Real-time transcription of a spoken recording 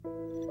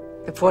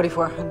The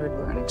 4400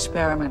 were an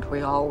experiment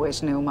we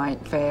always knew might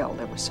fail.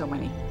 There were so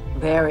many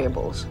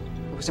variables.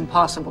 It was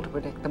impossible to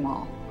predict them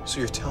all. So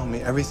you're telling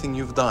me everything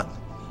you've done,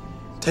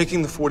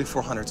 taking the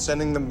 4400,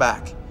 sending them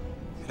back,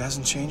 it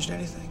hasn't changed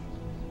anything?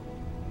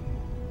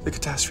 The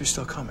catastrophe's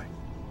still coming.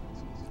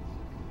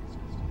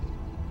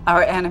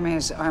 Our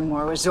enemies are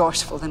more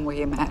resourceful than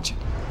we imagine.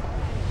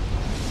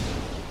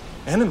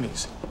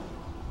 Enemies?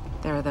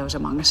 There are those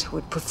among us who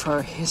would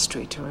prefer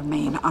history to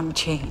remain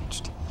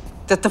unchanged.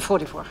 That the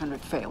 4400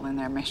 fail in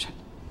their mission.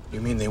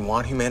 You mean they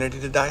want humanity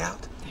to die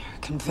out?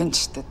 They're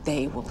convinced that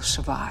they will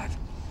survive.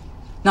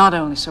 Not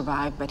only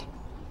survive, but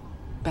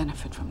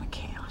benefit from the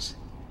chaos.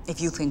 If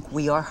you think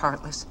we are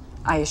heartless,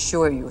 I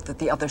assure you that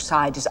the other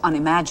side is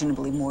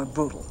unimaginably more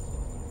brutal.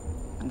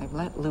 And they've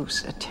let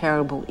loose a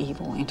terrible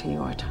evil into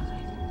your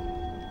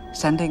time.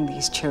 Sending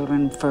these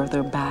children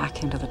further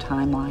back into the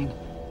timeline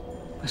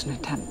was an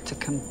attempt to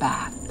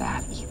combat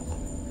that evil.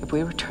 If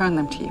we return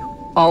them to you,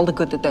 all the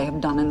good that they have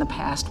done in the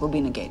past will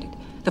be negated.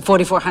 The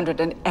 4400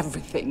 and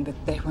everything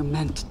that they were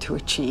meant to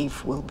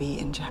achieve will be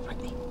in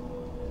jeopardy.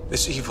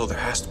 This evil, there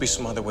has to be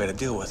some other way to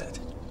deal with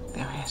it.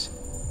 There is.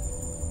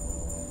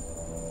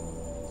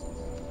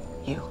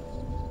 You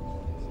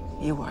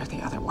are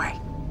the other way.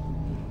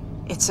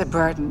 It's a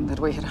burden that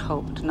we had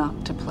hoped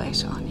not to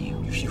place on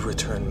you. If you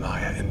return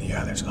Maya and the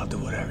others, I'll do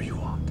whatever you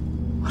want.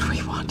 What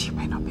we want, you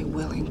may not be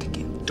willing to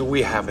give. Do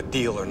we have a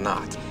deal or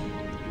not?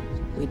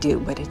 We do,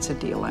 but it's a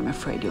deal I'm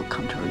afraid you'll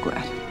come to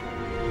regret.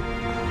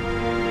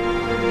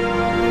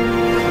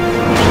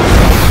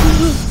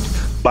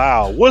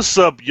 Wow, what's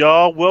up,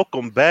 y'all?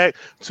 Welcome back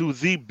to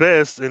the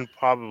best and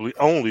probably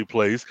only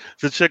place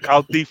to check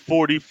out the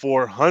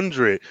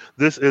 4400.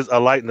 This is A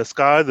Light in the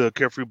Sky, the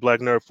Carefree Black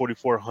Nerd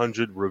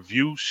 4400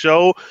 review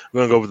show. We're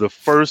going to go over the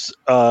first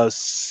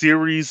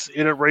series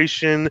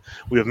iteration.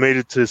 We have made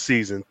it to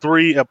season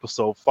 3,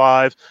 episode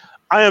 5.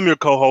 I am your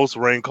co-host,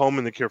 Rain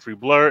Coleman, the Carefree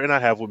Blur, and I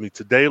have with me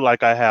today,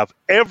 like I have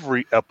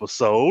every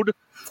episode,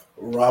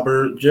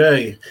 Robert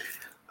J.,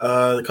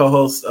 the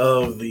co-host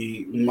of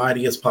the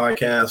mightiest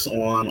podcast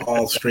on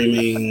all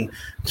streaming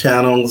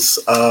channels.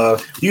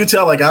 You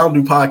tell, like, I don't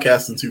do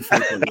podcasting too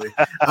frequently.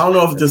 I don't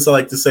know if just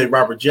like to say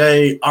Robert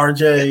J,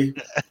 RJ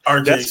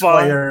That's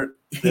Square,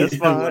 That's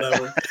fine.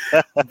 whatever.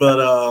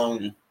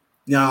 But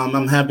yeah,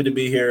 I'm happy to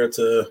be here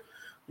to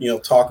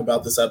talk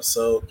about this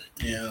episode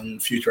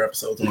and future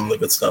episodes and all the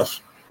good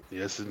stuff.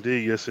 Yes,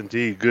 indeed. Yes,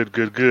 indeed. Good.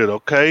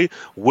 Okay.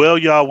 Well,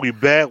 y'all, we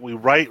back. We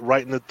right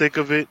in the thick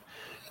of it.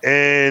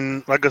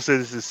 And like I said,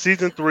 this is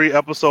season 3,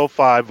 episode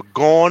 5,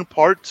 Gone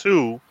Part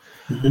 2.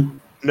 Mm-hmm.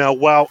 Now,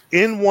 while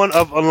in one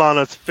of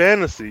Alana's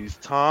fantasies,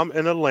 Tom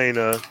and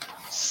Elena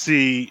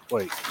see...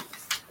 Wait.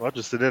 I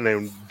just said their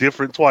name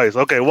different twice.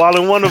 Okay,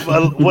 while in one of...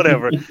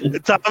 whatever.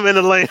 Tom and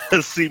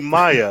Elena see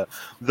Maya.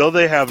 Though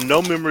they have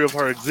no memory of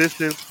her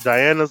existence,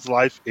 Diana's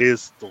life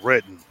is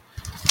threatened.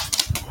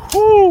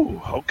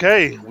 Whew.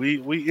 Okay,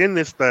 we in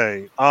this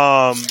thing.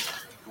 How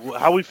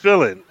we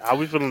feeling? How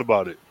we feeling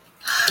about it?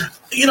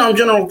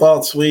 General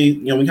thoughts.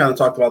 We kind of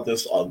talked about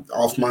this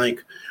off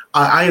mic.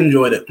 I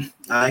enjoyed it.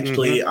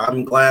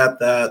 I'm glad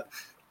that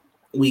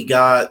we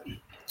got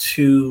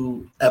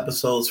 2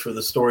 episodes for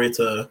the story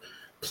to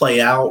play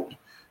out,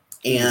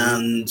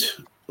 and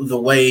the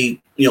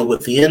way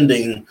with the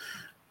ending,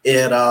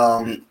 it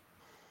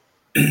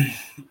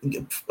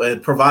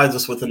it provides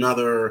us with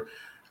another.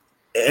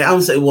 I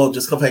would say,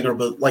 just cliffhanger,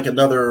 but like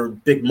another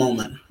big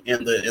moment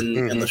in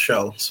the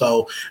show.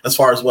 So as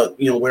far as what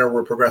where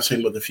we're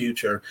progressing with the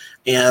future,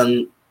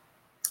 and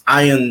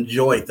I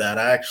enjoyed that.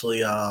 I actually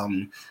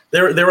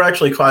there were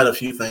actually quite a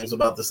few things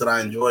about this that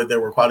I enjoyed. There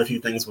were quite a few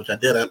things which I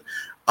didn't.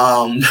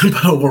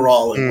 But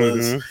overall, it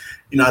was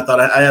I thought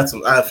I had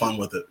fun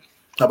with it.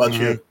 How about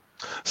you?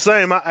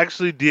 Same. I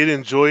actually did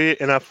enjoy it,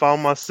 and I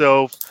found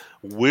myself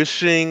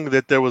wishing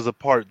that there was a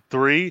part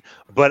 3.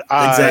 But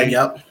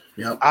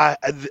Yep.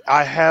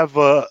 I have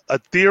a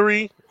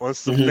theory on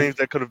some things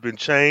that could have been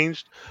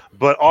changed,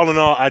 but all in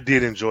all, I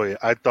did enjoy it.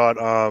 I thought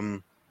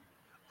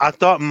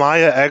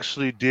Maya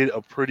actually did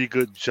a pretty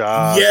good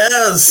job.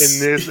 Yes. In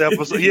this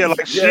episode, yeah,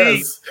 like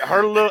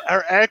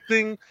her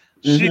acting,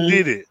 she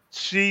did it.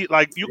 She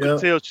you can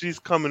tell she's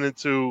coming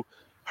into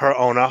her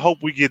own. I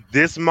hope we get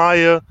this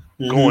Maya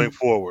going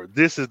forward.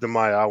 This is the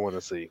Maya I want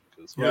to see.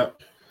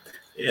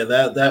 Yeah,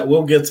 that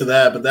we'll get to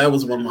that, but that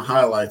was one of my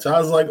highlights. I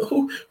was like,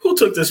 who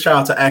took this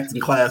child to acting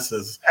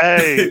classes?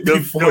 Hey,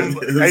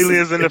 the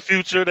aliens in the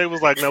future, they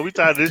was like, no, we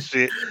tired of this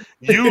shit.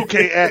 You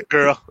can't act,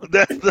 girl.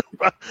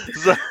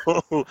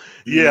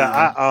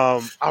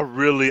 I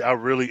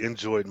really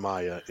enjoyed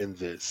Maya in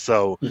this.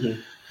 So,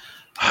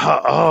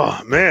 oh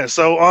man,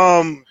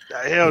 so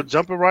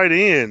jumping right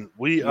in,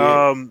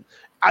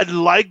 I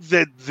like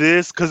that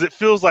this because it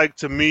feels like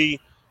to me,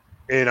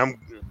 and I'm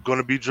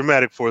gonna be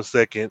dramatic for a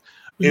second.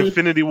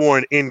 Infinity War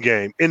and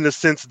Endgame, in the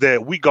sense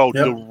that we go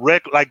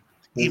direct,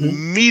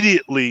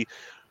 immediately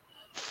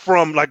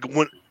from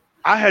when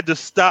I had to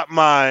stop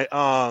my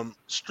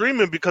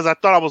streaming because I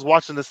thought I was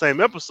watching the same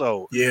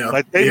episode.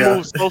 Yeah, they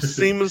moved so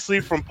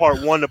seamlessly from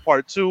part 1 to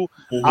part 2.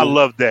 I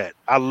loved that.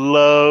 I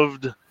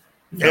loved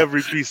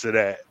every piece of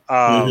that.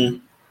 Mm-hmm.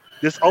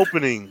 This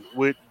opening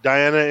with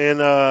Diana and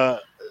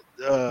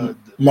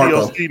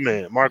Marco. POC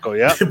man, Marco.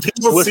 Yeah,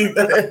 People see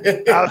that.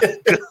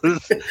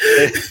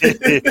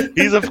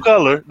 he's of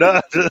color.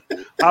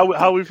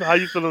 How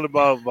you feeling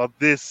about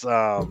this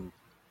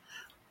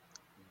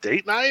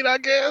date night? I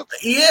guess.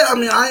 Yeah, I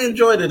mean, I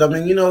enjoyed it. I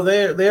mean,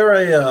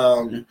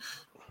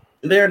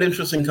 they're an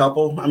interesting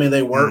couple. I mean,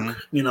 they work,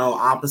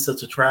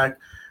 opposites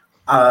attract,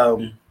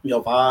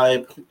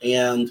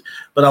 vibe.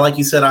 But like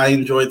you said, I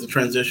enjoyed the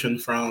transition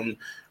from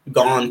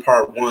Gone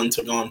Part 1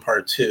 to Gone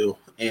Part 2.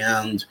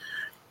 And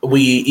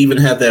we even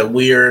had that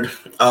weird,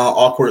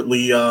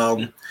 awkwardly,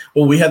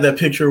 we had that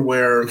picture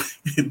where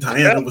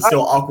Diana was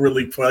still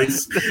awkwardly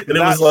placed. And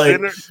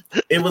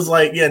it was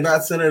like,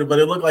 not centered, but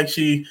it looked like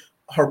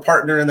her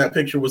partner in that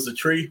picture was the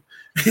tree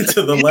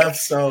to the left.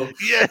 So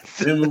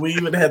and we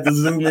even had to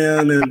zoom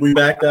in and we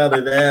backed out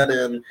of that.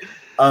 And,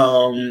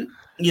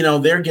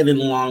 they're getting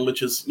along,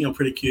 which is,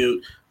 pretty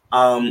cute.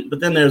 But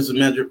then there's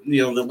the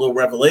little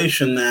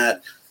revelation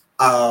that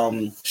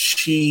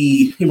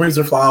he brings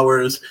her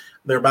flowers.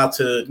 They're about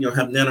to,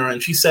 have dinner,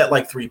 and she set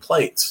like 3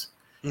 plates.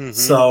 Mm-hmm.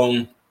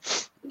 So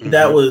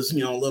that was,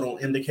 a little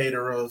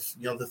indicator of,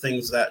 the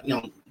things that,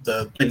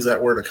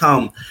 were to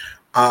come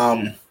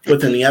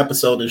within the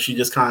episode. And she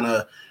just kind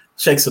of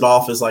shakes it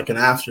off as like an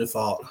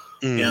afterthought.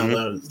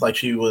 Mm-hmm. Like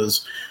she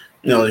was,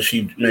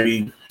 she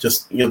maybe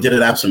just, did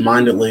it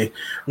absentmindedly.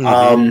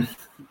 Mm-hmm.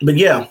 But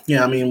yeah,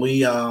 I mean,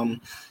 we,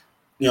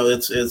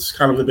 it's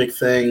kind of a big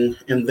thing.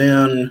 And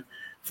then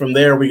from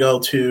there, we go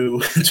to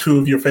 2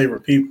 of your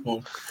favorite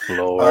people,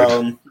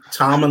 Lord.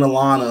 Tom and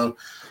Alana.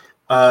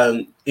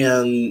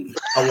 In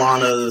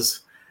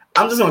Alana's,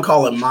 I'm just going to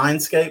call it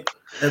Mindscape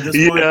at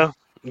this point.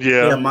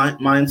 Yeah,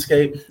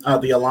 Mindscape,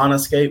 the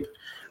Alana-scape.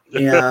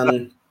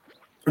 And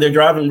they're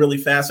driving really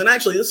fast. And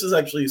actually, this is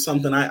actually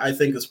something I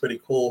think is pretty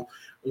cool,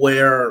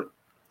 where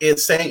it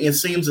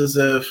seems as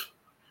if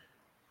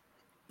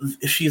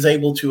she's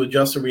able to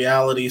adjust the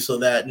reality so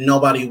that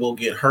nobody will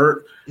get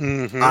hurt.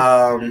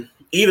 Mm-hmm.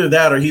 Either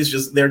that, or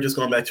they're just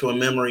going back to a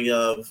memory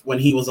of when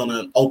he was on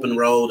an open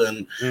road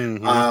and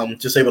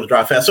just able to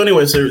drive fast. So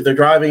anyways, they're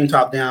driving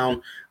top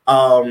down.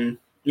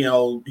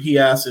 He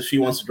asks if she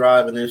wants to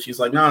drive, and then she's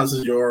like, "No, this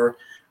is your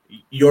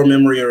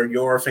memory or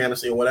your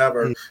fantasy or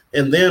whatever." Mm-hmm.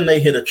 And then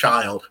they hit a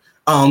child.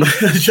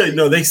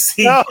 They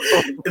see. No.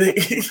 And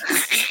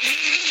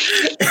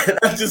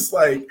I'm just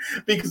like,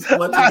 because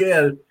once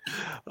again,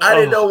 I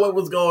didn't know what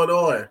was going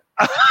on.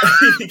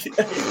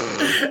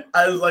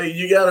 I was like,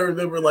 you got to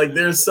remember, like,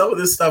 there's some of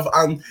this stuff.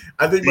 I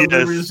think my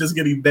memory is just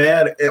getting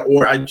bad,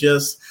 or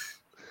the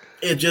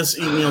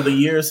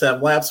years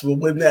have lapsed. But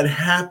when that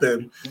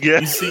happened,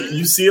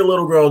 you see a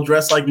little girl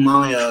dressed like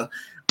Maya,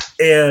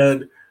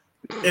 and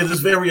it is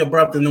very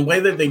abrupt. And the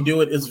way that they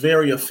do it is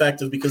very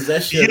effective, because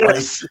that shit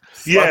fucked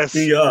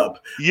me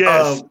up.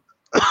 Yes.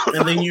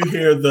 And then you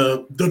hear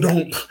the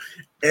don't,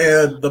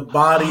 and the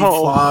body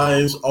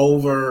flies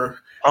over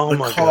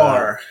the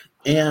car. God.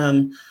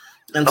 And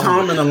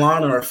Tom and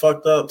Alana are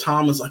fucked up.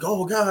 Tom is like,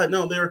 "Oh God,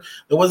 no, there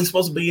wasn't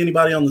supposed to be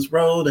anybody on this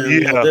road,"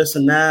 and this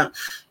and that.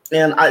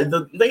 And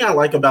the thing I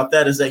like about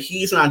that is that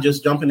he's not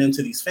just jumping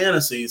into these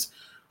fantasies.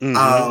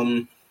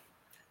 Mm-hmm.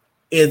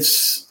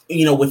 It's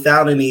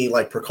without any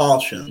like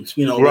precautions,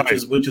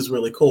 right. which is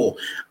really cool.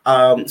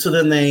 So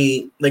then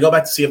they go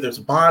back to see if there's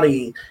a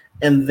body,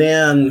 and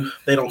then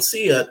they don't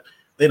see it.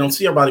 They don't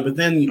see her body, but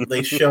then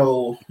they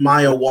show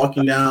Maya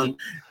walking down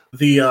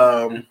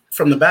the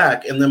from the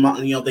back, and then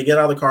they get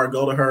out of the car,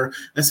 go to her,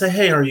 and say,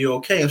 "Hey, are you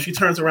okay?" And she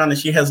turns around and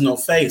she has no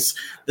face.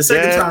 The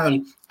second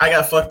time I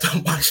got fucked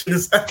up watching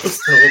this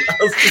episode, I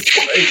was just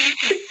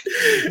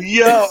like,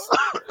 "Yo,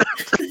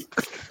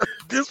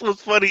 this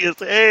was funny as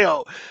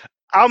hell."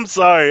 I'm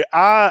sorry,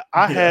 I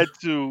had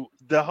to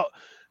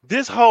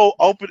this whole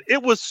open.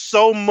 It was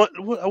so much.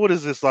 What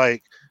is this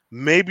like?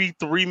 Maybe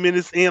 3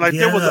 minutes in, like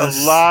there was a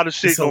lot of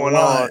shit going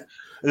on,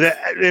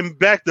 and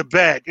back to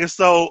back, and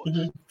so.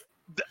 Mm-hmm.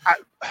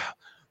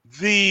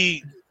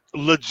 The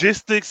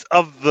logistics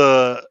of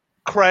the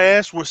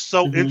crash were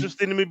so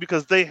interesting to me,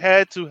 because they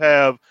had to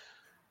have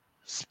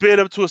sped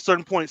up to a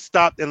certain point,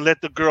 stopped, and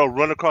let the girl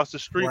run across the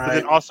street, but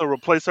then also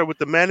replace her with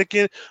the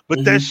mannequin.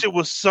 But that shit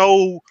was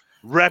so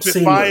rapid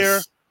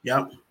fire.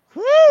 Yep.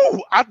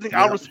 Woo! I think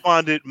I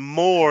responded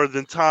more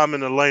than Tom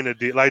and Elena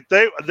did. Like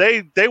they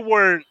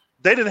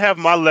didn't have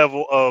my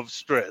level of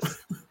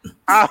stress.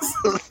 I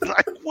was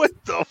like, what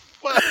the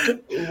fuck?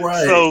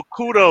 Right. So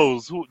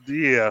kudos.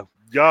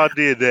 Y'all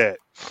did that.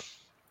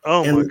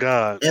 Oh my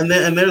God. And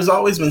there's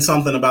always been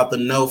something about the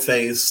no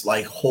face,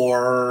 like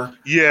horror.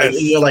 Yes.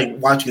 Like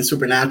watching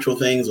supernatural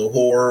things or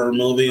horror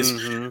movies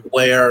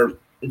where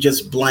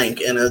just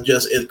blank, and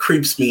it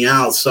creeps me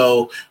out.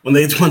 So when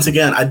once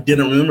again, I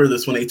didn't remember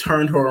this, when they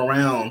turned her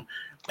around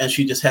and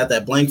she just had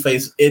that blank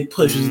face, it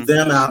pushes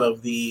them out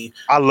of the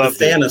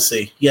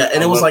fantasy. Yeah.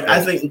 And it was like,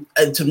 I think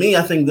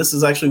this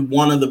is actually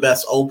one of the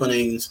best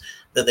openings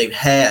that they've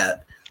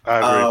had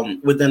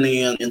within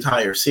the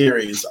entire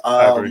series.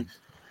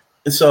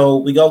 so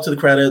we go to the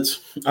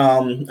credits.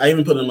 I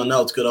even put in my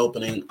notes, good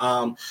opening.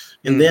 And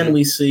then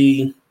we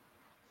see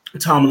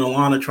Tom and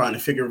Alana trying to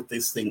figure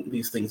these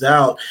things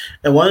out.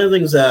 And one of the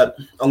things that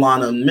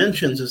Alana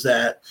mentions is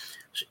that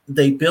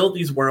they build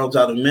these worlds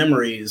out of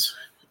memories.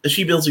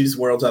 She builds these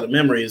worlds out of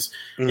memories.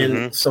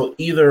 And so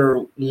either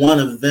one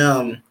of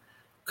them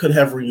could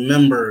have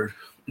remembered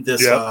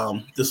this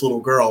this little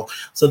girl.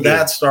 So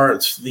that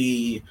starts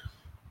the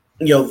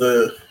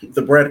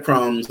the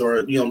breadcrumbs,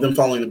 or them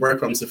following the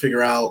breadcrumbs to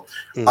figure out.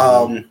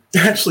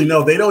 Actually,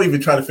 no, they don't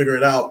even try to figure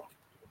it out.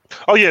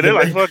 Oh yeah, they're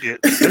like, fuck it.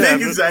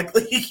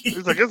 Exactly.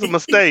 It's like, it's a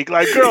mistake.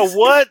 Like, girl,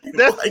 what?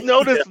 That's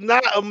that's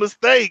not a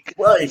mistake.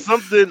 Right.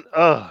 Something.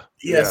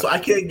 Yeah, so I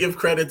can't give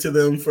credit to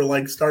them for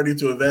like starting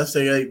to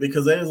investigate,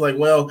 because they was like,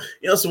 well,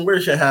 some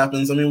weird shit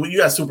happens. I mean, you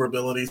got super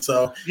ability,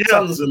 so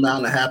something's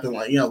bound to happen,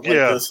 like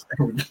this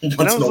once in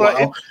a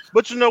while.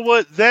 But you know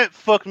what? That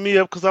fucked me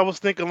up, because I was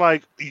thinking,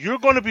 like, you're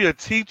going to be a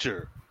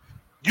teacher.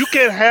 You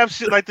can't have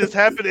shit like this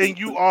happen, and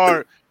you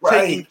are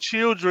taking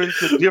children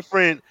to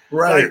different.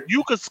 Right. Like,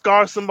 you could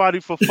scar somebody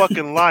for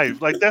fucking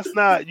life. Like, that's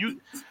not you.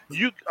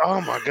 Oh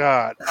my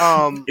god.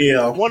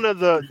 One of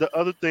the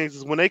other things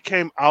is when they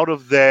came out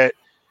of that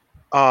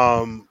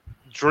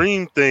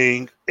dream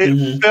thing,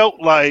 it felt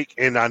like,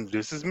 and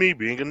this is me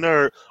being a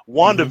nerd,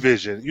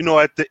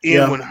 WandaVision. At the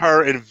end when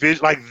her and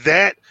Vision, like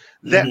that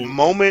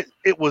moment,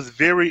 it was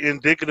very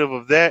indicative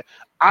of that.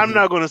 I'm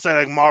not going to say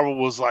like Marvel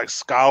was like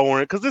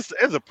scouring, because this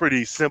is a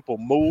pretty simple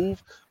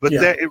move, but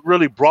that it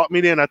really brought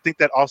me there, and I think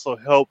that also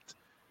helped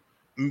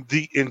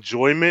the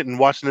enjoyment in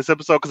watching this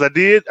episode, because I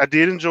did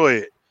enjoy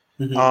it.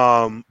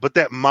 But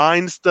that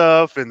mind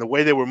stuff and the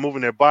way they were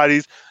moving their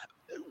bodies,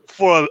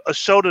 for a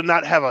show to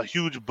not have a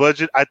huge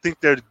budget, I think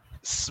they're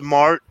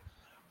smart.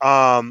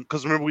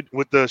 Because remember,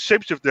 with the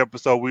Shapeshifter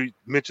episode, we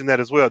mentioned that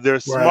as well. They're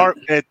smart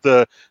at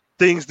the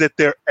things that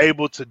they're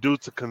able to do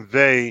to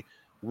convey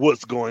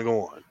what's going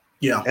on.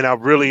 Yeah, and I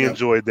really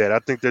enjoyed that. I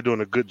think they're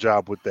doing a good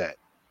job with that.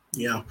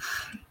 Yeah,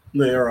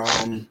 they're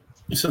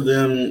So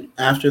then,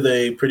 after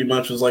they pretty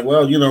much was like,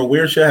 well,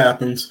 weird shit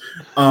happens.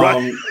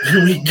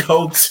 We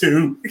go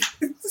to.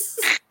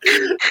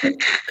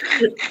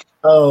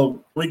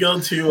 We go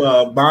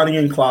to Bonnie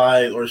and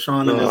Clyde, or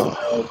Sean and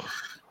Isabel.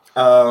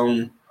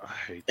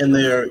 And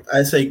they're,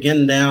 I say,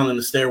 getting down in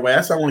the stairway.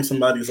 I sound like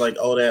somebody's like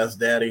old ass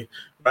daddy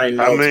right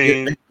now. I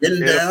mean,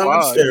 getting down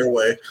the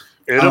stairway.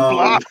 It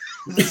applies.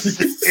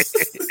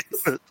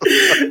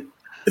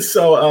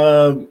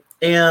 So,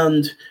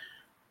 and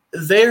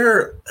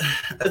they're,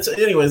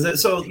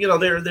 anyways. So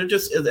they're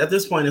just, at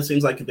this point, it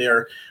seems like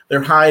they're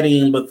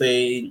hiding, but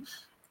they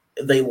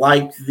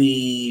like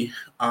the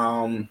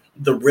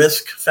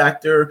risk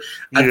factor.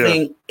 I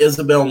think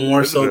Isabel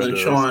more so than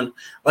Sean.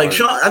 Like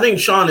Sean, I think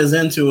Sean is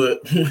into it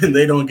when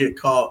they don't get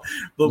caught.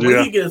 But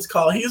when he gets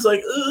caught, he's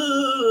like,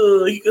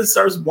 ugh, he just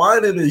starts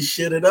whining and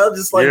shit. And I'm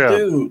just like,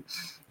 dude,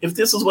 if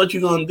this is what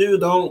you're gonna do,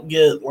 don't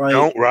get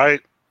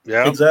like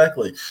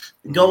exactly.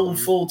 Go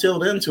full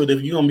tilt into it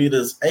if you're gonna be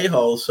this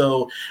a-hole.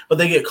 So, but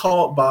they get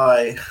caught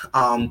by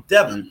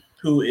Devin,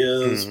 who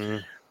is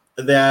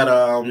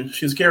that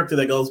she's a character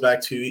that goes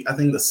back to, I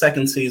think, the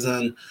second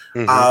season,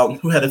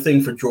 who had a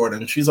thing for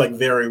Jordan. She's like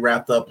very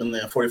wrapped up in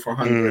the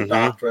 4400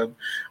 doctrine.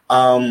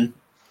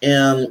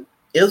 And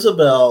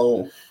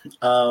Isabel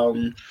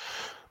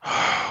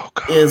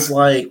is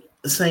like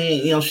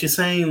saying, she's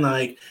saying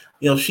like,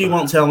 she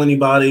won't tell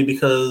anybody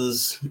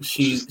because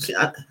she's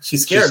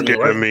scared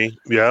of me.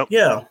 Right?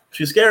 Yeah,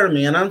 she's scared of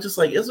me, and I'm just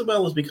like,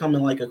 Isabel is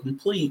becoming like a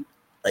complete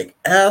like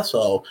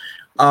asshole.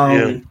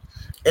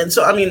 And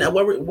so, I mean,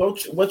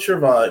 what's your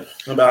vibe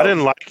about? I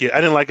didn't like it. I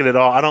didn't like it at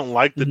all. I don't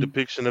like the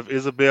depiction of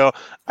Isabel.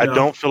 I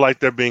don't feel like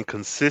they're being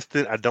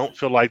consistent. I don't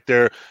feel like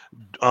they're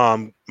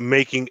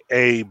making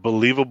a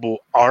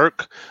believable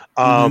arc.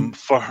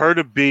 For her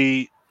to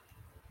be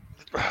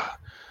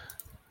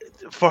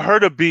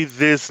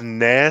this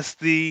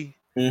nasty,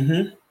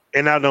 and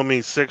I don't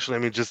mean sexually, I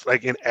mean just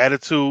like an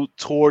attitude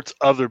towards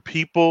other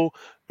people,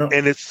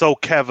 and it's so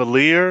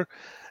cavalier.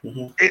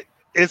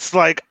 It's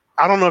like,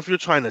 I don't know if you're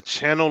trying to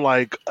channel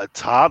like a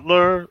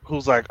toddler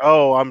who's like,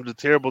 oh, I'm the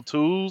terrible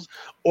twos,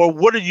 or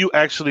what are you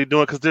actually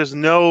doing? Because there's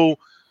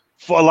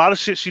for a lot of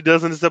shit she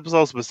does in this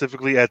episode,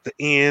 specifically at the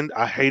end,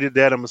 I hated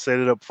that. I'm gonna say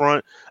that up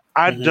front.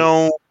 I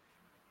don't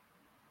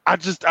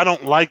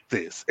like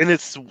this, and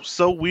it's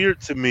so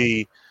weird to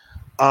me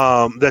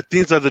that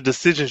these are the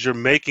decisions you're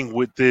making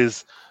with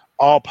this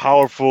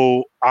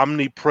all-powerful,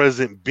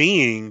 omnipresent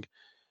being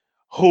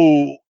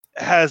who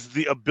has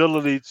the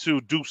ability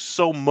to do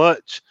so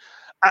much.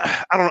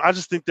 I don't know. I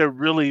just think they're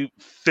really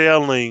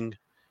failing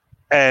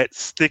at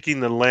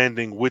sticking the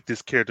landing with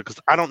this character, because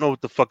I don't know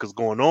what the fuck is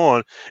going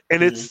on.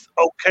 And it's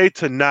okay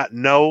to not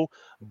know,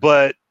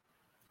 but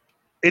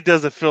it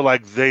doesn't feel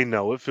like they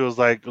know. It feels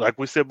like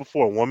we said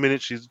before, 1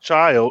 minute she's a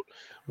child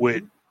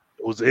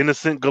was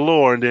innocent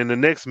galore, and then the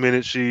next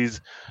minute she's,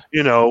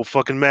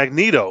 fucking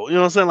Magneto. You know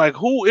what I'm saying? Like,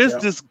 who is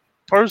this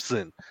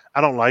person?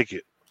 I don't like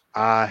it.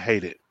 I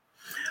hate it.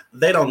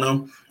 They don't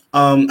know.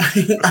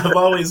 I've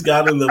always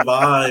gotten the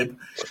vibe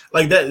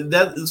like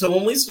that. So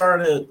when we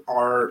started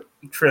our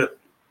trip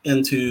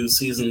into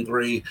season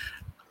 3,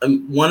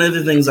 one of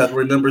the things I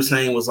remember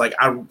saying was like,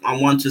 I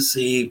want to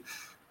see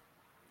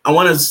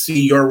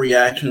your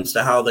reactions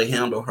to how they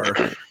handle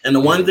her. And the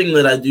one thing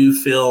that I do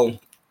feel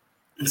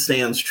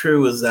stands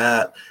true is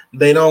that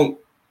they don't.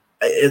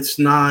 It's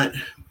not.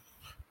 I'm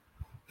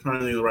trying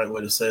to think of the right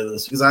way to say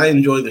this because I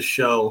enjoy the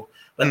show,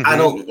 but I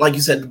don't, like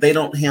you said, they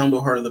don't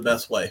handle her the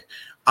best way.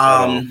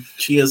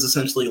 She is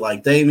essentially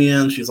like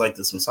Damien. She's like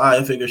this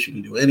messiah figure. She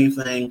can do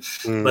anything,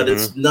 but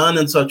it's done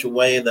in such a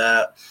way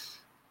that,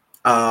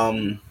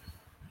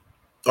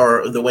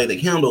 or the way they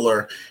handle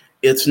her,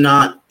 it's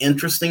not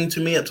interesting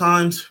to me at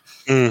times.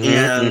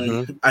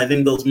 And I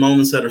think those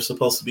moments that are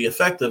supposed to be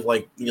effective,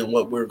 like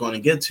what we're going to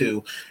get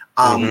to,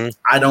 I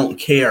don't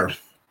care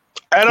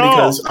at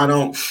because all. I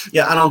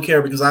don't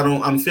care because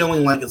I'm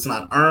feeling like it's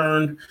not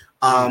earned.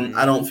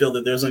 I don't feel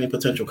that there's any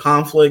potential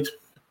conflict,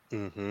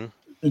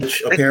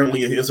 which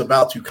apparently is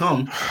about to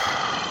come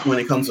when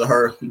it comes to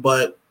her.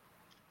 But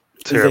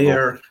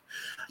terrible.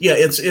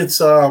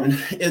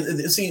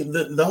 See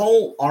the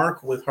whole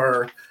arc with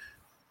her.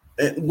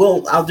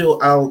 Well,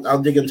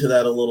 I'll dig into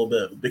that a little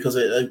bit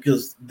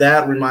because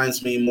that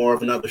reminds me more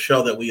of another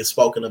show that we have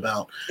spoken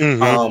about,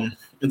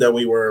 that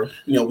we were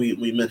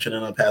we mentioned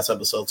in a past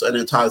episodes, and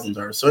it ties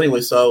into her. So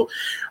anyway, so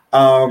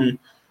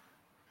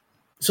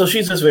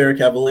she's just very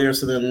cavalier.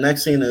 So then the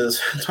next scene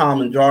is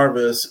Tom and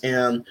Jarvis,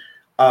 and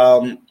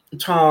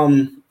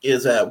Tom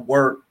is at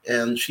work,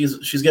 and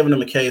she's giving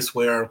him a case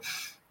where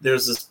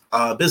there's this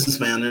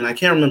businessman, and I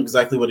can't remember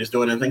exactly what he's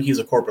doing. I think he's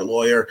a corporate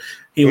lawyer.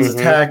 He was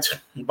attacked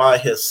by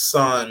his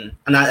son,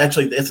 and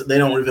they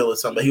don't reveal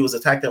his son, but he was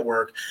attacked at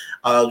work.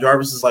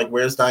 Jarvis is like,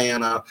 "Where's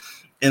Diana?"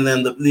 And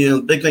then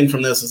the big thing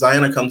from this is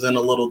Diana comes in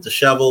a little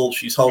disheveled.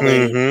 She's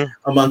holding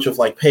a bunch of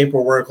like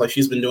paperwork, like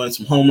she's been doing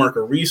some homework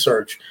or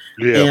research.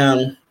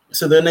 And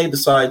so then they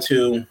decide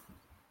to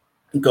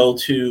go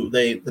to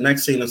the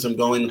next scene is him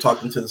going and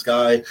talking to this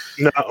guy.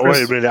 No,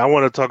 wait a minute. I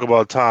want to talk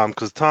about Tom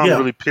because Tom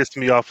really pissed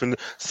me off. And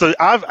so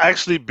I've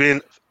actually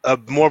been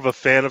more of a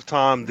fan of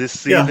Tom this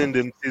season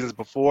than seasons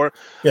before.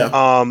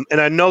 And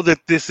I know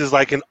that this is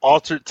like an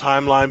altered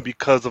timeline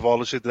because of all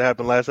the shit that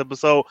happened last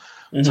episode.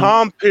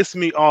 Tom pissed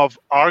me off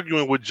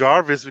arguing with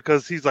Jarvis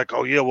because he's like,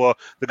 "Oh yeah, well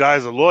the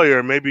guy's a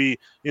lawyer. Maybe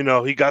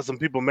he got some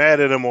people mad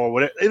at him or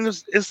whatever." And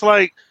it's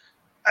like.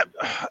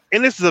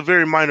 And this is a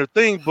very minor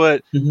thing,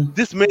 but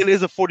this man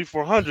is a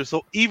 4400.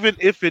 So even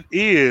if it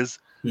is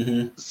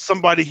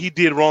somebody he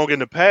did wrong in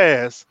the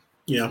past,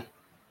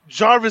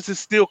 Jarvis is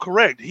still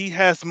correct. He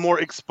has more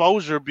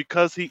exposure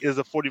because he is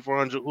a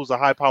 4400 who's a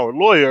high-powered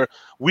lawyer.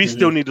 We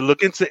still need to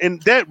look into,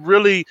 and that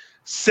really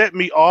set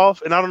me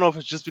off. And I don't know if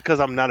it's just because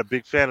I'm not a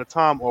big fan of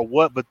Tom or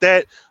what, but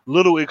that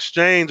little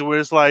exchange where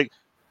it's like,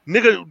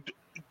 nigga,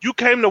 you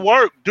came to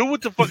work. Do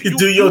what the fuck you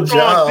do your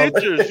job.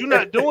 Pictures. You're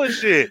not doing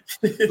shit.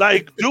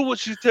 Like, do what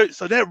she tells you.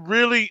 So that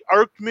really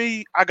irked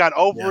me. I got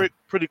over it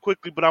pretty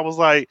quickly, but I was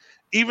like,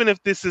 even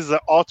if this is an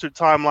altered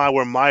timeline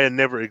where Maya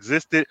never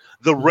existed,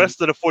 the rest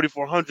of the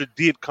 4400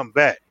 did come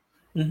back.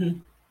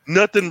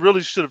 Nothing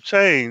really should have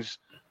changed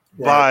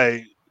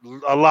by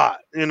a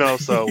lot,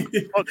 so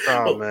fuck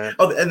Tom, man.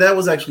 Oh, and that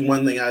was actually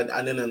one thing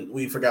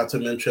we forgot to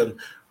mention.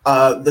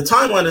 The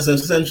timeline is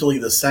essentially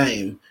the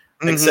same.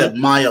 Except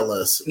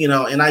Maya-less,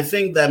 and I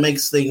think that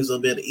makes things a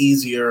bit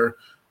easier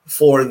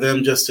for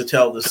them just to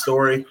tell the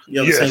story.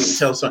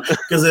 Because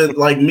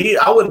like me,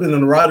 I would have been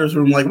in the writer's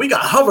room like, we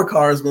got hover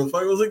cars,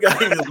 motherfuckers. We got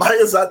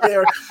Maya's out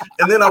there,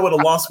 and then I would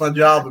have lost my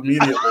job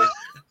immediately.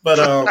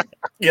 But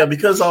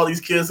because all these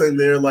kids ain't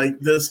there like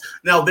this.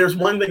 Now, there's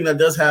one thing that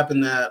does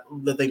happen that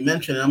they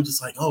mention, and I'm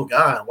just like, oh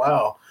god,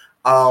 wow.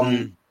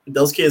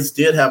 Those kids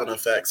did have an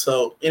effect.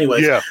 So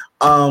anyway,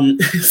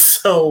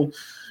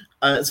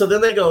 so then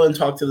they go and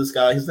talk to this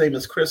guy. His name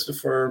is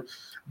Christopher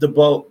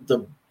Dubois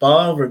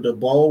or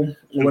Dubois or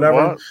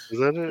whatever. Is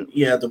that it?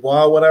 Yeah,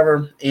 Dubois,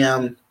 whatever.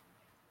 And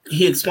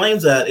he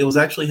explains that it was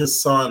actually his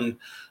son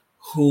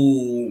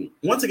who,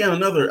 once again,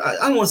 another,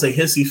 I don't want to say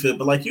hissy fit,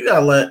 but like, you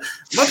gotta let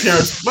my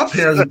parents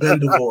have been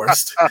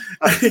divorced.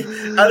 I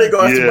didn't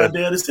go after my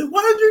dad and said,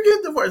 why did you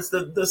get divorced?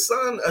 The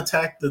son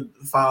attacked the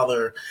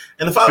father,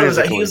 and the father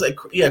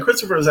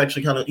Christopher was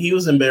actually he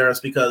was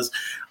embarrassed because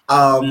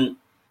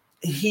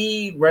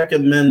he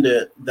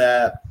recommended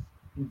that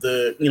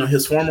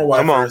his former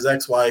wife or his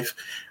ex-wife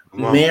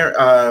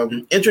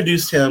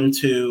introduced her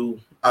to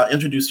a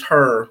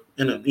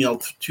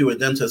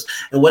dentist,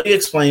 and what he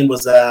explained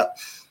was that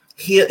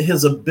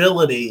his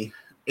ability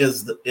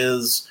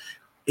is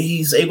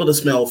he's able to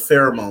smell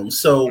pheromones.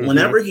 So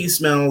whenever he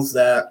smells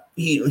that,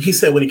 he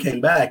said when he came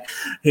back,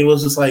 he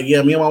was just like,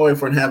 yeah, me and my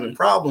wife weren't having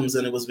problems,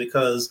 and it was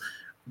because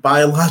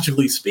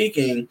biologically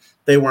speaking,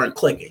 they weren't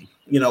clicking.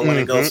 When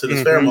it goes to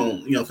this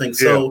pheromone, thing.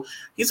 So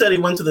he said he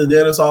went to the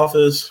dentist's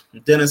office. The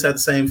dentist had the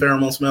same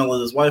pheromone smell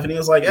as his wife, and he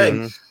was like,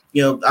 "Hey,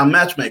 I'm a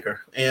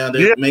matchmaker, and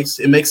it makes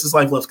his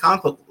life less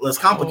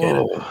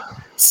complicated."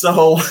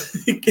 So,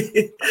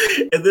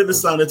 and then the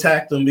son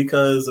attacked him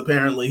because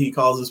apparently he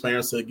caused his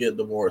parents to get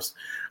divorced.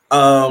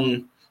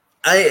 We've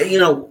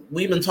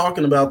been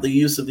talking about the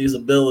use of these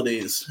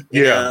abilities,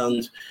 Yeah.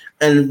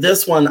 and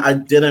this one I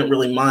didn't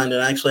really mind,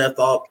 and actually I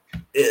thought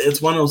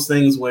it's one of those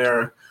things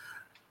where,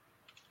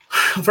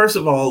 first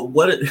of all,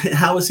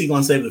 how is he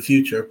going to save the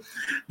future?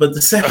 But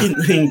the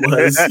second thing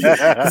was,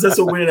 because that's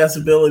a weird ass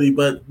ability.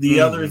 But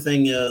the other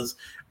thing is,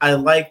 I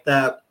like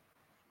the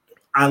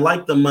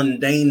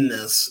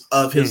mundaneness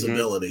of his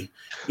ability.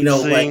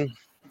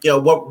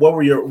 What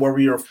were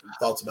your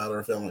thoughts about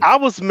our feelings? I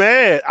was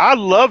mad. I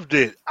loved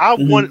it. I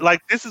wanted,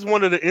 like, this is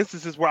one of the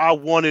instances where I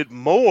wanted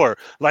more.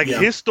 Like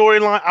his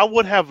storyline, I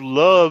would have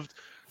loved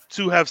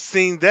to have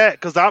seen that,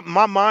 because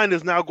my mind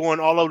is now going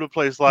all over the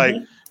place. Like,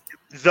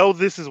 though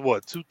this is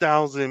what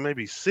 2000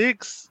 maybe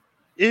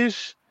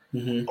 6-ish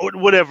or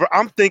whatever,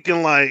 I'm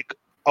thinking like,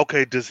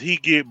 okay, does he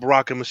get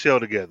Barack and Michelle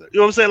together? You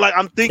know what I'm saying? Like,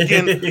 I'm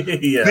thinking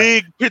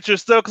big picture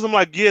stuff, because I'm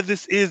like, yeah,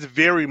 this is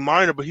very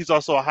minor, but he's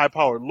also a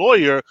high-powered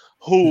lawyer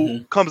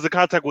who comes in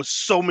contact with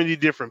so many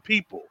different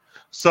people.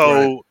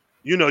 So,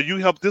 you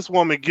help this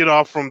woman get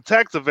off from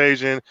tax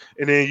evasion,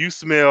 and then you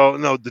smell,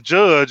 the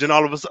judge, and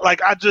all of a sudden,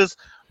 like,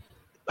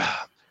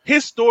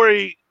 his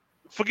story,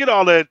 forget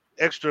all that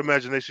extra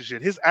imagination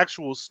shit. His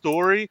actual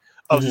story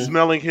of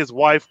smelling his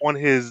wife on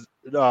his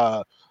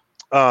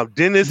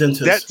dentist,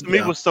 that to me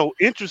was so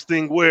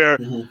interesting, where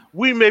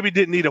we maybe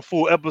didn't need a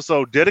full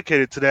episode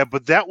dedicated to that,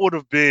 but that would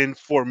have been,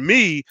 for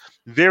me,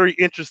 very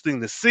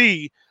interesting to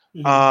see,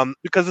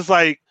 because it's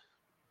like,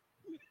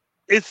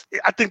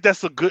 I think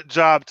that's a good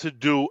job to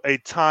do a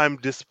time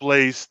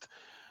displaced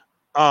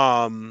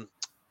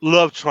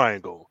love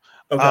triangle.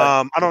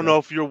 I don't know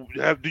if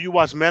do you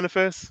watch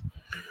Manifest?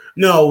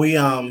 No, we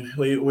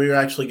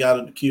actually got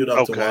it queued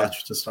up to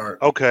watch to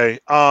start. Okay.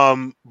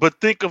 But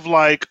think of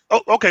like,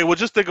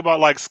 just think about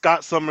like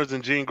Scott Summers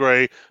and Jean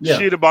Grey. She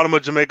at the bottom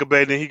of Jamaica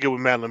Bay, then he get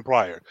with Madeline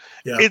Pryor.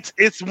 Yeah.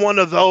 It's one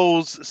of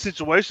those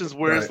situations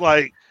where it's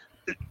like,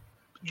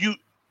 you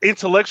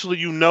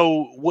intellectually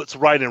what's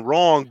right and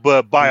wrong,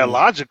 but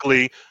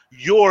biologically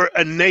your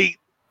innate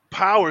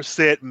power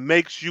set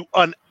makes you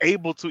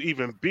unable to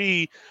even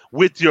be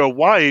with your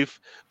wife,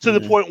 to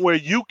the point where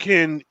you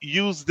can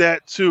use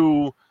that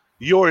to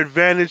your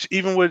advantage,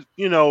 even with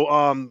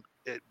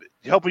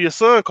helping your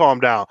son calm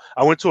down.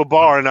 I went to a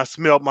bar and I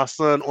smelled my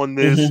son on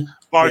this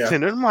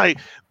bartender. I'm like,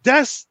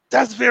 that's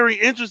very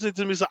interesting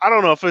to me. So I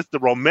don't know if it's the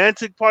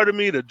romantic part of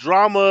me, the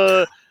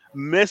drama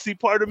messy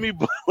part of me,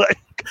 but like,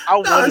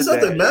 it's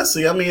nothing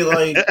messy. I mean,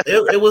 like,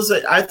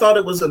 I thought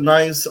it was a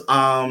nice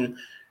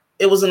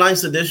it was a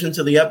nice addition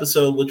to the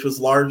episode, which was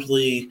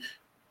largely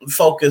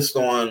focused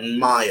on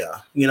Maya,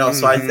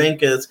 so I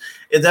think it's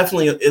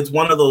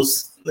one of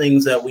those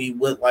things that we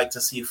would like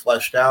to see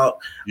fleshed out.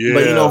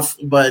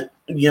 But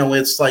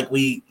it's like,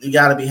 we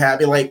got to be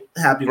happy with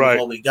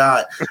what we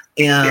got.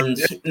 And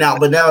now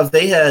if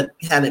they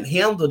hadn't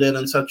handled it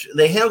in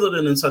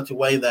such a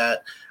way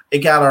that it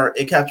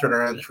captured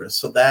our interest.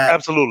 So that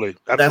absolutely.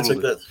 That's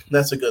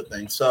a good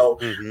thing. So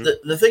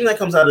the thing that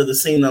comes out of the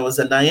scene, though, is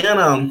that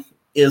Diana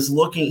is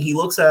looking. She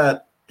looks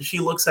at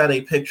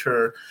a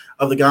picture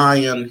of the guy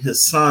and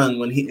his son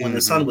when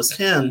his son was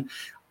 10,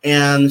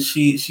 and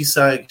she's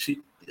like,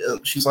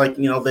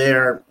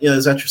 there,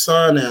 is that your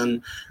son?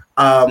 And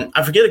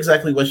I forget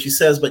exactly what she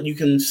says, but you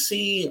can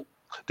see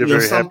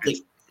something.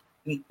 Happy.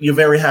 You're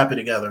very happy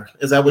together.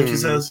 Is that what she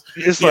says?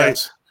 It's like,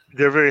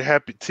 they're very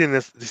happy. 10,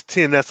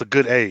 that's a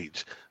good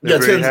age. They're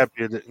very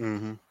happy.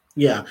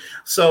 Yeah.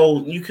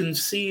 So you can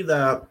see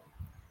that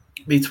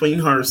between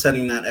her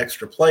setting that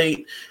extra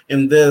plate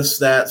and this,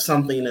 that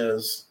something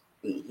is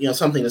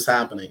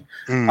happening.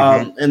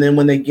 And then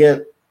when they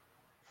get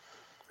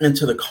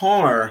into the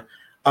car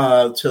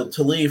to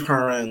leave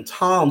her and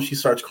Tom, she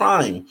starts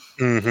crying.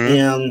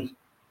 And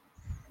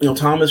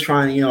Tom is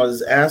trying,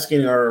 is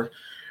asking her,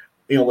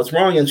 what's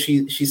wrong, and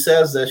she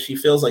says that she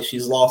feels like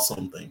she's lost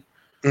something.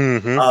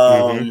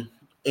 And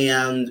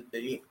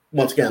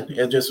once again,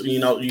 it just,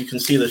 you can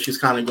see that she's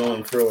kind of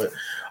going through it.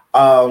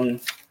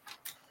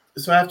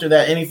 So after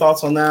that, any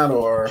thoughts on that?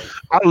 Or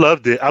I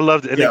loved it.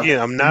 And again,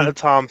 I'm not a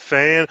Tom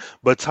fan,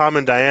 but Tom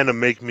and Diana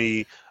make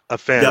me a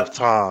fan of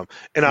Tom.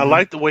 And I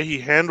like the way he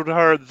handled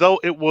her, though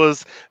it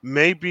was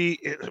maybe,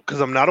 because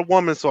I'm not a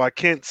woman, so I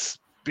can't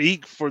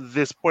speak for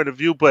this point of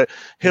view, but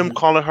him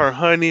calling her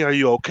honey, are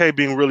you okay,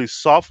 being really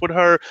soft with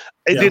her,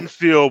 it didn't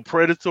feel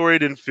predatory, it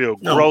didn't feel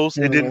gross,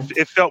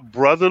 it felt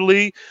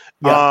brotherly.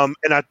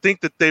 And I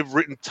think that they've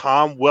written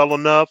Tom well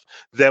enough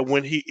that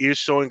when he is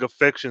showing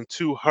affection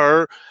to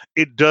her,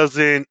 it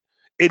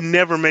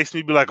never makes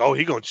me be like, oh,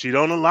 he gonna cheat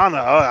on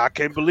Alana, I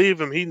can't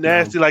believe him, he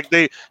nasty. Like,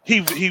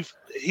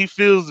 he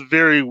feels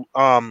very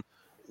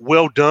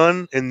well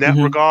done in that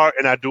regard,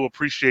 and I do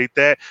appreciate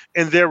that.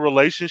 And their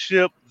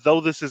relationship, though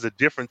this is a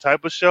different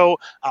type of show,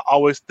 I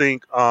always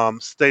think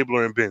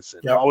Stabler and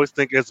Benson. I always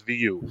think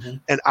SVU.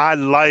 And I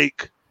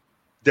like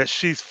that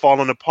she's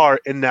fallen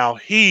apart, and now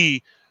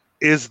he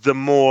is the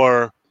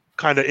more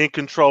kind of in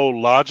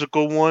control,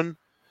 logical one.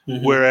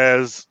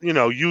 Whereas,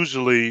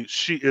 usually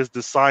she is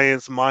the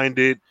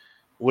science-minded,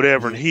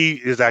 whatever, and he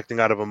is acting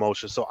out of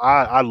emotion. So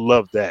I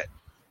love that.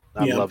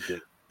 I loved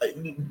it.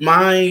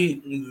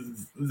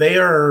 they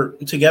are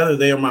together.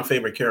 They are my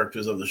favorite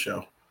characters of the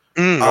show.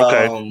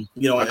 Okay.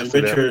 You know, and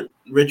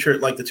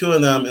Richard, like the two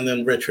of them, and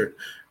then Richard.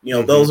 You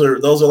know,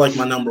 Mm-hmm. those are like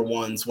my number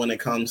ones when it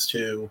comes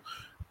to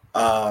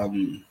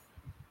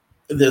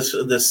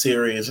this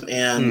series,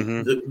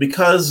 and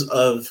because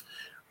of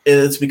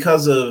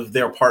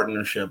their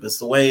partnership. It's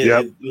the way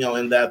you know,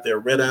 in that they're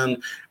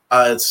written.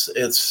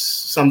 It's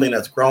something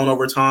that's grown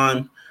over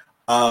time,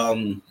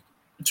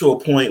 to a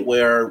point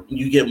where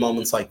you get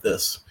moments like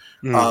this,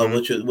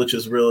 which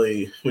is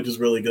really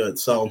good.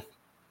 So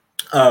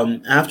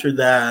after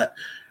that,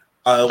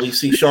 we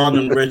see Sean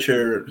and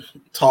Richard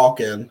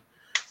talking.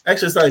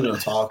 Actually, it's not even a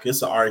talk;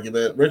 it's an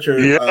argument.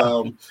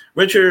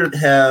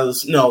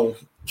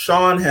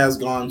 Sean has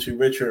gone to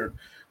Richard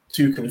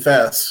to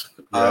confess,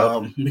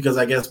 because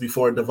I guess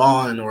before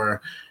Devon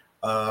or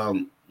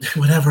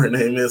whatever her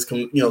name is,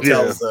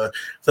 tells the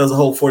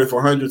whole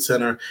 4400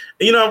 center. And,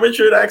 you know,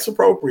 Richard acts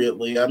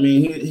appropriately. I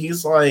mean,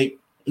 he's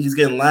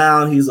getting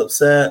loud. He's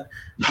upset.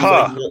 He's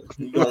like,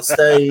 you're gonna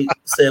stay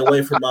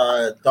away from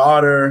my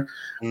daughter.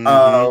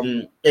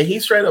 And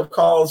he straight up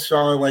calls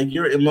Sean like,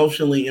 you're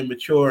emotionally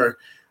immature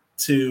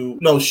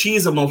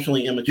she's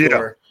emotionally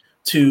immature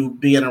to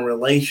be in a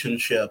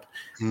relationship.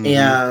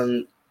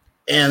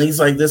 And he's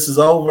like, this is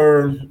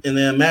over. And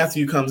then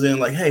Matthew comes in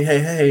like,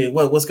 hey,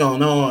 what's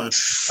going on?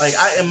 Like,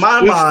 in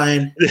my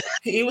mind,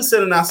 he was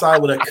sitting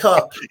outside with a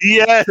cup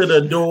to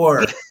the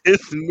door.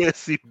 It's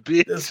messy,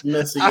 bitch. It's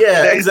messy.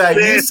 Yeah,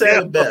 exactly. You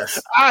said it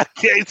best.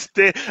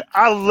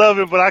 I love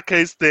it, but I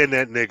can't stand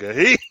that nigga.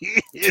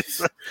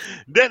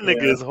 That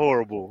nigga is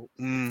horrible.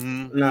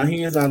 No,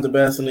 he is not the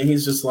best. And then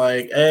he's just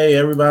like, hey,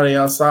 everybody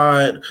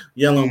outside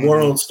yelling,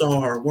 world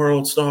star.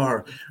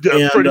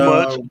 Yeah, pretty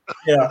much.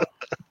 Yeah.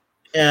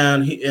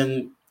 And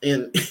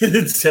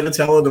instead of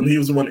telling them he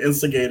was the one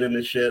instigating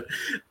this shit,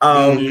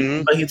 but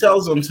he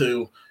tells them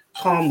to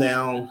calm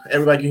down.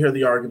 Everybody can hear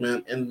the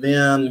argument, and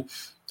then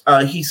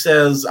he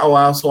says, "Oh,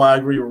 also I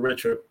agree with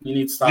Richard. You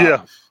need to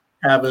stop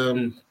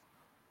having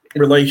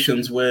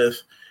relations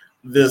with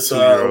this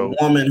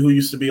woman who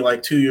used to be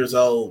like 2 years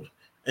old,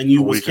 and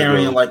you was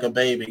carrying like a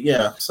baby."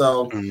 Yeah.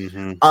 So,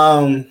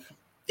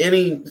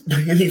 anything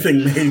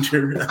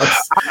major?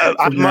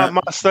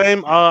 My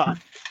same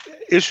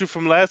issue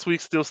from last week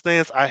still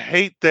stands. I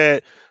hate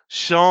that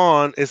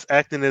Sean is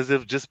acting as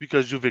if just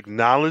because you've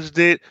acknowledged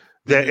it,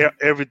 that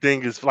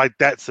everything is like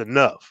that's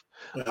enough.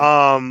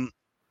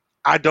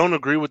 I don't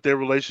agree with their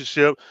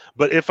relationship,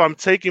 but if I'm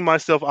taking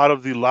myself out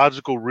of the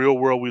logical real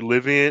world we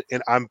live in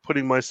and I'm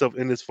putting myself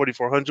in this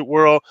 4400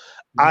 world,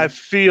 I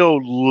feel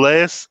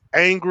less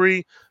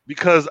angry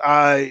because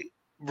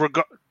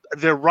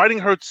they're writing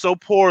her so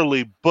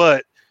poorly,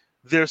 but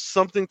there's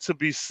something to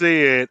be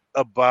said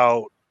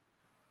about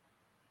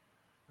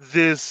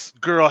this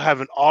girl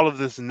having all of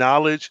this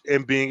knowledge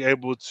and being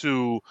able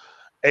to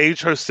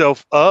age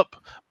herself up,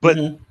 but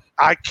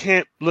I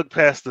can't look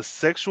past the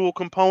sexual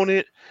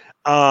component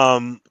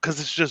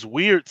because it's just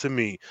weird to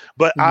me.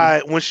 But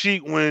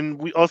when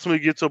we ultimately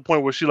get to a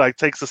point where she like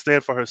takes a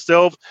stand for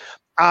herself,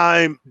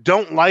 I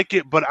don't like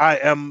it, but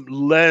I'm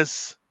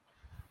less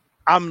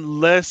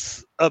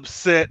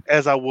upset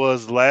as I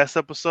was last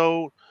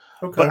episode.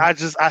 But I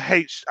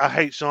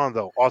hate Sean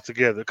though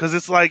altogether, because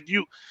it's like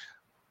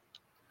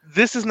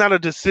this isn't a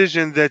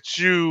decision that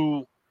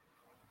you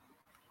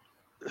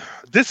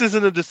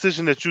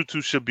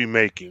two should be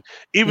making.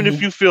 Even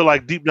if you feel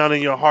like deep down in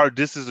your heart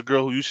this is a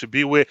girl who you should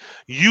be with,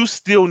 you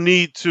still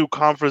need to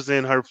conference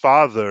in her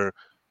father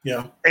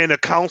and a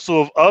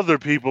council of other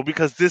people,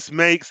 because this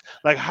makes,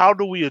 like, how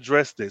do we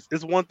address this?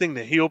 It's one thing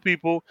to heal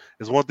people,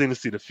 it's one thing to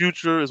see the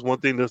future, it's one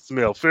thing to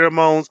smell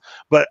pheromones,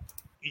 but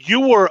you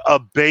were a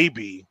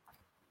baby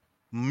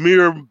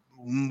mere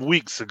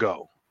weeks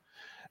ago.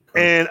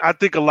 And I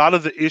think a lot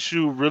of the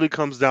issue really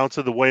comes down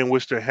to the way in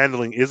which they're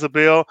handling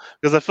Isabel,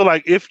 because I feel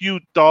like if you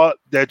thought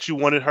that you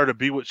wanted her to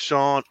be with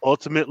Sean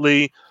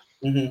ultimately,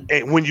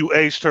 and when you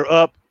aged her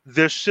up,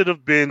 there should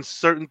have been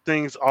certain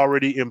things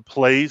already in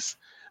place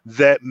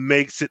that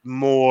makes it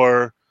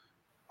more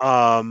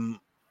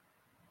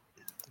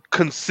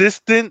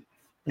consistent.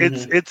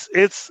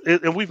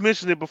 And we've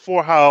mentioned it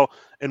before, how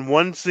in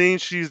one scene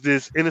she's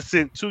this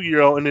innocent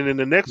 2-year-old, and then in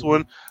the next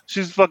one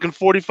she's fucking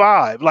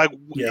 45.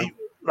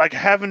 Like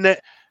having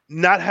that,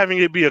 not having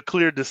it be a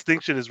clear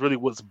distinction is really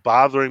what's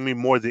bothering me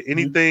more than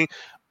anything.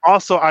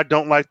 Also, I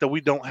don't like that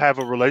we don't have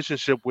a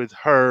relationship with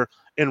her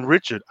and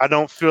Richard. I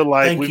don't feel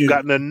like we've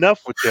gotten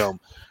enough with them.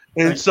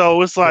 And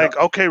so it's like,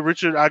 okay,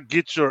 Richard, I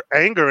get your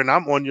anger and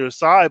I'm on your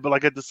side, but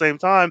like at the same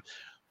time,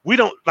 we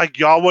don't, like,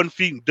 y'all wasn't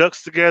feeding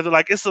ducks together.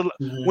 Like, it's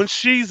when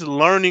she's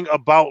learning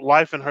about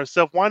life and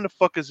herself, why in the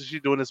fuck is she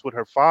doing this with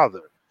her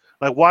father?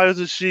 Like, why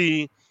isn't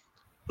she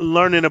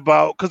learning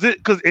about,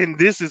 and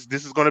this is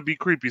going to be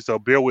creepy, so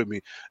bear with me.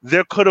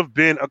 There could have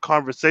been a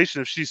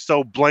conversation if she's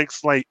so blank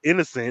slate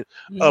innocent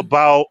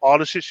about all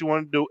the shit she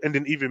wanted to do, and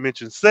then even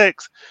mention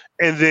sex,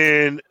 and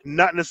then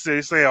not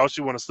necessarily saying, oh,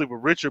 she want to sleep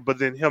with Richard, but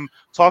then him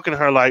talking to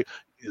her like,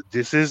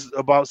 this is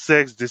about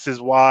sex. This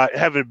is why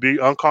having it be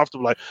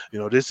uncomfortable. Like,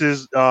 this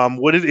is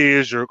what it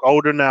is. You're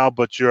older now,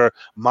 but your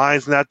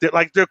mind's not there.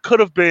 Like, there could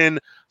have been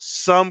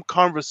some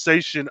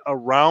conversation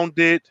around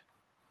it.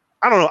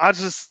 I don't know.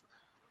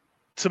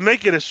 To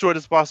make it as short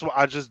as possible,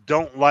 I just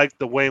don't like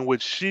the way in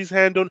which she's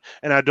handled,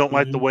 and I don't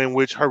like the way in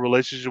which her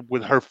relationship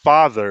with her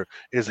father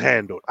is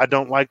handled. I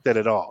don't like that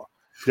at all.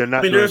 They're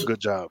not doing a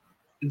good job.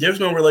 There's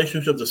no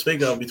relationship to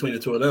speak of between the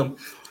two of them.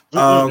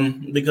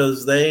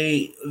 Because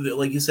they,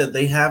 like you said,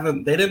 they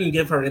didn't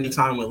give her any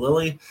time with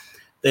Lily.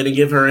 They didn't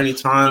give her any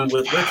time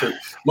with Richard.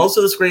 Most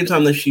of the screen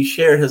time that she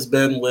shared has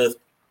been with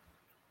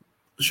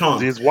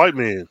Sean. These white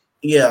men.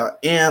 Yeah,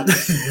 and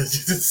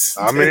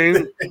I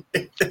mean,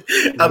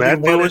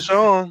 Matthew and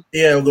Sean.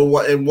 Yeah,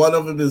 and one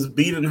of them is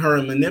beating her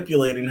and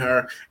manipulating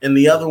her, and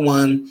the other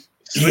one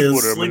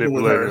is sleeping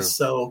with her.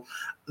 So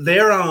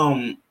they're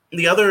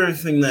the other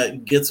thing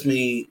that gets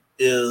me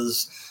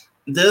is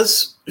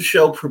this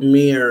show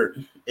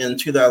premiered in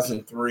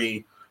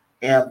 2003,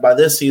 and by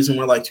this season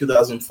we're like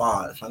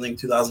 2005. I think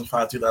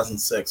 2005,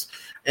 2006,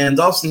 and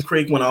Dawson's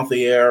Creek went off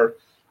the air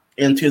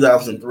in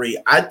 2003.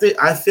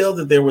 I feel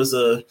that there was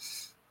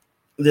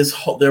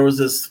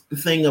this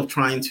thing of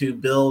trying to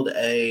build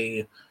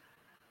that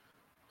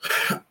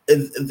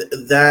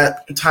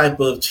type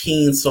of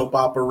teen soap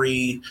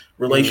opera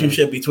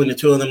relationship between the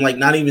two of them, like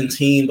not even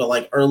teen, but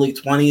like early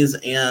 20s,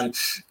 and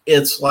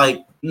it's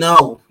like,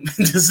 no,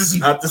 this is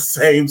not the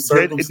same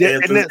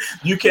circumstances.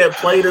 You can't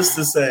play this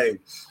the same.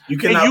 You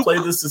cannot play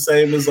this the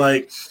same as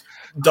like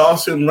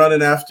Dawson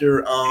running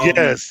after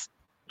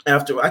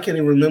after I can't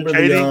even remember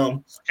Katie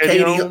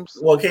Holmes.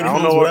 Well, Katie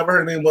Holmes, whatever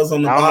her name was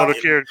on the bottom. I don't know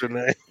the character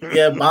name.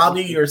 Yeah,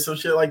 Bobby or some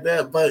shit like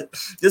that. But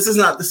this is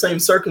not the same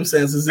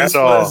circumstances. This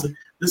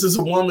is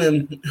a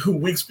woman who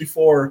weeks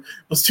before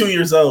was 2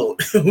 years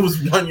old, who was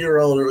 1 year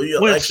old,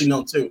 or actually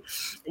no, 2.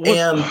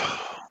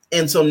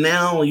 And so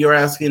now you're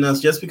asking us,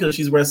 just because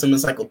she's read some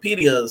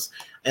encyclopedias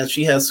and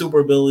she has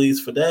super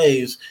abilities for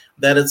days,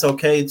 that it's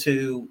okay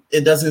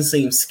it doesn't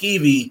seem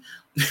skeevy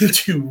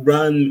to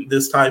run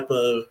this type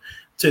of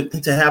to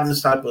have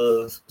this type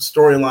of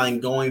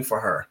storyline going for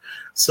her.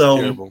 So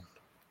terrible.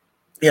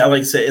 Yeah,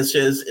 like I said, it's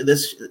just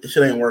this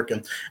shit ain't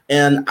working.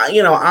 And I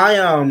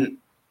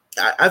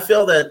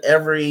feel that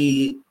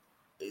every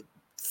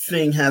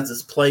thing has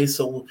its place.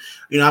 So,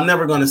 I'm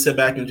never going to sit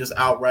back and just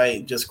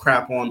outright just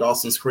crap on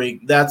Dawson's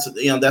Creek. That's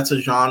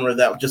a genre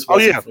that just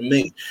wasn't for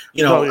me.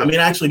 I mean,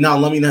 actually, no,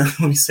 let me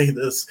say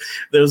this.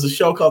 There was a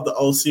show called The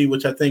OC,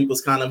 which I think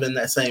was kind of in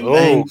that same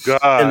vein. Oh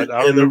God,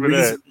 I remember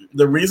that.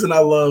 The reason I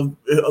love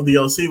The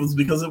OC was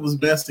because it was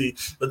messy.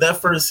 But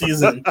that first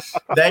season,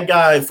 that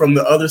guy from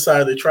the other side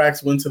of the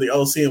tracks went to The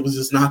OC and was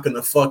just knocking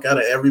the fuck out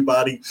of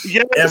everybody.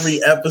 Yes.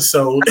 Every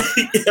episode,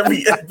 it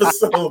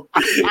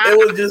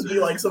would just be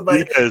like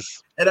somebody.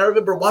 Yes. And I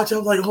remember watching. I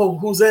was like, "Oh,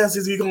 whose ass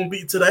is he gonna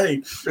beat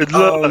today?"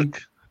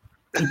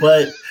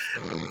 But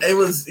it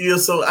was,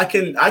 so I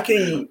can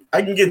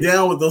get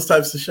down with those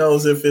types of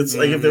shows if it's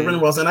like if they're really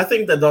well. And I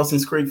think that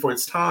Dawson's Creek for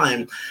its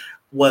time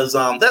was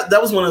that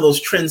was one of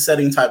those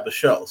trend-setting type of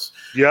shows,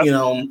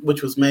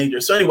 which was major.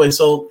 So anyway,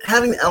 so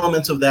having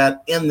elements of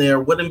that in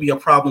there wouldn't be a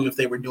problem if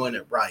they were doing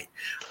it right.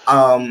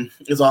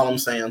 Is all I'm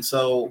saying.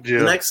 So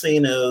the next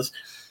scene is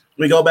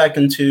we go back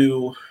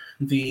into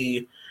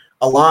the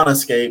Alana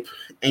escape,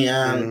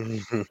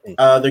 and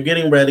they're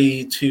getting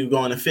ready to go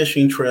on a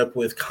fishing trip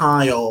with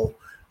Kyle.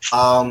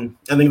 I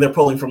think they're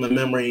pulling from a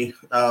memory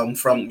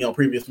from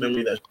previous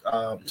memory that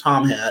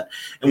Tom had,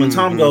 and when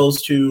Tom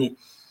goes to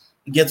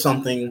get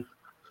something,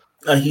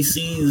 he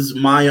sees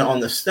Maya on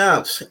the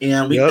steps,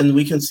 and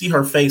we can see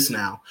her face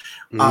now,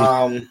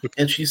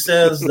 and she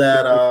says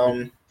that.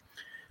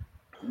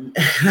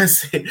 And I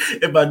said,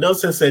 if my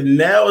notes had said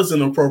now is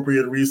an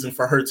appropriate reason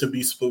for her to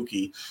be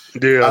spooky.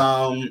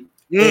 Yeah.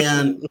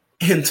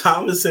 And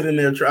Tom is sitting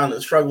there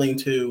struggling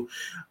to.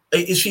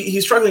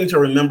 He's struggling to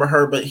remember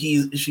her, but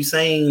she's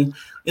saying,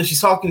 she's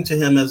talking to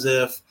him as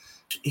if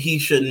he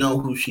should know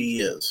who she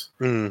is.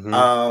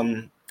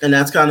 And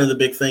that's kind of the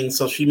big thing.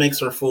 So she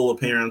makes her full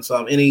appearance.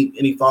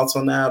 Any thoughts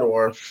on that,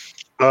 or?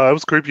 It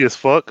was creepy as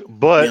fuck,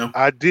 but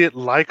I did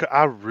like her.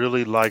 I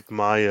really liked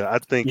Maya. I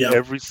think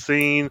every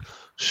scene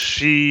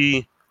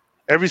she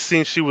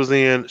was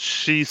in,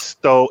 she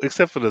stole,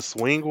 except for the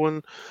swing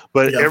one.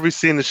 But every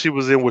scene that she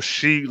was in, where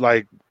she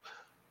like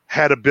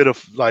had a bit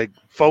of like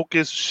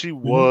focus, she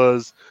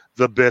was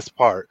the best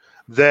part.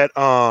 That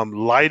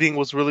lighting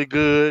was really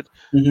good.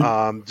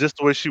 Just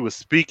the way she was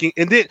speaking,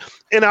 and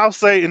I'll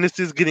say, and this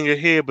is getting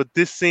ahead, but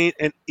this scene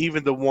and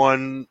even the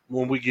one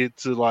when we get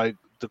to like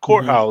the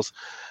courthouse,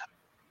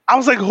 I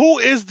was like, who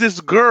is this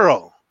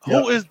girl?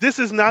 This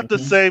is not the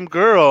same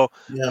girl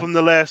from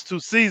the last 2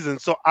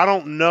 seasons. So I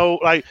don't know.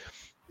 Like,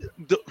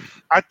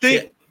 I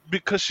think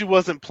because she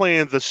wasn't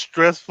playing the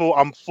stressful,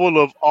 I'm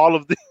full of all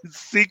of these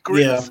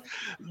secrets,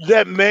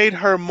 that made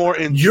her more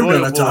enjoyable.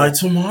 You're gonna die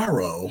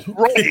tomorrow.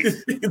 Right.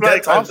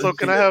 Like, also,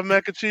 can I have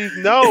mac and cheese?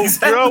 No,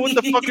 girl, what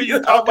the fuck are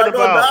you talking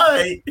about?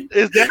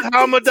 Is that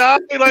how I'm gonna die?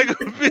 Like,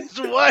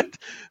 bitch, what?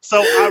 So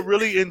I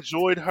really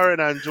enjoyed her,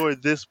 and I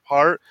enjoyed this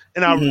part.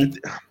 And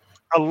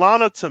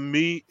Alana, to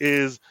me,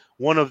 is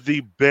one of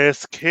the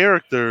best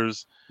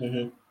characters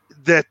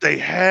that they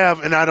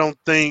have, and I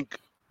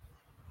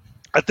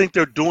think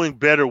they're doing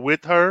better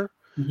with her,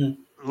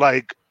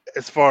 like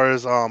as far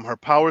as her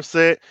power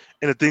set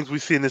and the things we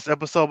see in this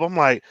episode. I'm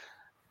like,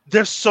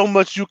 there's so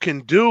much you can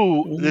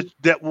do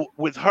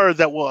with her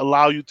that will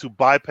allow you to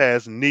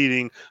bypass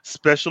needing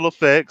special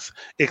effects,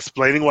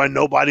 explaining why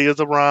nobody is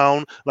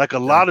around. Like a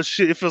lot of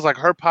shit, it feels like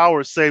her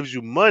power saves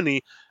you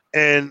money,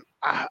 and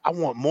I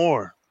want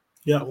more.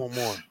 Yeah, I want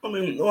more.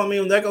 I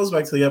mean, that goes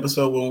back to the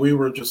episode when we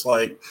were just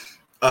like,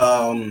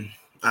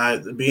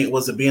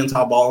 was it being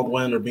Tom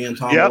Baldwin or being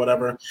Tom or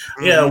whatever?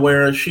 Yeah,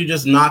 where she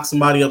just knocked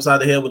somebody upside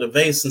the head with a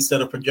vase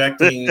instead of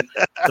projecting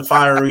the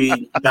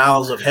fiery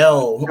bowels of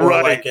hell or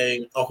like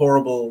a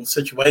horrible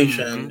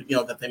situation,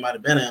 that they might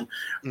have been in.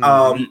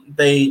 I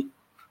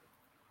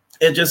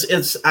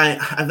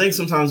think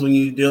sometimes when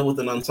you deal with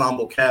an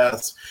ensemble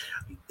cast,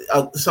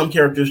 some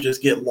characters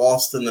just get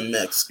lost in the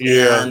mix.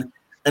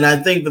 And I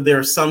think that there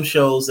are some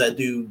shows that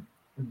do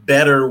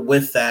better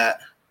with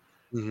that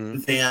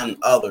than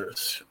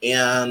others.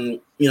 And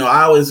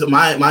I always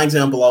my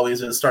example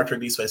always is Star Trek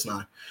Deep Space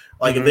Nine.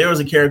 Like if there was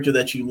a character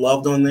that you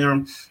loved on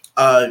there,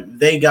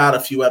 they got a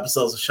few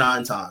episodes of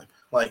shine time.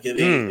 Like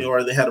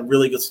or they had a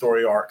really good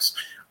story arcs.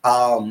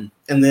 And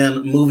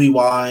then movie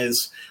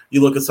wise,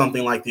 you look at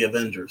something like the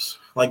Avengers.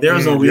 Like there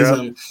is no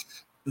reason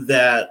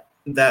that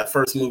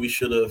first movie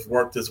should have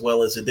worked as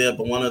well as it did,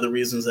 but one of the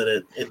reasons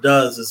that it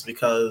does is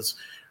because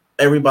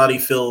everybody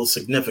feels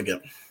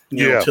significant.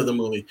 To the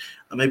movie,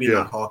 maybe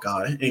not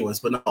Hawkeye, anyways,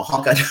 but no,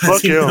 Hawkeye.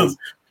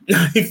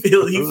 He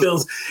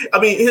feels. I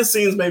mean, his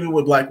scenes maybe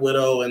with Black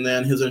Widow, and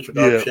then his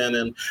introduction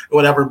and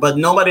whatever, but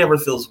nobody ever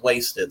feels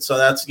wasted. So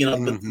that's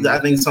I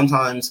think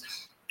sometimes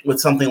with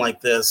something like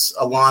this,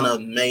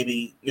 Alana,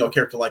 maybe a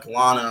character like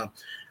Alana,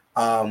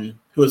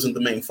 who isn't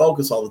the main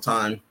focus all the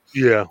time,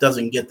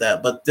 doesn't get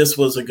that. But this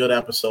was a good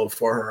episode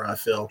for her, I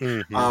feel,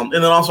 and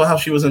then also how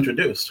she was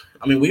introduced.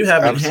 I mean, we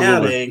haven't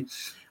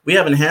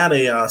had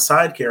a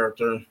side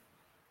character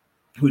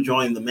who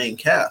joined the main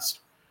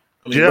cast.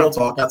 I mean, real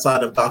talk,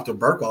 outside of Dr.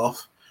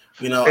 Burkoff,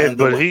 and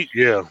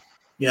the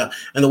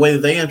way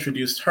that they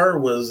introduced her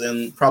was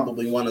in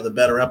probably one of the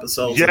better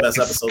episodes, the best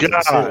episodes of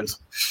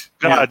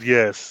the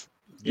series.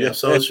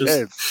 So it's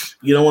just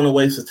you don't want to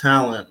waste the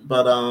talent,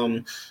 but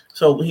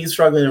so he's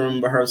struggling to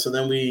remember her. So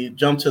then we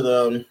jump to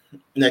the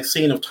next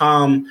scene of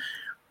Tom.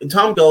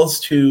 Tom goes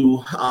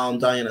to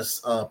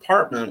Diana's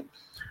apartment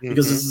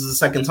because this is the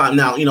second time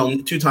now.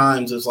 2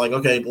 times is like,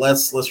 okay,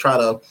 let's try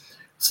to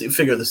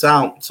figure this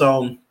out.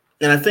 So,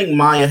 and I think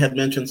Maya had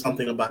mentioned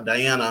something about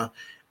Diana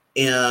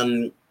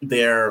in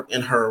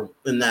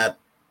that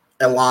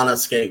Alana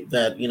escape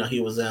that he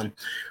was in.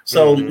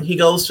 So he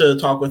goes to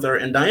talk with her,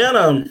 and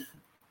Diana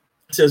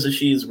says that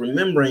she's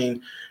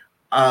remembering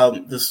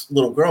this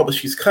little girl, but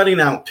she's cutting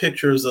out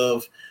pictures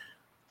of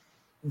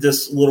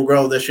this little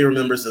girl that she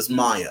remembers as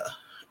Maya.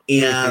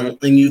 And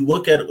you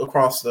look at it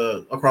across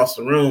the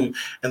room,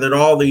 and there are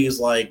all these,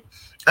 like,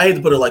 I hate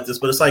to put it like this,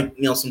 but it's like,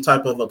 some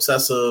type of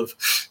obsessive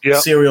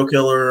serial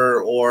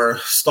killer or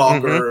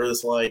stalker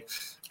is like,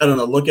 I don't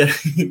know,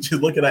 just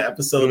look at that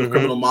episode of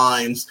Criminal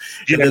Minds,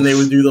 and then they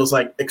would do those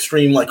like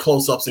extreme like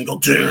close-ups and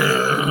go,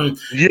 and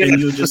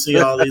you would just see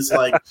all these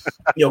like,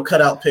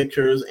 cut out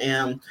pictures.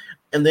 And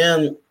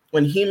then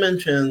when he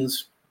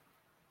mentions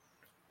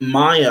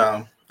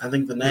Maya, I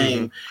think the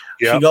name,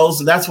 she goes,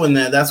 that's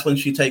when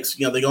she takes,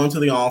 they go into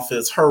the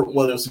office,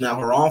 it's now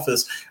her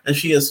office, and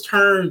she has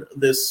turned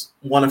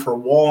one of her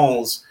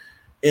walls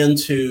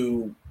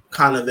into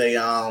kind of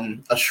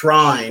a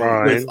shrine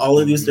with all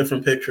of these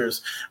different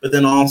pictures. But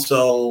then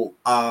also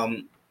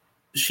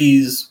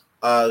she's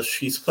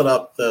put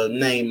up the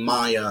name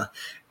Maya,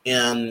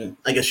 and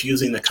I guess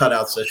using the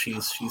cutouts that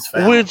she's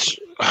found. Which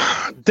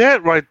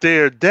that right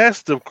there,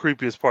 that's the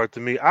creepiest part to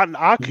me.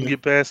 I can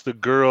get past the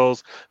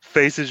girls'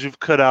 faces you've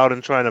cut out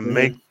and trying to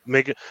make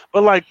it,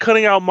 but like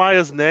cutting out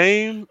Maya's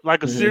name,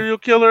 like a serial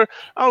killer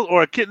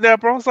or a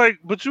kidnapper, I was like,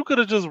 but you could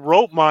have just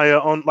wrote Maya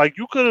on, like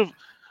you could have,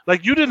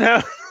 like you didn't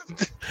have.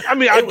 I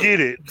mean, I get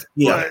it.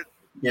 But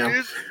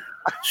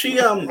she.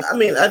 I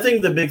mean, I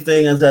think the big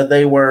thing is that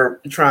they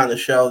were trying to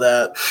show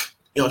that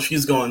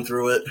she's going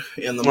through it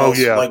in the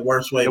most like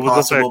worst way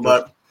possible,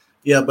 but.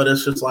 Yeah, but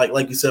it's just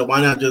like you said,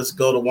 why not just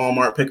go to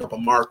Walmart, pick up a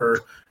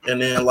marker,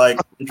 and then like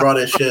draw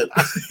that shit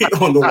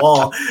on the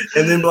wall,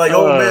 and then be like,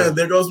 oh man,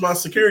 there goes my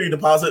security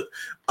deposit.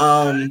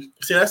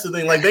 See, that's the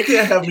thing. Like they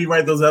can't have me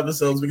write those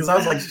episodes because I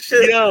was like,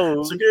 shit,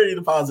 security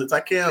deposits.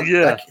 I can't.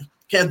 I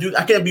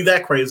can't be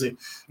that crazy.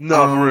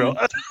 No, for real.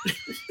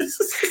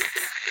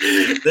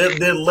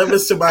 There are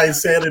limits to my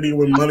insanity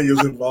when money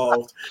is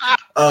involved.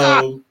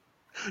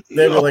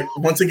 They were like,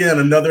 once again,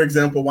 another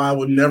example why I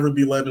would never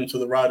be let into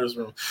the writer's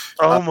room.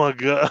 Oh my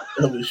god.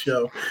 Of the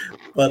show.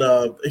 But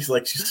it's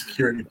like she's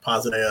security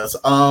deposit ass.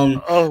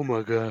 Oh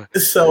my god.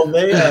 So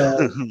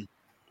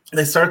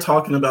they start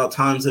talking about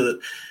times that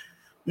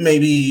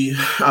maybe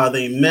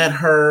they met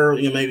her,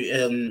 maybe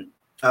at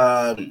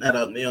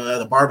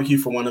a barbecue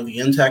for one of the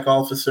NTAC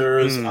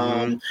officers.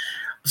 Mm-hmm.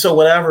 So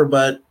whatever,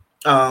 but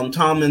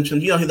Tom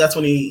mentioned, that's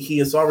when he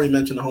has already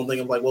mentioned the whole thing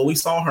of like, well, we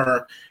saw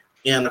her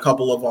in a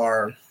couple of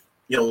our,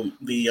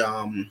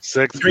 the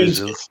sex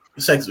visions.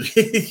 Sex,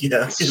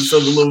 yeah. So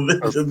the little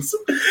visions.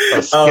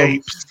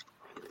 Escapes.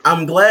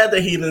 I'm glad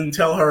that he didn't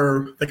tell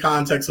her the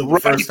context of the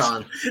first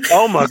time.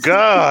 Oh my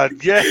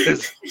god,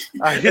 yes.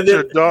 I hit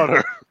your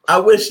daughter. I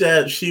wish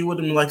that she would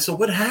have been like, so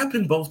what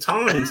happened both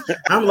times?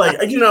 I'm like,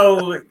 I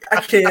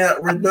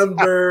can't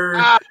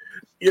remember.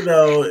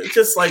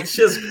 Just like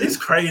it's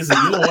crazy.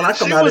 When I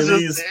come out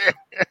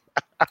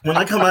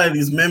of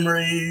these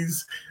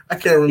memories, I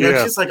can't remember.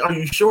 Yeah. She's like, "Are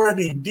you sure I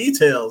need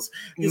details?"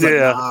 He's like,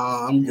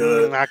 "Nah, I'm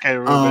good." I can't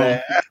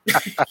remember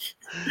that.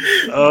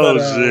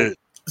 Shit.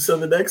 So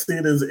the next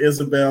scene is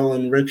Isabel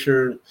and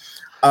Richard.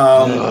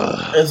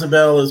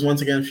 Isabel is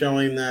once again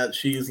showing that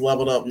she's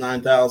leveled up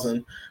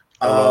 9,000.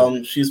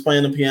 She's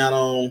playing the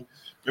piano,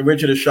 and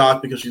Richard is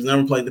shocked because she's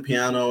never played the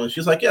piano, and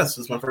she's like, "Yes,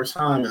 it's my first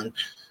time." And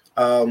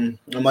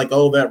I'm like,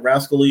 "Oh, that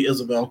rascally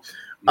Isabel."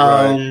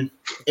 Right.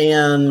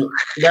 And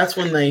that's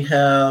when they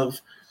have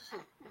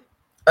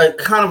a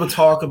kind of a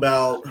talk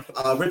about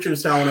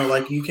Richard's telling her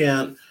like, "You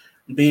can't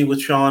be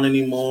with Sean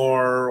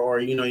anymore,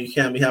 or you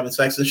can't be having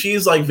sex," and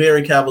she's like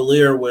very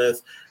cavalier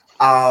with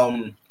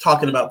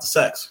talking about the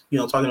sex,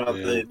 talking about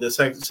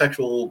the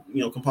sexual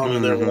component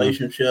of their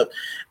relationship.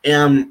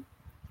 And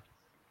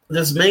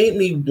this made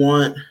me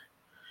want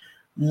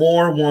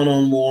more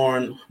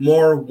one-on-one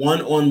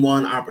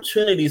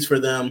opportunities for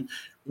them,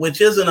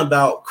 which isn't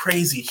about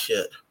crazy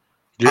shit.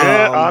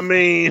 Yeah, I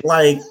mean,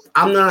 like,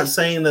 I'm not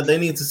saying that they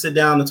need to sit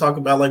down and talk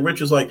about, like,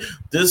 Richard's like,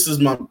 this is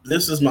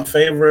my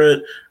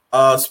favorite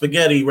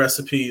spaghetti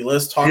recipe.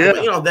 Let's talk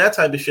about, that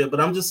type of shit.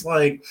 But I'm just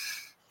like,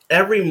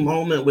 every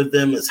moment with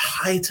them is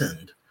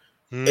heightened.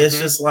 Mm-hmm. It's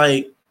just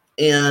like,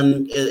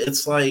 and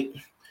it's like,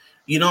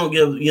 you don't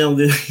give,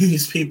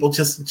 these people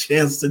just a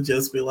chance to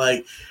just be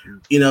like,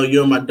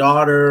 you're my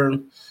daughter.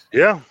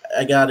 Yeah.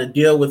 I got to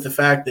deal with the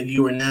fact that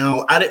you are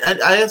now,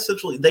 I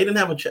essentially, they didn't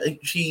have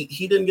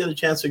he didn't get a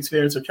chance to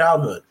experience her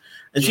childhood,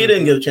 and she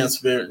didn't get a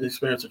chance to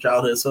experience her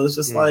childhood. So it's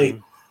just like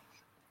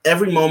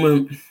every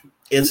moment,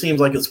 it seems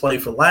like it's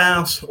played for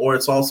laughs, or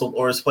it's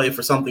played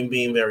for something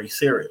being very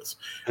serious.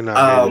 And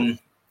I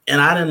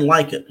didn't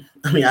like it.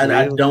 I mean,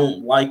 I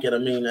don't like it. I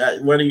mean,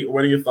 what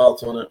are your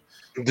thoughts on it?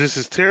 This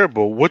is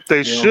terrible. What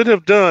they should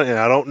have done, and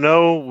I don't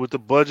know what the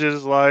budget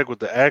is like with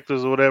the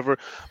actors or whatever,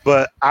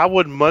 but I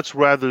would much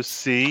rather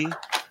see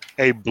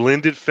a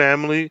blended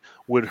family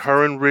with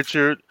her and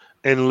Richard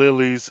and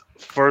Lily's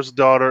first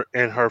daughter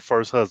and her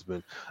first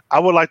husband. I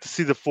would like to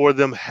see the four of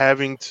them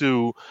having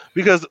to,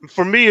 because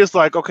for me, it's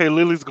like, okay,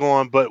 Lily's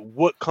gone, but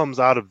what comes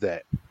out of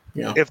that?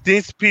 Yeah. If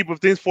these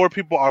four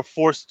people are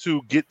forced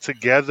to get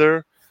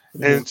together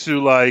and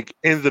to, like,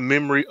 in the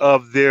memory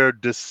of their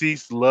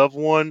deceased loved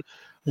one,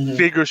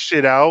 figure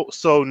shit out.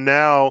 So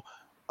now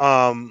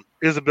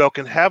Isabel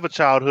can have a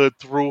childhood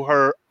through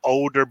her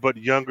older but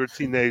younger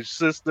teenage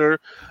sister.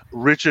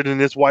 Richard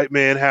and this white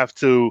man have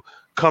to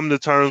come to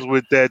terms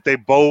with that. They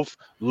both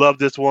love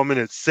this woman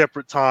at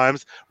separate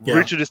times. Yeah.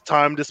 Richard is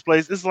time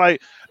displaced. It's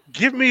like,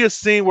 give me a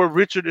scene where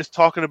Richard is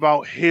talking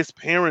about his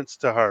parents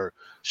to her.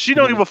 She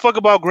don't give a fuck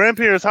about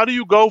grandparents. How do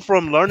you go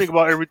from learning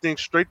about everything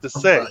straight to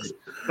sex? Right.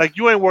 Like,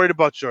 you ain't worried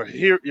about your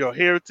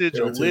heritage,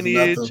 your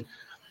lineage. Nothing.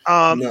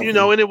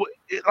 And it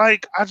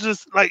like, I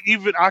just, like,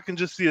 even I can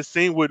just see a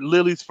scene with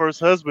Lily's first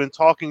husband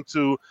talking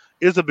to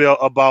Isabel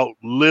about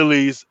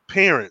Lily's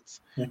parents,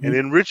 and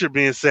then Richard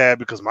being sad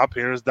because my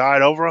parents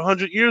died over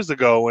 100 years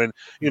ago, and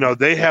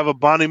they have a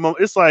bonding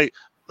moment. It's like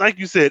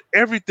you said,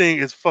 everything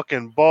is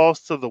fucking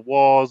balls to the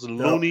walls,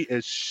 loony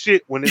as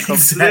shit when it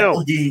comes to them.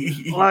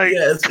 Like,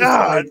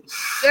 God,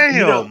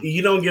 damn,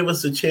 you don't give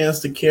us a chance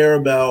to care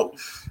about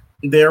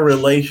their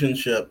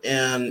relationship,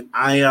 and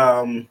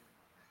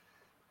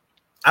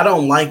I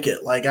don't like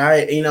it. Like,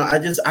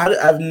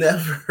 I've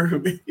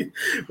never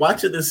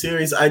watching this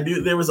series.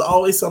 There was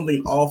always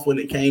something off when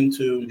it came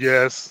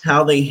to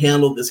how they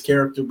handled this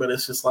character, but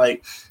it's just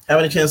like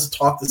having a chance to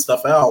talk this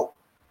stuff out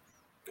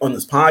on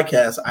this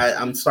podcast.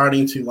 I'm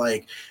starting to,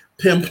 like,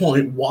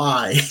 pinpoint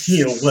why,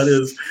 what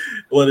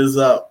is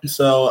up.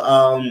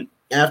 So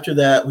after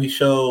that, we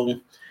show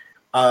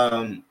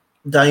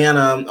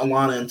Diana,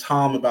 Alana, and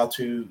Tom about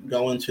to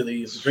go into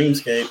the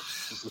dreamscape,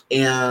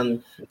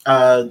 and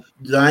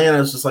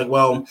Diana's just like,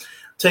 well,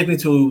 take me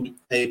to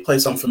a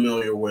place I'm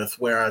familiar with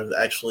where I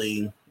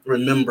actually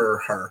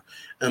remember her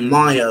and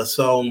Maya.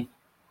 So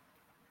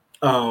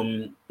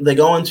they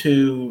go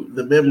into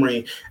the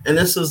memory, and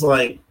this is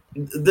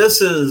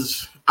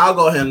I'll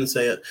go ahead and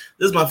say it,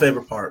 this is my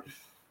favorite part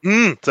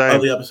of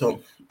the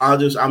episode. I'm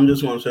just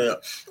going to say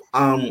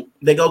it.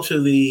 They go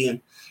to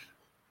the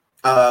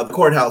the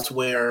courthouse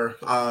where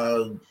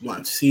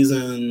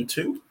season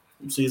 2,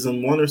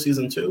 season 1 or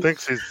season 2? I think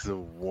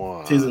season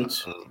 1. Season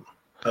 2.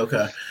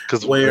 Okay.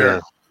 Because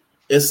where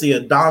it's the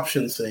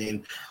adoption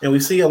scene, and we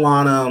see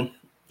Alana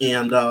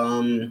and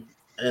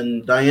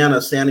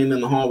Diana standing in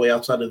the hallway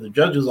outside of the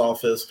judge's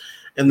office,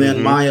 and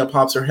then Maya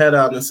pops her head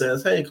out and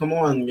says, "Hey, come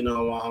on,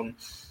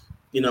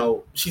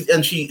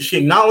 she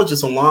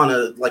acknowledges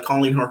Alana, like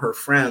calling her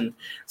friend.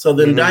 So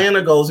then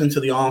Diana goes into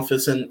the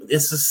office, and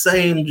it's the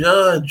same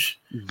judge.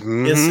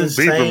 It's the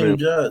same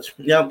judge.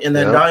 Yeah, and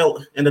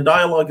the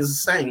dialogue is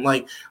the same.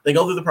 Like they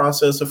go through the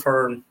process of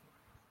her.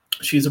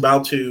 She's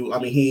about to. I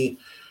mean, he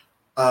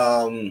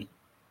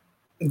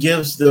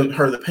gives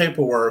her the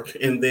paperwork,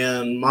 and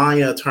then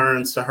Maya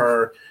turns to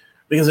her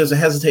because there's a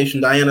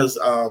hesitation. Diana's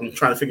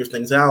trying to figure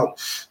things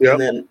out,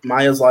 and then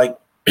Maya's like,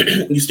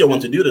 "You still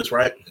want to do this,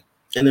 right?"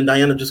 And then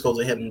Diana just goes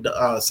ahead and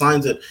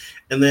signs it.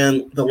 And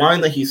then the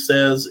line that he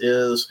says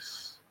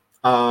is,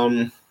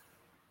 I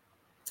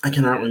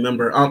cannot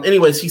remember.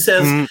 Anyways, he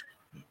says,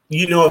 do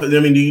you know it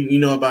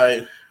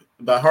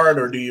by heart,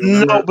 or do you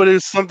remember? No, but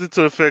it's something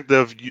to the effect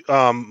of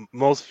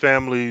most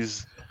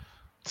families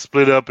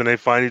split up and they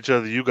find each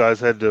other. You guys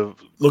had to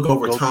look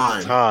over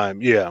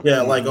time. Yeah,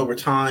 like over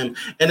time.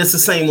 And it's the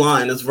same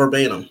line. It's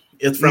verbatim.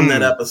 It's from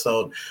that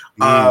episode.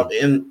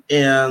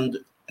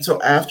 And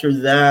so after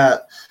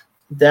that,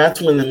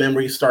 that's when the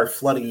memories start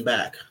flooding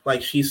back.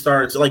 Like she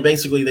starts, like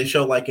basically they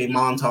show like a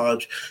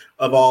montage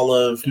of all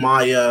of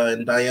Maya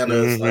and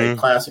Diana's like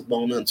classic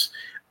moments,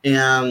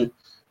 and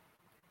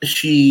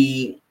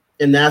it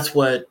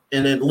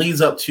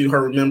leads up to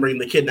her remembering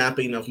the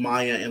kidnapping of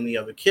Maya and the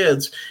other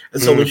kids.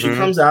 And so when she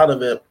comes out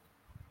of it,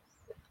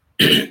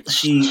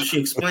 she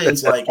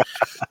explains like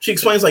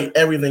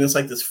everything. It's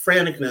like this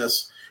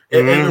franticness.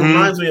 It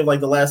reminds me of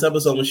like the last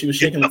episode when she was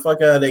shaking the fuck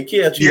out of that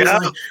kid. She was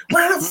like,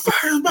 "Where the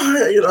fuck is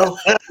Maya?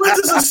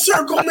 What does a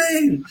circle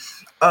mean?"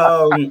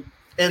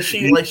 And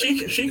she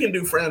can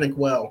do frantic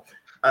well.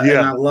 And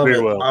I love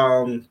it.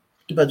 Well.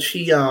 But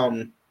she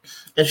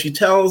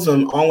tells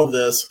him all of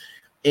this,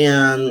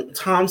 and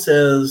Tom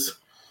says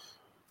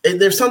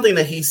there's something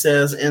that he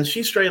says, and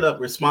she straight up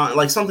responds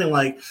like something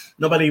like,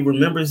 "Nobody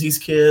remembers these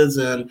kids,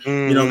 and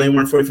they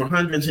weren't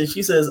 4400s." And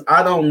she says,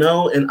 "I don't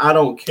know, and I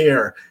don't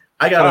care.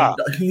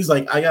 He's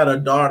like, I got a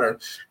daughter."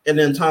 And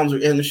then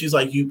and she's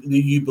like,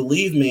 you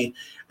believe me?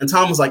 And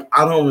Tom was like,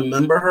 "I don't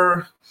remember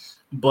her,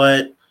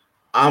 but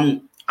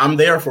I'm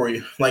there for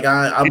you. Like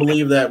I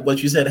believe that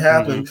what you said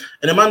happened."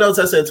 And in my notes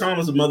I said Tom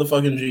was a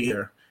motherfucking G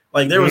here.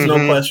 Like there was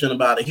no question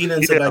about it. He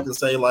didn't sit back and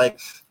say like,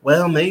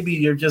 "Well, maybe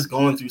you're just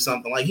going through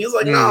something." Like he's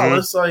like, "No,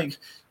 it's like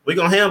we're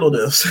gonna handle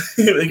this."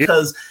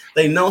 Because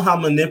they know how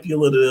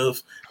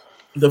manipulative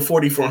the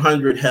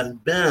 4400 has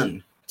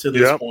been to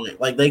this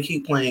point. Like they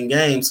keep playing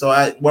games. So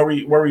what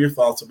were your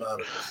thoughts about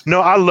it?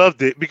 No, I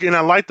loved it because I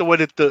liked the way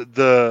that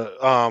the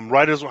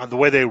writers, the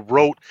way they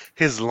wrote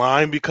his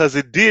line, because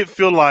it did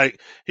feel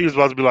like he was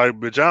about to be like,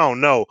 "Bitch, I don't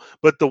know."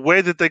 But the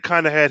way that they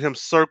kind of had him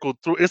circled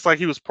through, it's like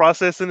he was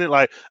processing it.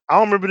 Like, I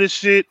don't remember this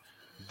shit.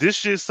 This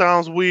shit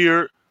sounds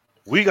weird.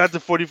 We got the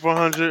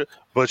 4400,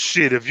 but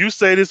shit, if you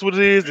say this what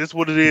it is, it's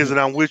what it is, and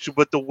I'm with you.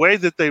 But the way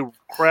that they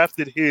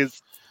crafted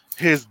his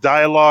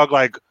dialogue,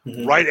 like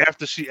right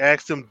after she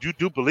asked him, "You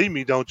do believe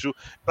me, don't you?"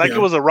 Like it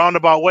was a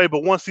roundabout way,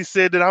 but once he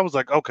said that, I was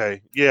like,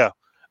 okay,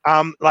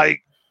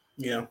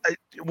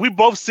 we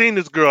both seen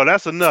this girl.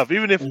 That's enough.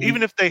 Even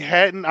if they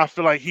hadn't, I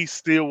feel like he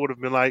still would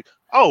have been like,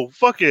 "Oh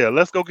fuck yeah,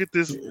 let's go get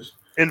this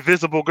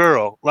invisible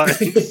girl." Like,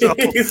 so,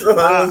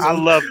 I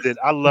loved it.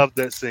 I loved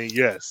that scene.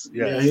 Yes.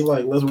 Yeah, he's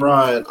like, "Let's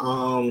ride."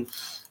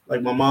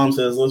 Like my mom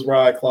says, "Let's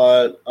ride,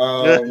 Clyde."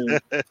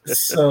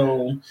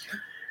 So.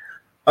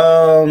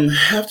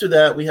 After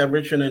that, we have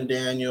Richard and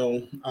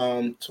Daniel.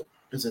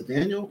 Is it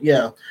Daniel?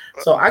 Yeah.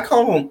 So I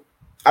call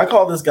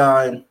this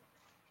guy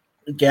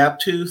Gap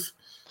Tooth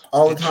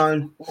all the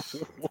time.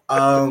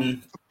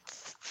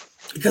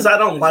 Because I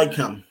don't like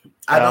him.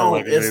 I don't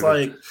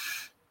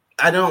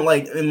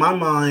like in my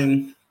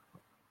mind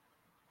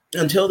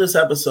until this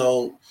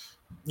episode,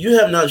 you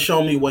have not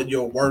shown me what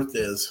your worth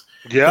is.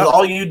 Yeah.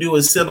 All you do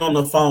is sit on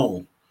the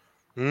phone.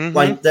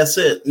 Like that's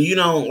it.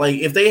 Like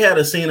if they had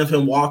a scene of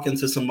him walking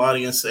to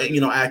somebody and say,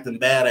 acting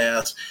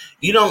badass,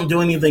 you don't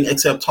do anything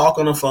except talk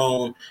on the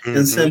phone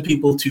and send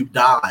people to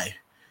die.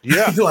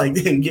 Yeah. Like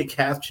didn't get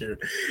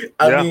captured.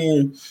 I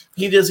mean,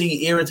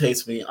 he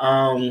irritates me.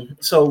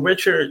 So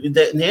Richard,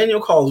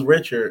 Daniel calls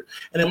Richard,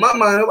 and in my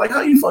mind, I'm like,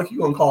 how you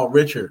gonna call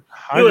Richard?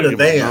 You're in a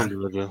van.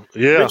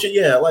 Yeah.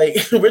 Richard, like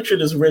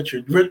Richard is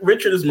Richard.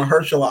 Richard is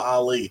Mahershala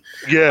Ali.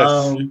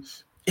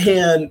 Yes.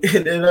 And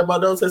in my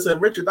notes I said,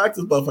 "Richard, knock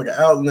this motherfucker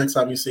out the next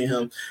time you see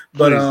him."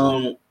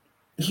 But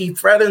he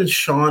threatens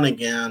Sean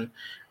again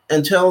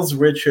and tells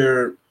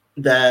Richard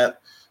that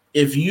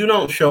if you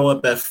don't show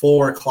up at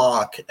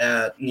 4:00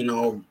 at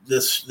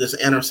this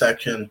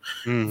intersection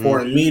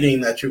for a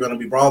meeting that you're going to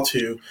be brought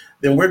to,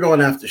 then we're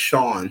going after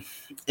Sean.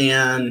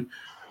 And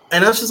I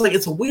was just like,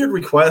 it's a weird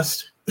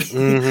request.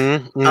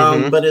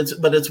 But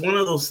it's one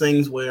of those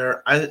things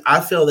where I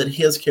feel that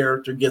his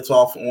character gets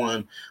off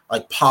on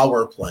like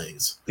power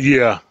plays.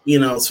 Yeah.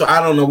 So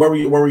I don't know. What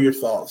were your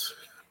thoughts?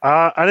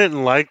 I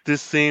didn't like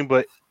this scene,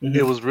 but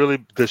it was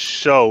really the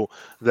show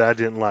that I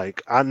didn't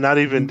like. I'm not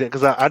even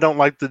because I don't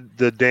like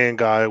the Dan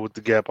guy with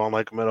the gap. I don't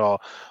like him at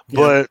all.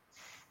 But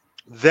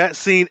that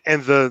scene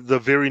and the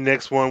very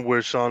next one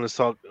where Sean is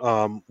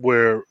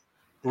where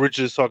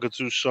Richard is talking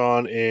to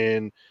Sean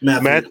and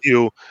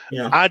Matthew.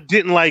 I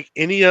didn't like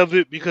any of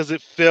it because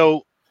it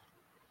felt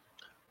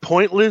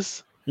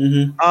pointless.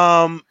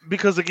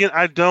 Because again,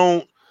 I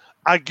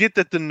get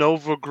that the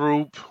Nova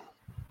group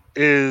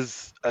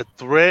is a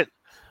threat,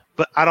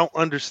 but I don't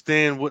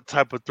understand what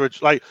type of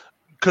threat. Like,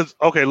 because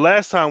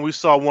last time we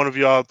saw one of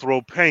y'all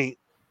throw paint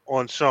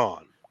on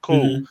Sean.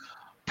 Cool.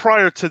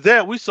 Prior to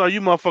that, we saw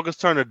you motherfuckers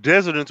turn a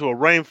desert into a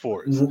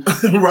rainforest.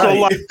 Right. So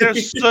like,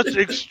 there's such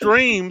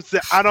extremes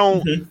that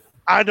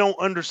I don't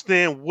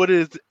understand what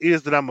it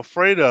is that I'm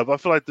afraid of. I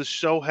feel like the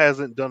show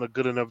hasn't done a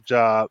good enough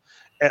job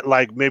at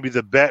like maybe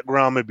the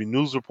background, maybe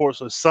news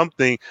reports or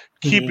something,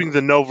 keeping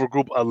the Nova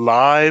group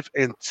alive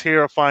and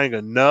terrifying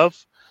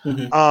enough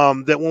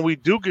that when we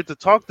do get to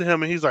talk to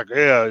him and he's like,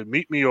 yeah,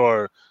 meet me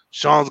or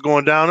Sean's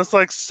going down. It's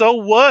like, so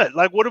what?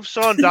 Like, what if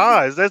Sean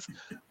dies?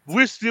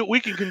 We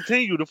can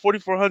continue. The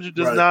 4400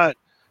 does not.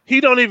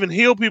 He don't even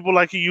heal people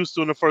like he used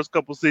to in the first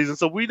couple seasons.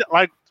 So we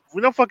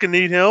don't fucking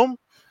need him.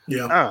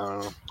 Yeah, I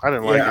don't know. I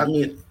didn't like it. I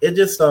mean, it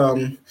just.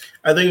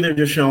 I think they're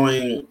just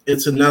showing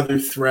it's another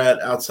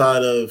threat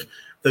outside of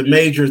the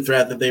major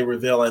threat that they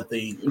reveal at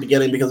the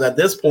beginning. Because at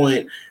this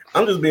point,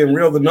 I'm just being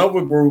real. The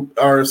Nova group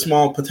are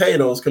small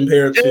potatoes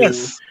compared to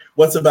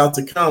what's about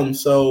to come.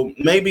 So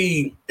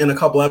maybe in a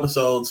couple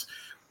episodes,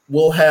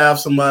 we'll have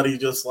somebody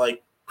just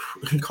like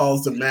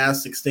cause the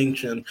mass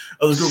extinction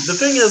of the group. The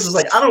thing is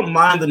like, I don't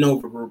mind the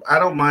Nova group. I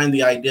don't mind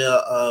the idea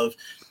of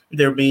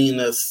there being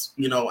this,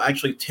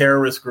 actually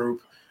terrorist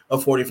group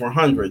of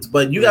 4400s.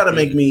 But you got to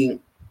make me.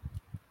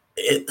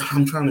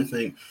 I'm trying to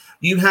think.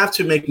 You have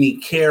to make me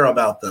care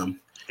about them.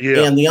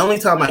 Yeah. And the only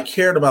time I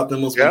cared about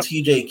them was when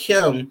TJ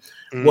Kim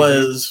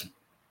was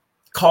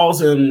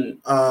causing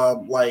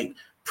like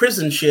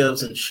prison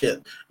shivs and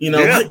shit.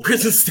 Like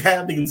prison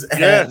stabbings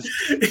and at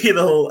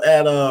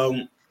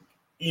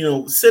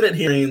Senate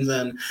hearings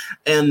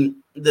and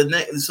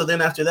so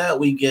then after that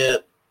we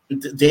get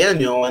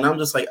Daniel and I'm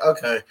just like,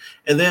 okay.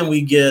 And then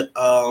we get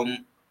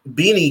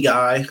Beanie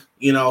Guy,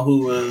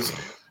 who was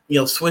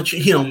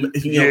switching,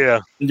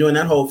 doing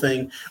that whole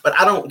thing. But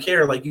I don't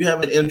care. Like, you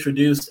haven't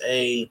introduced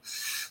a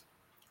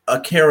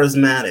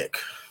charismatic,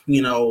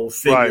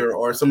 figure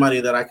or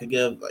somebody that I could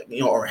give, like,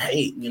 or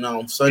hate,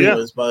 So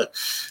anyways, but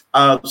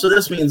so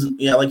this means,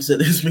 like you said,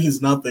 this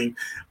means nothing.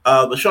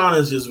 But Sean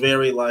is just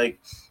very like,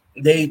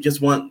 they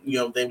just want,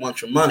 they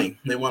want your money.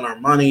 They want our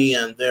money,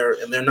 and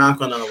they're not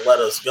going to let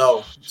us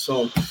go.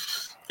 So,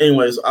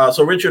 anyways,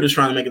 so Richard is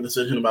trying to make a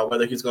decision about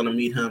whether he's going to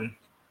meet him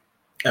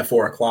at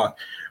 4:00.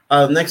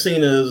 Next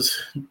scene is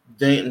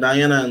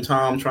Diana and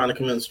Tom trying to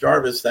convince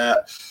Jarvis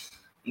that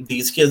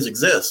these kids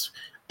exist.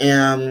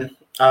 And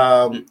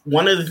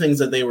one of the things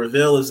that they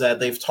reveal is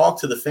that they've talked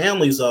to the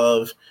families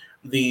of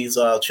these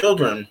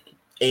children,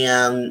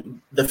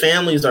 and the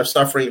families are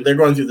suffering. They're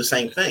going through the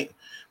same thing.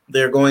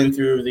 They're going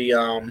through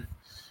the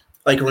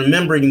like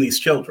remembering these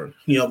children,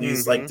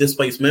 these like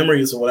displaced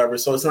memories or whatever.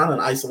 So it's not an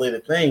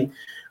isolated thing.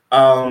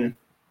 And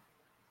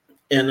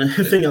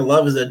the thing I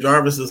love is that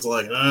Jarvis is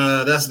like,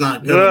 that's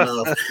not good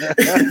enough.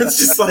 It's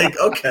just like,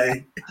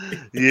 okay.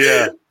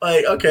 Yeah.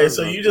 Like, okay,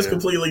 so you just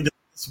completely did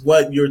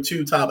what your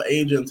two top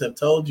agents have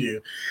told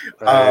you.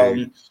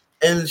 And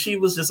she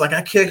was just like,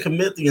 I can't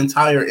commit the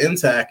entire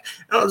intact.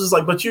 And I was just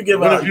like, but you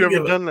give out. Have you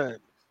ever done that?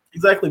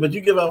 Exactly, but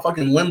you give out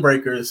fucking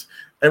windbreakers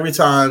every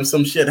time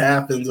some shit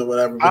happens or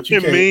whatever. But you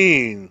can't.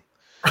 Mean.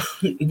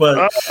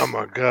 But oh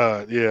my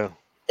god, yeah.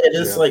 And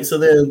it's like, so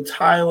then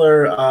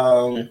Tyler,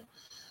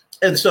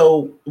 and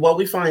so what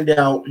we find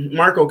out,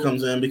 Marco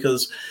comes in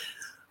because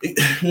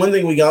one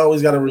thing we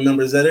always got to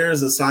remember is that there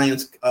is a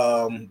science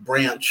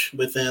branch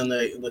within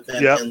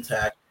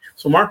Intact.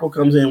 So Marco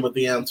comes in with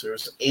the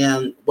answers,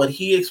 and what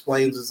he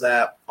explains is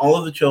that all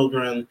of the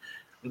children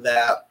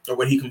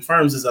what he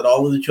confirms is that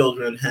all of the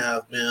children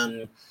have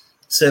been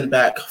sent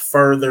back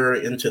further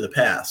into the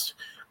past,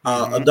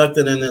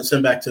 abducted and then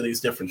sent back to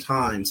these different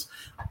times.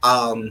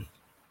 And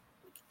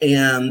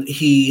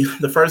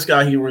the first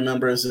guy he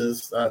remembers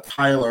is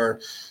Tyler,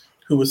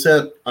 who was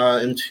sent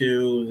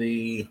into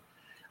the,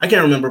 I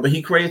can't remember, but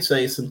he creates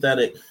a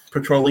synthetic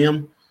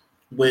petroleum,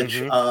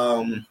 which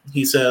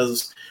he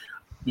says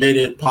made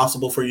it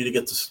possible for you to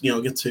get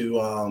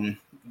to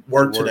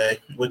work today,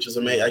 which is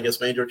I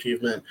guess major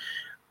achievement.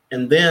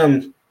 And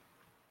then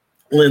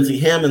Lindsay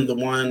Hammond, the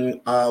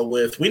one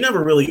with, we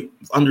never really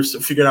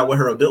figured out what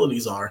her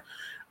abilities are.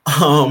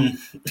 Now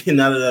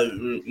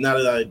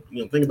that I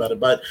think about it,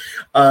 but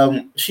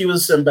she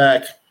was sent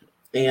back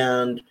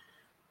and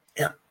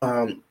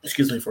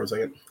excuse me for a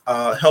second,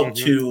 helped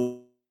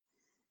to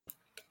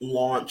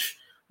launch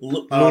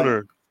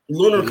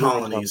lunar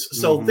colonies.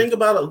 So Mm-hmm. think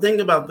about it. Think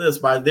about this.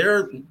 By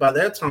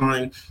that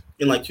time,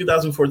 in like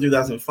 2004,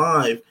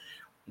 2005,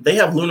 they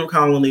have lunar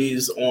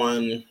colonies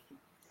on,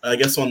 I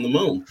guess, on the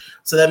moon.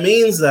 So that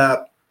means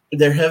that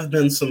there have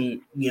been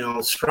some,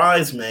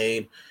 strides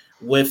made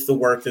with the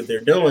work that they're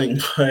doing.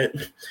 But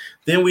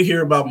then we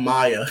hear about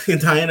Maya,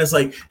 and Diana's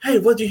like, "Hey,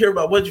 what did you hear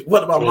about?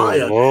 What about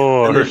Maya?"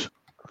 Lord.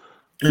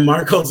 And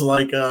Marco's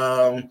like,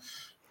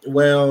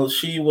 well,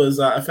 she was.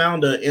 I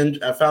found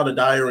a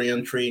diary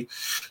entry.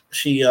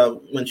 She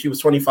when she was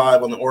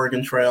 25 on the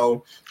Oregon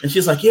Trail, and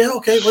she's like, "Yeah,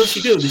 okay. What did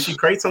she do? Did she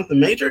create something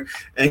major?"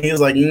 And he was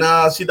like,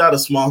 "Nah, she died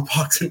of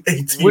smallpox in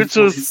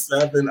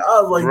 1847."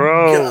 I was like,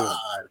 bro, "God,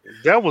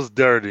 that was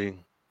dirty.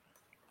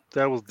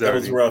 That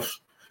was rough."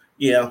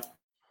 Yeah,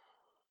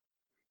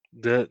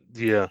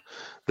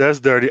 that's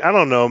dirty. I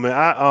don't know,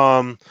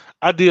 man.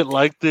 I did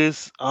like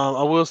this.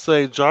 I will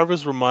say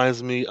Jarvis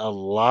reminds me a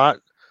lot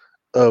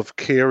of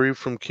Carrie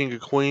from King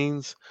of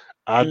Queens.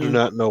 I do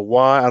not know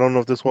why. I don't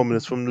know if this woman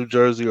is from New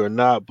Jersey or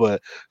not,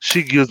 but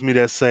she gives me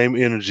that same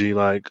energy.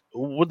 Like,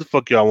 what the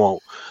fuck y'all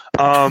want?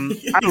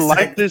 I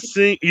like this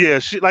scene. Yeah,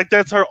 she like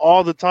that's her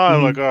all the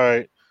time. Like, all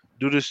right,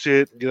 do this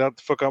shit, get out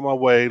the fuck out my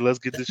way. Let's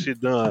get this shit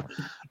done.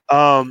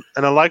 And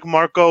I like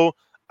Marco.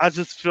 I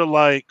just feel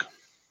like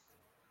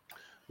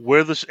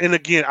and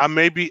again, I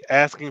may be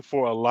asking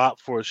for a lot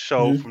for a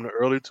show from the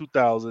early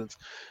 2000s.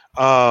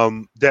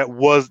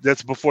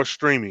 That's before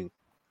streaming.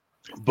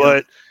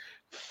 But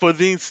for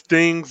these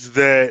things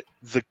that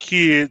the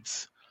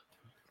kids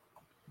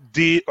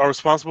are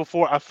responsible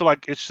for, I feel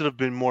like it should have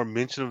been more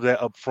mention of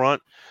that up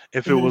front.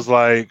 If it was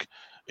like,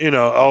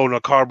 oh, the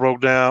car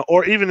broke down,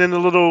 or even in the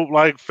little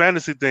like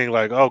fantasy thing,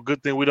 like, oh,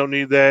 good thing we don't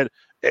need that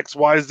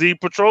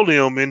XYZ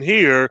petroleum in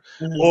here,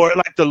 or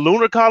like the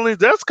lunar colonies.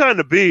 That's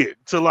kind of big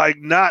to like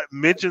not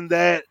mention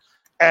that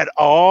at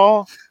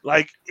all.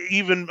 Like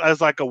even as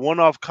like a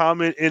one-off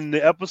comment in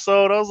the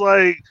episode, I was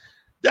like,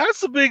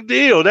 that's a big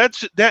deal.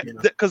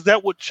 Because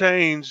that would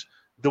change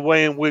the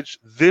way in which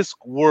this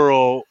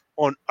world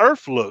on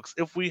Earth looks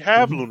if we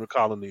have lunar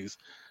colonies,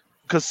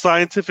 because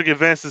scientific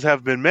advances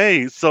have been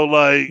made. So,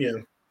 like,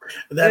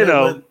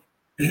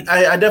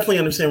 I definitely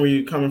understand where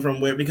you're coming from.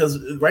 Because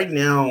right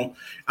now,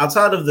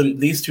 outside of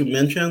these two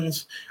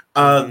mentions,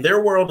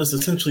 their world is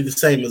essentially the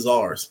same as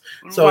ours.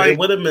 So it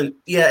would have been,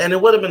 and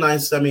it would have been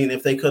nice. I mean,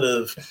 if they could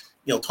have,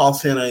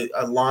 tossed in a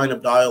line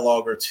of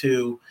dialogue or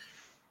two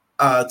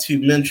to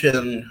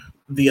mention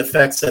the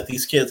effects that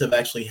these kids have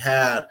actually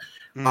had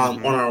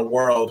on our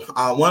world.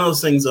 One of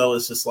those things, though,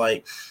 is just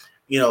like,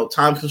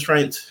 time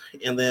constraints,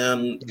 and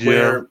then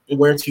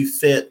where to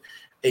fit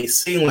a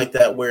scene like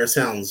that where it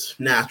sounds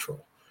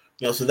natural.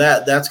 So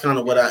that's kind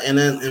of what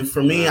and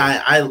for me,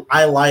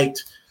 I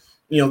liked,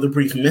 the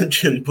brief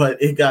mention,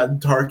 but it got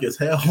dark as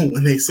hell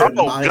when they said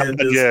Maya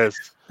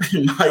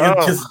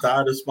just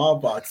died of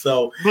smallpox.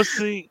 So, but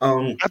see,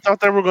 I thought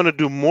they were going to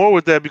do more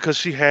with that because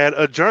she had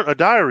a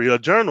diary, a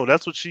journal.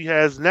 That's what she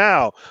has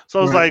now. So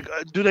I was like,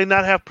 do they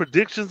not have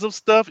predictions of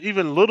stuff,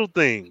 even little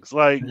things?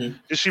 Like, did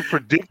she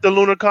predict the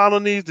lunar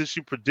colonies? Did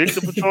she predict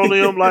the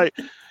petroleum? Like,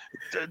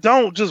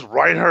 don't just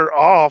write her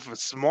off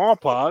as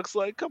smallpox.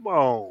 Like, come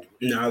on.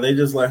 No, they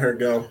just let her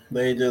go.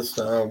 They just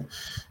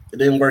it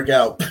didn't work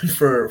out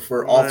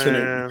for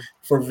alternate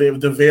for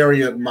the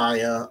variant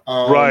Maya.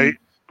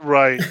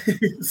 Right.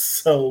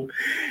 So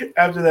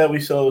after that,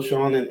 we saw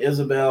Sean and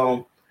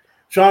Isabel.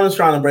 Sean is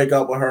trying to break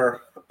up with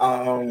her,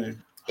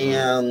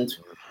 and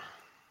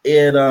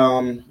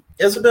it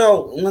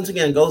Isabel once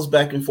again goes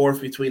back and forth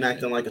between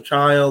acting like a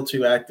child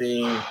to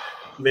acting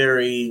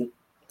very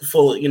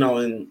full,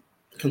 in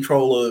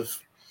control of.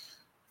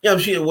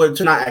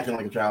 To not acting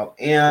like a child,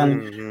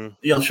 and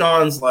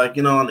Sean's like,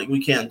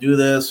 we can't do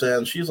this,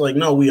 and she's like,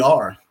 no, we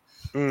are,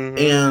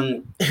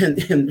 and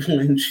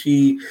when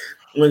she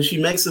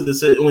makes a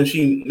decision, when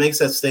she makes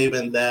that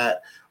statement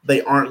that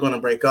they aren't going to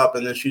break up,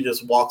 and then she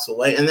just walks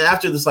away, and then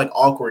after this like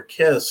awkward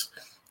kiss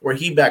where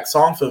he backs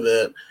off of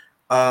it,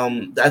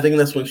 I think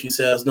that's when she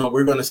says, no,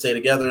 we're going to stay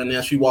together, and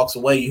then she walks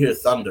away. You hear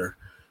thunder.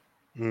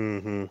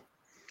 So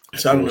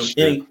I don't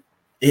know.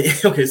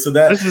 Okay, so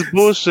this is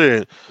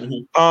bullshit.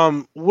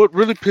 What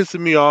really pisses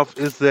me off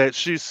is that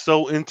she's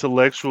so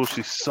intellectual,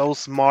 she's so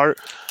smart,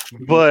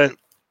 but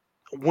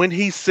when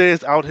he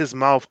says out his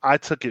mouth, "I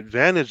took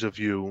advantage of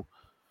you,"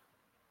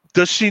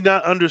 does she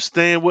not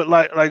understand what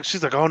like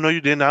she's like, "Oh no,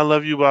 you didn't. I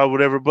love you," or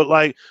whatever. But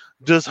like,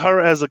 does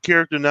her as a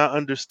character not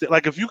understand?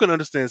 Like, if you can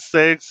understand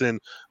sex and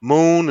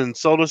moon and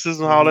solar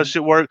system, how all that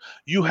shit work,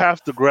 you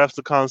have to grasp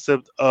the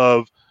concept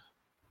of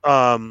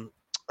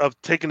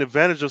taking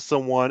advantage of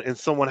someone and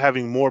someone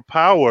having more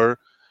power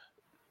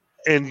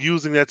and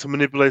using that to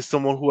manipulate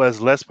someone who has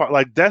less power.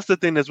 Like, that's the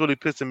thing that's really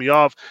pissing me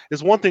off.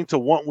 It's one thing to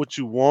want what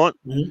you want,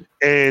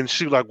 and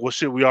she's like, well,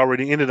 shit, we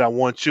already ended. I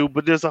want you.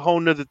 But there's a whole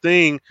nother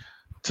thing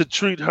to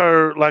treat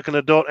her like an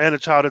adult and a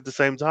child at the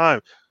same time.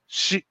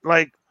 He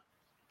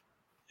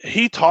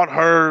taught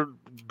her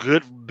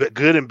good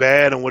and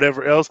bad and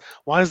whatever else.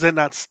 Why is that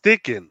not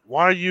sticking?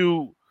 Why are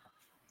you?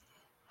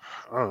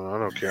 I don't know. I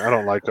don't care. I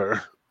don't like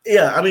her.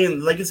 Yeah, I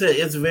mean, like I said,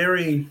 it's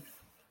very.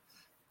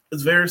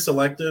 is very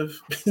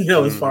selective,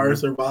 as far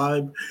as her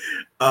vibe.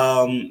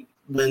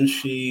 When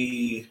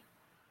she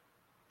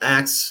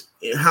acts,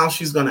 how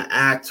she's going to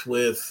act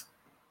with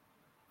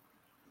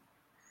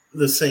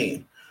the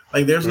scene.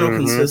 Like, there's no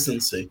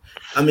consistency.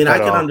 I mean, I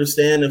can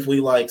understand if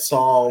we like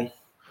saw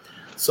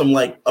some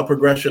like a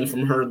progression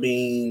from her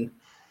being,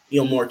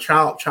 more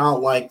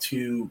childlike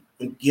to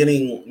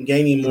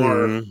gaining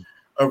more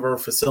of her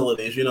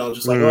facilities.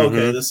 Just like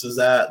okay, this is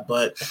that.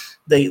 But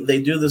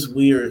they do this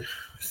weird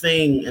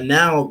thing, and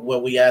now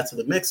what we add to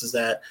the mix is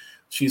that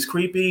she's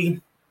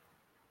creepy.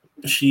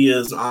 She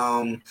is,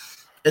 and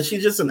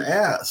she's just an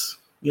ass.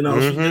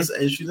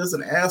 She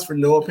doesn't ask for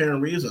no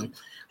apparent reason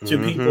to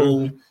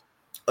people.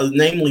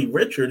 Namely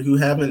Richard, who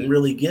haven't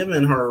really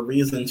given her a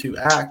reason to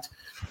act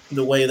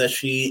the way that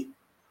she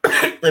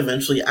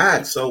eventually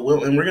acts. So, we're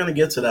going to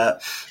get to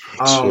that.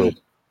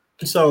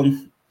 So,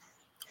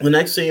 the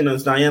next scene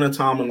is Diana,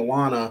 Tom, and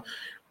Alana.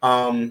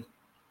 Tom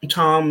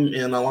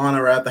and Alana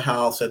are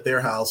at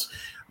their house.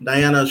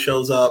 Diana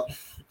shows up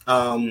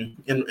in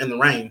the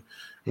rain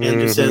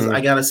and just says, "I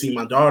got to see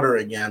my daughter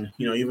again."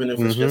 Even if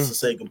it's just to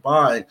say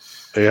goodbye.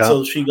 Yeah.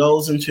 So she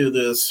goes into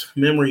this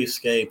memory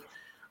escape.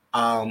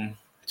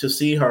 To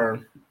see her,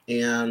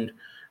 and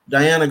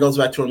Diana goes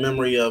back to a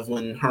memory of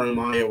when her and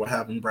Maya were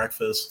having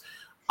breakfast.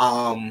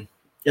 And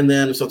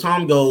then so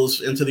Tom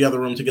goes into the other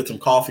room to get some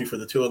coffee for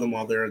the two of them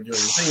while they're doing the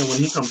thing. And when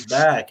he comes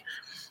back,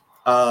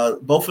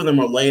 both of them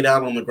are laid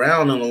out on the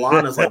ground, and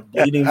Alana's like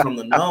bleeding from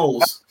the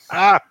nose.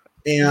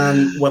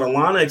 And what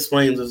Alana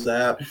explains is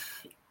that,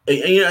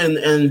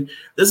 and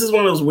this is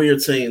one of those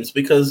weird scenes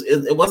because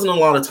it wasn't a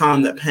lot of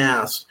time that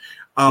passed.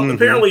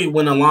 Apparently,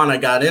 when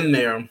Alana got in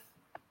there,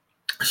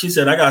 she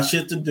said, "I got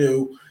shit to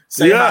do.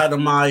 Say hi to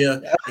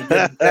Maya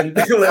and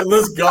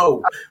let's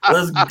go.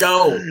 Let's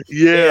go."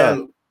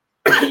 Yeah.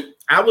 And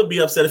I would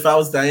be upset if I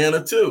was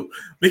Diana too,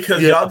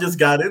 because y'all just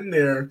got in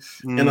there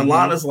and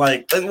Alana's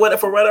like, and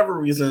for whatever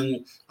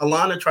reason,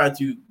 Alana tried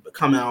to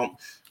come out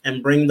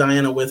and bring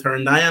Diana with her,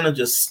 and Diana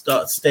just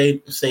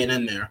stayed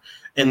in there.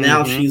 And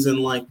now she's in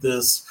like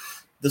this.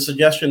 The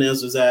suggestion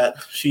is that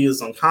she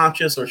is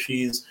unconscious, or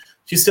she's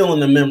still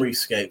in the memory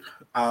scape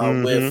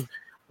with.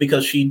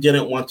 Because she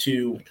didn't want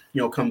to,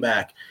 come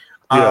back.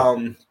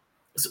 Yeah.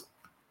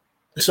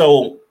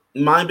 So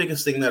my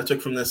biggest thing that I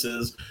took from this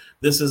is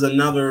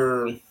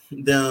another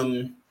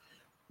them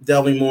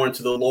delving more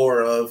into the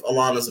lore of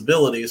Alana's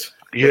abilities,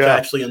 which I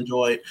actually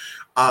enjoyed.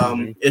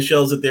 It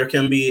shows that there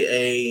can be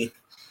a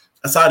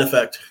side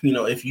effect,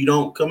 if you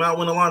don't come out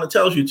when Alana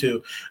tells you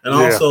to. And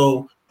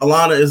also,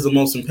 Alana is the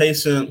most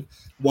impatient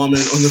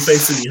woman on the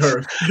face of the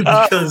earth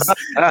because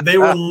they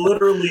were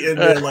literally in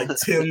there like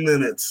 10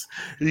 minutes.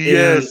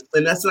 Yes.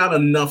 And that's not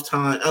enough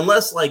time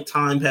unless like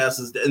time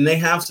passes, and they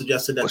have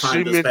suggested that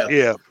time does pass.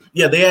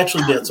 Yeah, they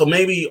actually did. So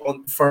maybe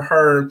for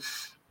her,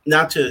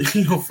 not to,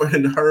 for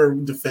in her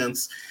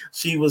defense,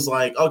 she was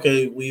like,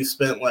 okay, we've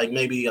spent like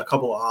maybe a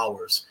couple of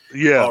hours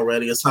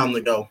already. It's time to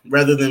go,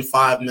 rather than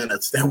 5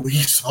 minutes that we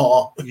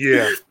saw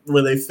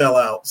where they fell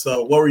out.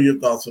 So what were your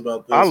thoughts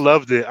about this? I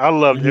loved it. I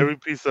loved every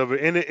piece of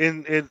it.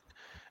 And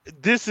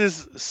this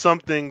is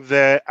something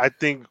that I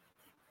think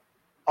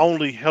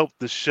only helped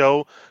the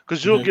show,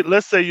 because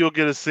let's say you'll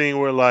get a scene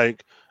where,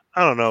 like,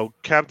 I don't know,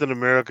 Captain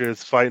America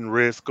is fighting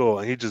Red Skull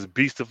and he just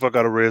beats the fuck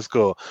out of Red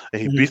Skull and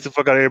he beats the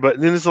fuck out of everybody.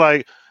 And then it's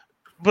like,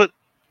 but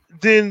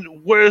then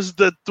where's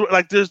the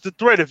there's the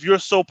threat. If you're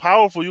so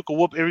powerful, you can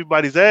whoop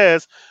everybody's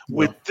ass.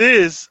 With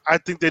this, I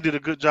think they did a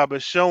good job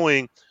of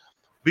showing,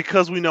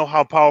 because we know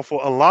how powerful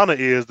Alana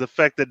is, the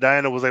fact that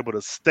Diana was able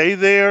to stay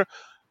there,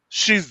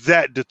 she's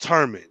that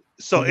determined.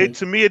 So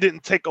to me, it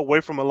didn't take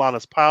away from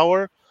Alana's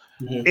power.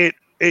 It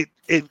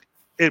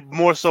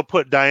more so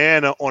put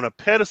Diana on a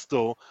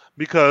pedestal,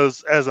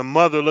 because as a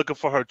mother looking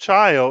for her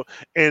child,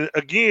 and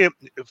again,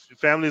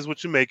 family is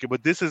what you make it,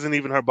 but this isn't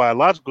even her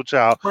biological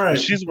child. Right,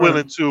 she's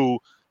willing to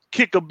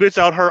kick a bitch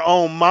out her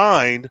own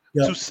mind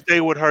to stay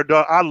with her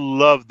daughter. I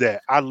love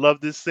that. I love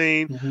this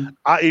scene.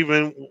 I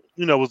even,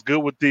 was good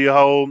with the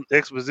whole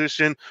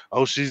exposition.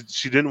 Oh, she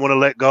didn't want to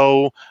let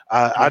go.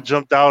 I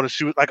jumped out, and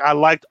she was like, I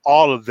liked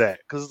all of that,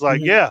 because it's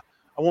like, I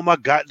want my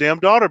goddamn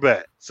daughter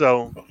back.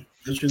 So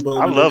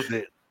I loved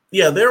it.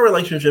 Yeah, their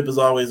relationship has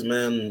always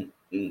been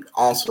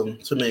awesome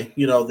to me.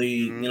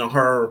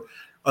 Her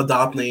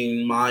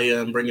adopting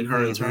Maya and bringing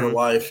her into her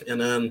life, and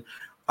then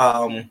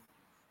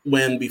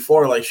when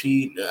before, like,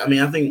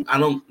 I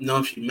don't know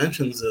if she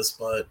mentions this,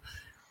 but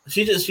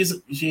she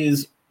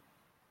ain't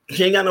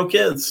got no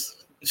kids.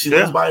 She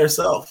lives by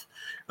herself.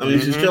 I mean,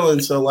 she's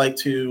chilling. So, like,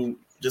 to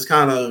just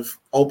kind of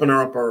open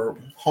her up her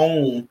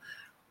home,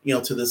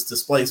 to this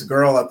displaced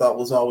girl, I thought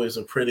was always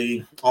a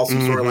pretty awesome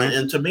storyline.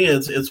 And to me,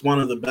 it's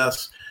one of the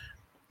best,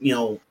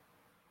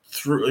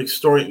 through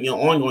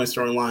ongoing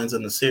storylines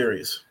in the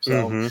series.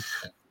 So,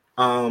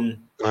 I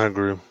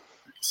agree.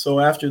 So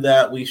after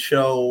that, we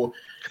show.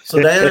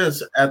 So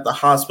Diana's at the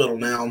hospital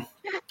now,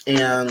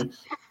 and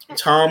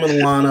Tom and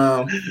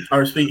Lana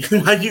are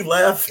speaking. Why you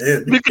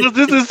laughing? Because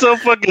this is so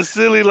fucking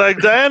silly. Like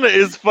Diana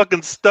is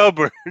fucking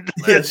stubborn.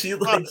 Yeah, she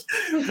like.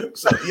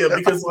 So, yeah,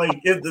 because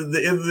like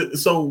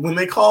so when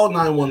they call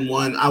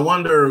 911, I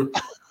wonder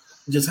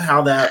just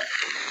how that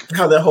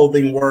whole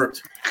thing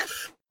worked.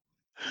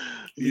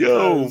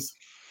 Yo.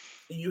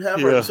 You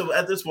have her. So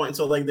at this point,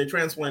 so like they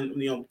transporting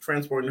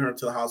her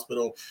to the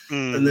hospital,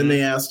 and then they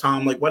asked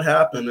Tom like, "What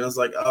happened?" And I was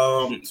like,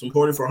 "Some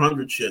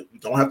 4400 shit.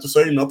 Don't have to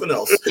say nothing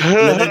else." And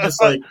then they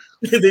just like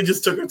they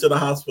just took her to the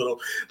hospital.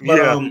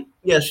 But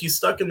she's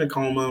stuck in the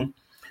coma,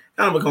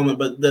 kind of a coma.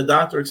 But the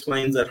doctor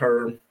explains that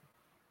her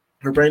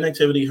brain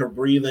activity, her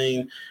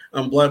breathing,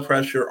 blood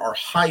pressure are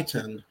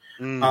heightened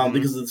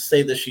because of the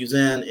state that she's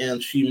in,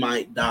 and she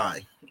might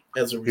die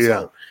as a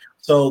result.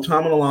 So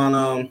Tom and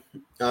Alana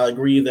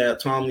agree that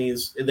Tom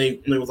needs.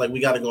 They was like, we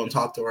got to go and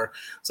talk to her.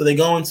 So they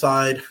go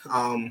inside.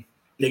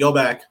 They go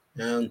back,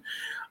 and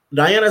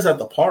Diana's at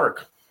the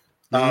park,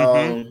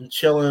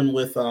 chilling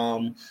with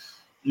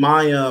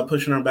Maya,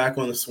 pushing her back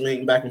on the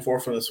swing, back and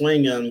forth on the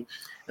swing, and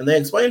they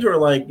explain to her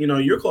like,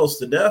 you're close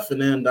to death, and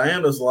then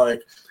Diana's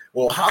like,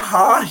 well, ha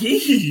ha,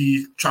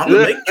 he trying to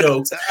make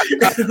jokes.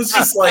 It's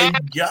just like,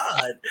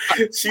 God.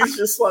 She's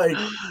just like,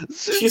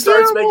 she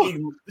starts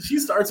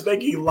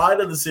making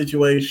light of the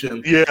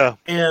situation. Yeah.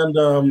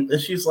 And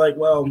she's like,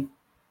 well,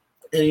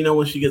 and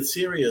when she gets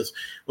serious,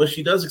 what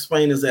she does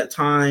explain is that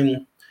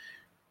time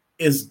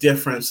is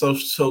different. So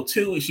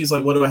she's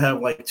like, what do I have?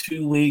 Like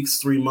 2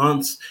 weeks, 3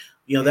 months?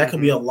 That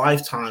could be a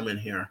lifetime in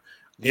here.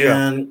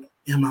 Yeah. And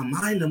in my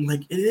mind, I'm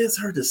like, it is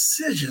her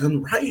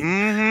decision, right?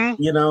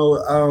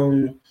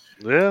 Mm-hmm.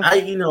 Yeah,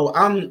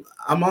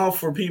 I'm all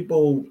for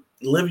people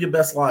live your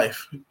best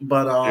life,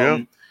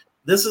 but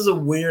this is a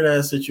weird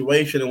ass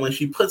situation, and when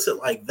she puts it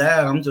like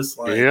that, I'm just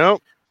like, damn.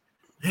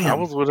 I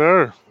was with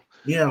her.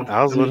 Yeah,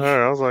 I was with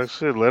her. I was like,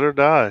 shit, let her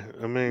die.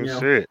 I mean,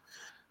 shit.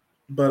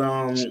 But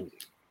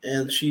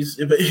and she's,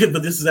 but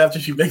this is after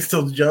she makes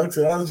those jokes,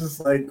 and I was just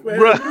like, man,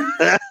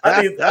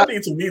 I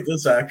need to meet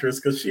this actress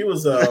because she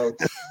was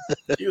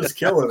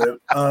killing it.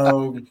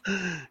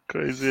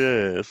 Crazy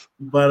ass.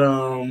 But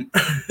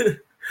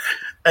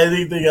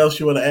anything else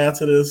you want to add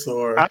to this,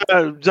 or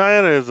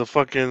Diana is a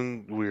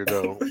fucking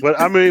weirdo, but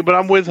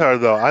I'm with her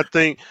though. I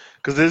think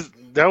because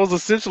that was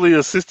essentially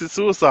assisted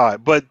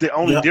suicide, but the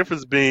only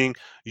difference being,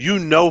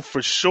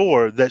 for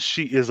sure that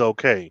she is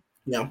okay.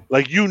 Yeah,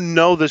 like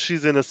that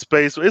she's in a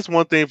space. It's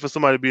one thing for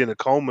somebody to be in a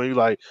coma. You're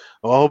like,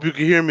 oh, I hope you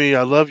can hear me.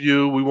 I love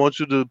you. We want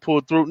you to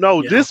pull through.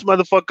 No, this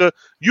motherfucker,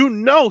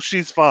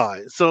 she's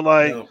fine. So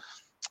like,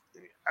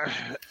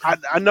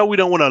 I know we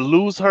don't want to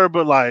lose her,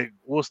 but like,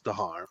 what's the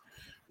harm?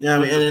 Yeah, I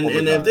mean,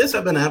 and if this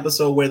had been an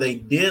episode where they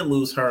did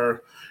lose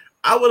her,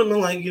 I would have been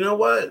like, you know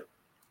what?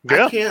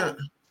 I can't.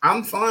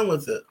 I'm fine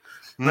with it.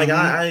 Like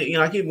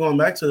I keep going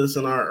back to this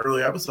in our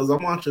earlier episodes.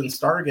 I'm watching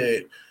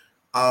Stargate,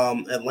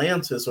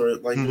 Atlantis, or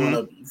like doing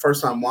a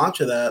first time watch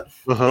of that,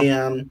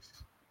 and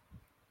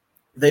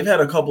they've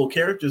had a couple of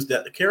character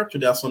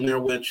deaths on there,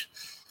 which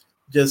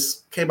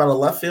just came out of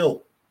left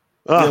field,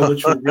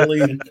 which were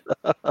really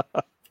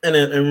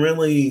and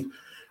really.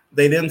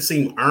 They didn't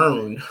seem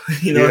earned,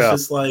 It's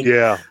just like,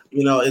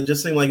 it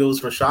just seemed like it was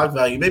for shock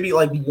value. Maybe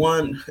like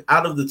one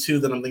out of the two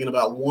that I'm thinking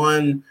about,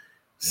 one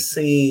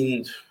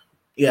seemed,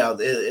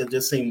 it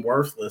just seemed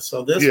worthless.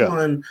 So this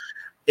one,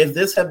 if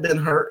this had been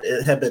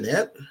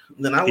it,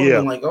 then I would have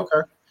been like,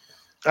 okay,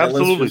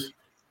 absolutely,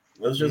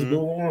 let's just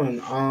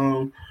move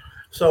on.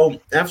 So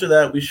after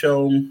that, we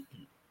show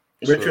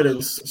Richard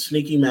and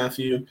Sneaky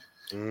Matthew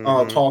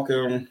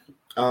talking.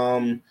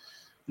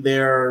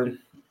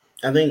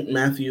 I think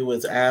Matthew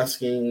was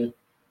talking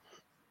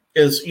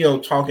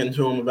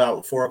to him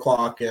about 4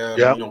 o'clock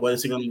and what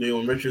is he going to do?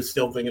 And Richard's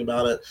still thinking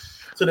about it.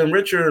 So then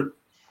Richard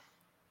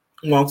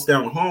walks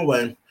down the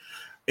hallway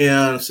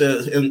and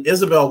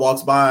Isabel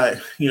walks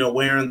by,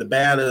 wearing the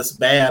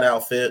baddest bad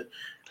outfit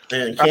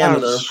in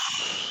Canada.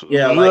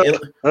 Like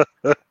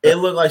it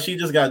looked like she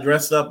just got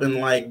dressed up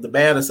in like the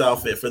baddest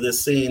outfit for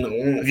this scene,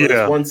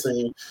 this one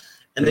scene.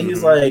 And then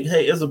he's like,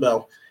 "Hey,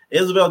 Isabel."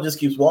 Isabel just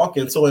keeps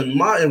walking. So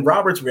in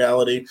Robert's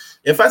reality,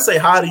 if I say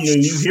hi to you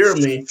and you hear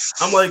me,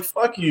 I'm like,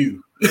 fuck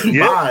you.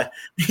 Bye.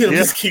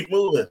 Just keep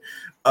moving.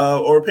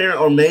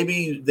 Or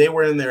maybe they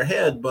were in their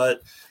head,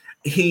 but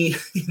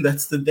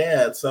that's the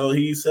dad. So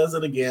he says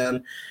it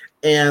again.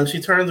 And she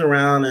turns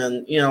around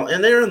and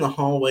they're in the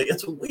hallway.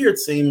 It's a weird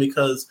scene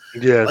because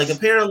like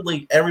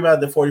apparently everybody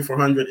at the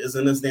 4400 is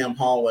in this damn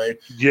hallway.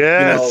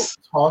 Yes.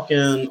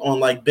 Talking on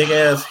like big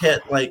ass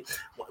head. Like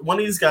one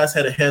of these guys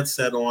had a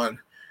headset on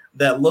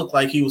that looked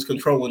like he was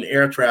controlling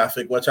air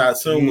traffic, which I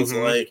assume was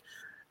like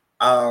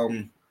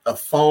a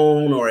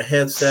phone or a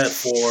headset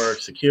for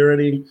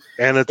security.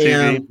 And a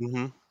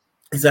TV.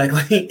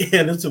 Exactly.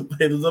 And it's a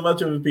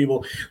bunch of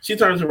people. She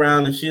turns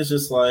around and she's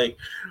just like,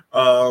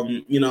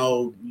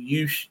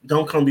 you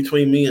don't come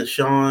between me and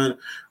Sean.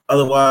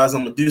 Otherwise,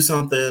 I'm going to do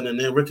something. And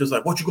then Richard's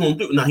like, what you going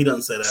to do? No, he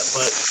doesn't say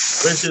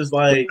that. But Richard's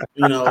like,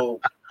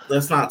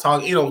 let's not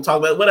talk, talk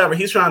about whatever.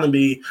 He's trying to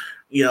be,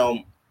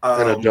 an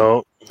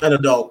adult. An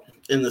adult.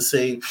 in the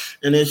scene,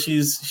 and then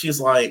she's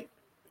like,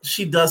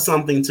 she does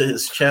something to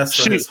his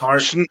chest or his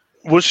heart.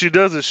 What she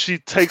does is she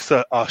takes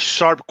a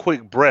sharp,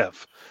 quick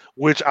breath,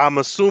 which I'm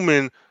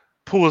assuming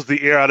pulls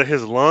the air out of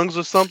his lungs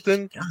or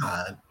something.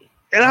 God.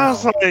 And I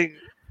was like,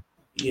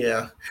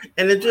 yeah.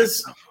 And it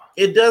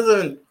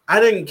doesn't, I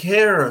didn't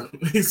care.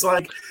 He's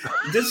like,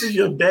 this is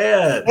your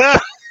dad.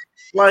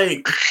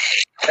 Like,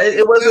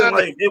 it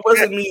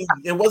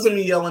wasn't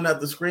me yelling at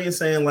the screen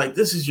saying like,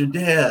 this is your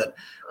dad.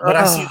 But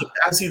I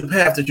see the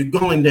path that you're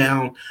going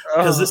down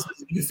because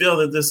you feel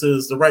that this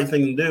is the right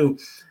thing to do.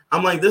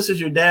 I'm like, this is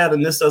your dad,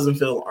 and this doesn't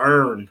feel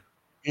earned.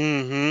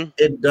 Mm-hmm.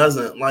 It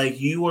doesn't. Like,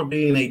 you are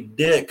being a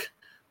dick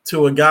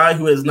to a guy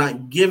who has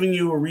not given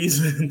you a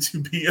reason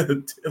to be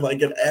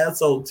an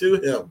asshole to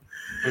him.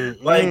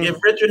 Mm-hmm. Like, if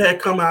Richard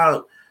had come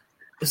out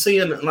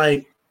seeing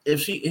like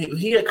if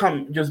he had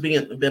come just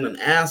been an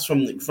ass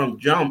from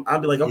jump,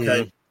 I'd be like,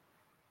 okay,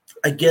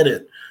 I get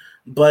it,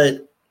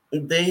 but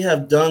they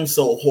have done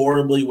so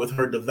horribly with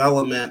her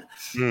development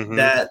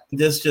that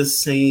this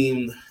just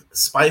seemed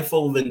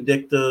spiteful,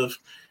 vindictive.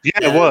 Yeah,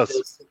 it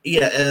was.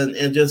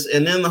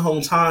 And then the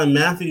whole time,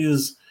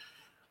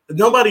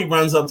 nobody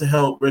runs up to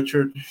help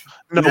Richard.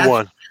 No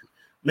one.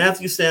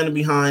 Matthew's standing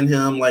behind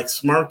him, like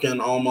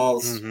smirking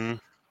almost. Mm-hmm.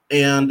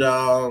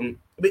 And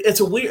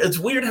it's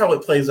weird how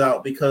it plays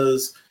out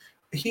because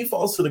he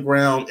falls to the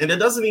ground, and it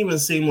doesn't even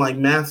seem like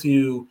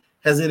Matthew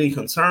has any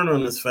concern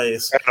on his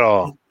face at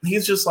all.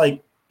 He's just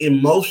like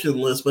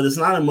emotionless, but it's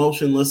not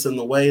emotionless in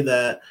the way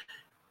that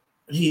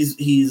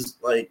he's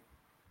like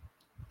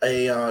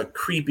a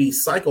creepy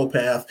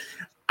psychopath.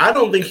 I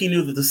don't think he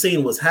knew that the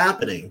scene was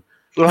happening.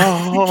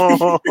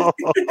 Oh,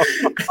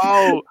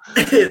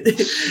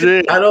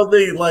 shit. I don't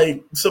think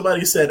like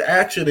somebody said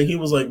action and he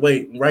was like,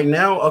 wait, right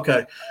now?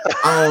 Okay.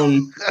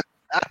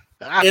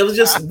 It was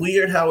just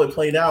weird how it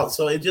played out.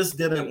 So it just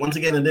didn't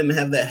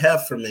have that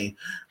heft for me.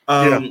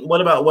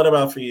 What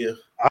about for you?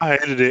 I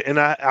hated it. And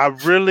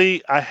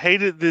I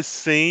hated this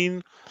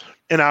scene,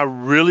 and I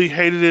really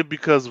hated it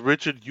because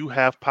Richard, you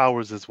have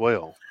powers as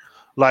well.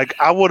 Like,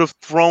 I would have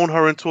thrown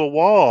her into a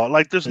wall.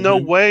 Like, there's no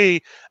way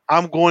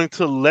I'm going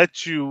to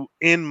let you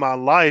in my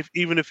life,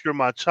 even if you're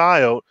my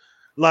child.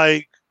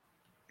 Like,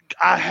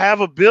 I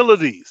have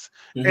abilities.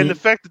 And the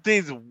fact that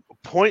these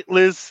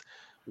pointless,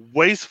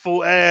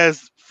 wasteful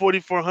ass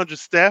 4,400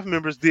 staff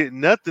members did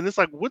nothing, it's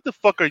like, what the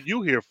fuck are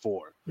you here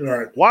for?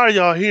 Right. Why are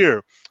y'all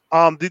here?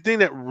 The thing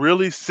that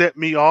really set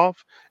me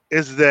off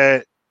is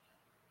that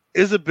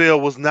Isabel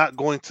was not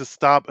going to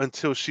stop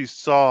until she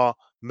saw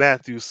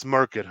Matthew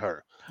smirk at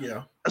her.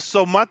 Yeah.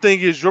 So my thing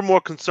is, you're more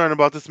concerned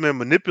about this man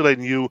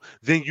manipulating you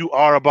than you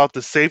are about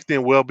the safety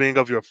and well-being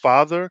of your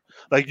father.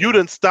 Like, you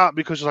didn't stop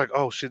because you're like,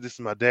 oh shit, this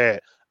is my dad.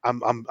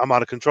 I'm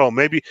out of control.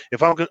 Maybe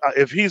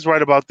if he's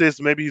right about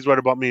this, maybe he's right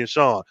about me and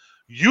Sean.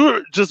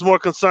 You're just more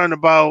concerned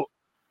about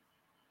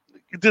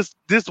this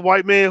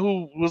white man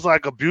who was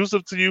like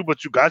abusive to you,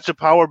 but you got your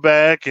power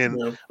back,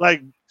 and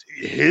like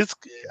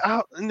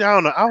I don't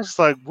know. I was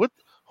like, what?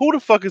 Who the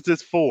fuck is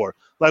this for?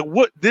 Like,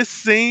 what this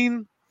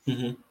scene?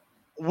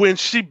 When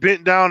she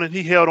bent down and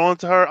he held on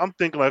to her, I'm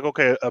thinking like,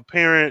 okay, a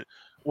parent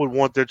would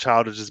want their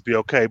child to just be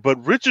okay.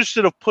 But Richard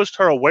should have pushed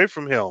her away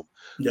from him.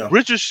 Yeah.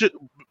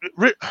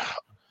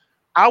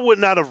 I would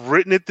not have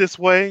written it this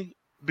way,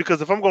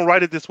 because if I'm going to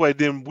write it this way,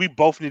 then we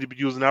both need to be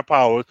using our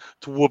powers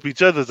to whoop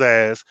each other's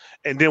ass,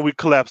 and then we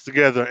collapse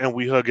together and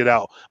we hug it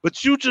out.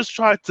 But you just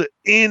tried to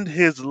end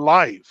his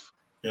life.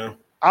 Yeah.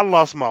 I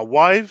lost my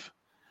wife,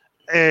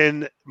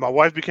 and my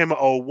wife became an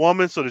old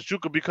woman so that you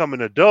could become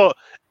an adult,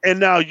 and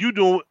now you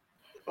doing...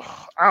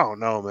 I don't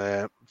know,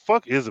 man.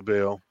 Fuck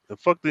Isabel and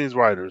fuck these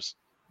writers.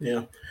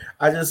 Yeah,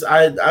 I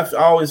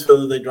always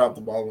feel that they dropped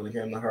the ball when it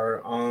came to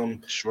her.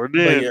 Sure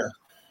did.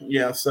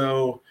 Yeah.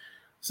 So,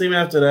 scene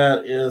after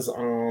that is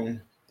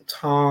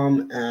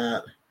Tom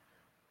at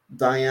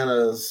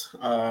Diana's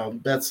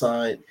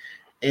bedside,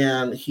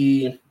 and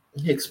he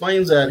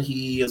explains that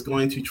he is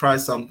going to try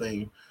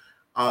something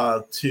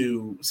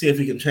to see if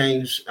he can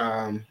change.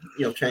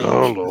 Change.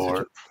 Oh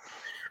Lord.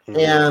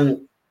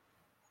 And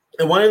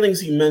one of the things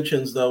he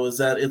mentions, though, is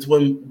that it's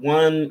been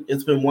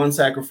one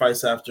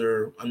sacrifice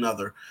after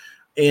another.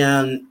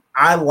 And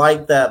I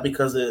like that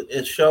because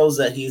it shows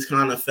that he's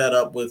kind of fed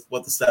up with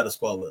what the status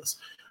quo is.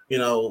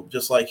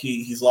 Just like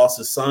he's lost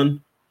his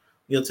son,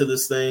 to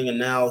this thing, and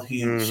now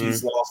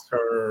she's lost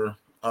her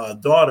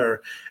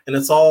daughter. And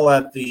it's all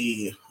at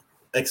the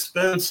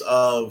expense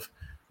of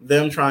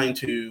them trying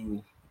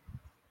to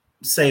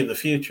save the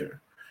future.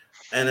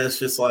 And it's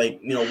just like,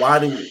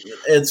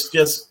 it's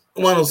just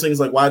one of those things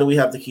like, why do we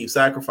have to keep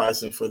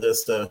sacrificing for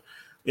this to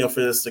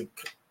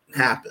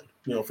happen,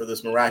 for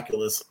this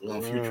miraculous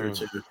future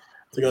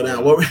to go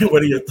down? What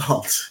are your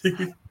thoughts?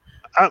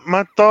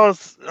 My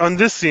thoughts on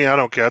this scene, I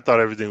don't care. I thought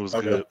everything was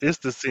good. It's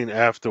the scene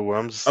after where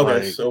I'm just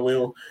like... So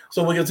we'll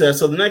get to that.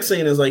 So the next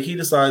scene is like he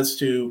decides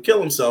to kill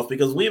himself,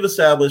 because we've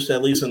established,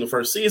 at least in the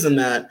first season,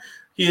 that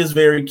he is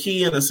very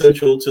key and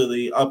essential to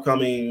the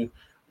upcoming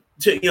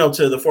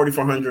to the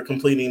 4400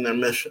 completing their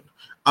mission.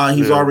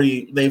 He's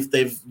already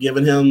they've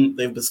given him,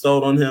 they've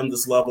bestowed on him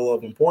this level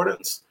of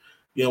importance,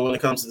 when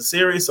it comes to the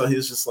series. So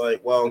he's just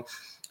like, well,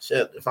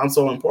 shit, if I'm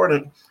so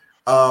important,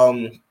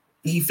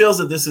 he feels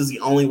that this is the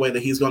only way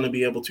that he's going to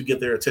be able to get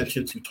their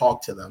attention to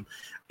talk to them.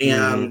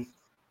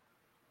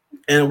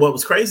 And what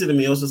was crazy to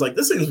me, it was just like,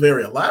 this seems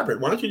very elaborate.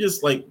 Why don't you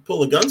just like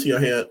pull a gun to your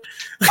head?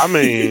 I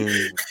mean,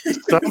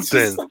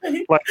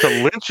 something like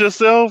to lynch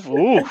yourself.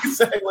 Ooh.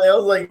 Exactly. I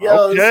was like,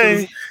 yo,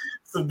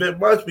 it's a bit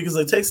much, because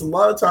it takes a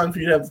lot of time for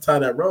you to have to tie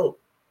that rope.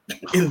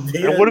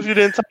 And what if you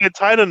didn't tie it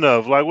tight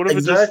enough? Like, what if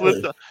it just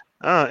slipped?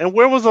 And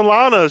where was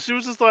Alana? She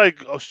was just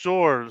like, "Oh,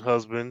 sure,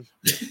 husband."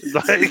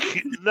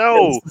 Like,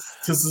 no,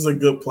 this is a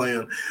good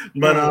plan.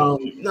 But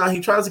no, he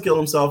tries to kill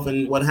himself,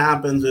 and what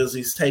happens is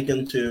he's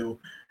taken to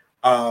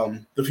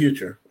the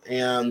future,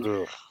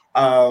 and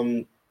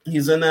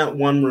he's in that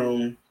one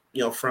room,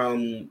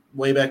 from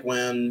way back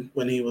when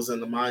he was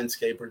in the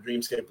Mindscape or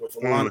Dreamscape with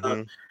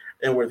Alana,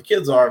 and where the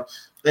kids are,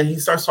 and he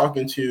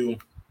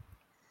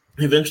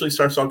eventually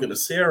starts talking to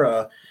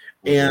Sarah,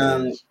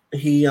 and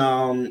he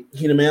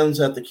demands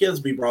that the kids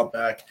be brought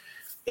back.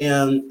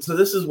 And so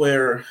this is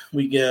where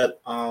we get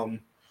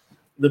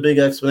the big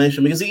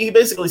explanation, because he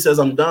basically says,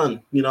 I'm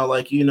done. Y'all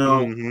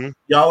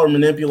are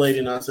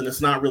manipulating us, and it's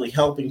not really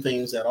helping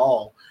things at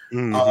all.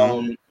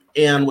 And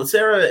what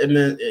Sarah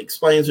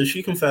explains is,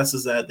 she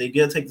confesses that they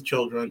did take the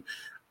children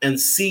and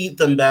seed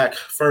them back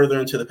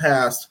further into the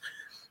past,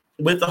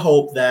 with the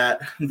hope that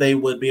they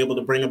would be able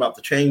to bring about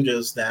the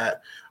changes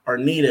that are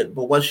needed.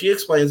 But what she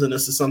explains, and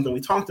this is something we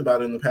talked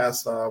about in the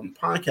past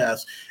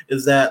podcast,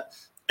 is that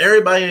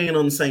everybody ain't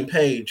on the same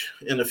page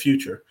in the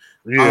future.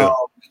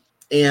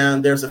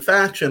 And there's a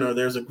faction, or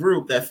there's a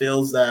group that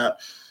feels that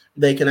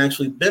they can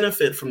actually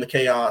benefit from the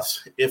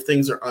chaos if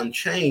things are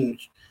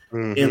unchanged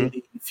in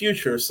the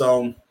future.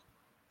 So,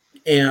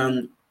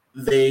 and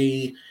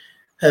they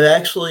had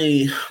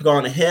actually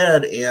gone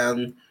ahead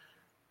and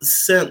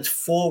sent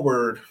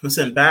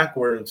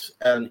backwards,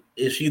 and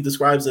she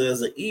describes it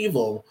as an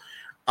evil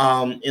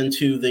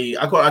into the,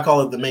 I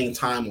call it the main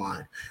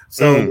timeline.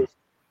 So,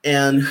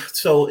 and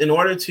so in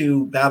order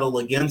to battle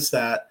against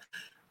that,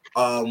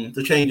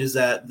 the changes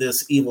that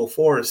this evil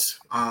force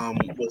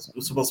was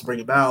supposed to bring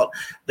about,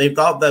 they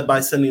thought that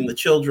by sending the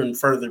children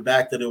further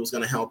back, that it was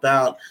going to help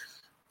out.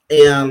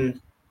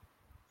 And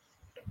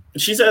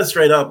she says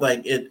straight up,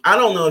 like, I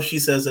don't know if she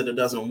says that it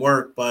doesn't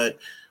work, but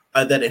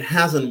that it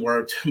hasn't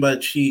worked.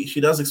 But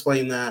she does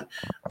explain that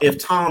if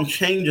Tom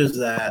changes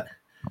that,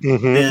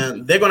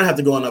 then they're going to have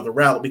to go another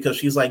route, because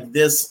she's like,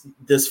 this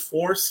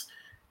force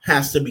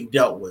has to be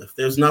dealt with.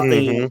 There's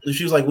nothing.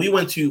 She was like, we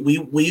went to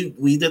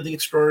the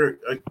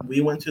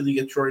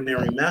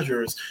extraordinary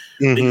measures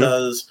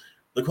because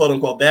the quote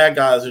unquote bad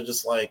guys are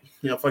just like,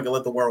 fucking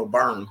let the world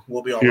burn.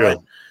 We'll be all right.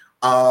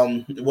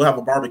 We'll have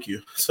a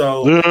barbecue.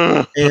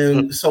 So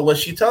and so what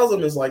she tells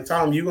him is like,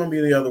 Tom, you're gonna be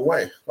the other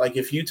way. Like,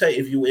 if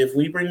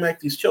we bring back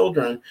these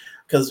children,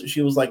 because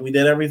she was like, we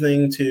did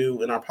everything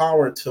in our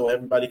power so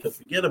everybody could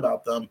forget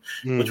about them,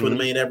 which would have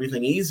made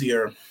everything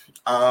easier.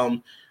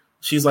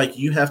 She's like,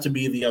 you have to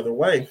be the other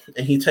way.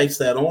 And he takes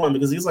that on,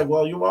 because he's like,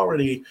 well, I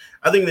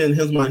think that in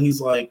his mind,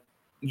 he's like,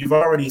 you've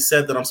already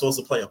said that I'm supposed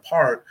to play a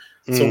part.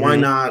 So why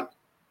not?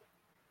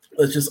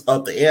 Let's just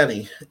up the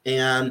ante.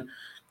 And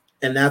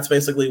that's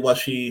basically what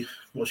she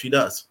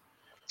does.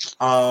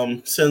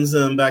 Sends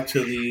them back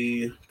to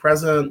the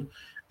present.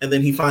 And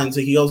then he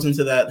goes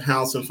into that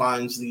house and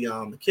finds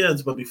the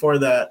kids. But before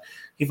that,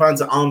 he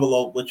finds an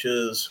envelope which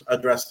is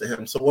addressed to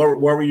him. So what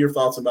were your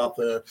thoughts about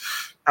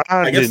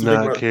I did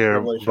not care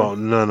about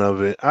none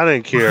of it. I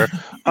didn't care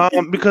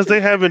because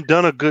they haven't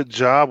done a good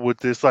job with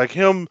this. Like,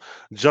 him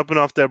jumping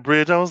off that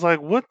bridge, I was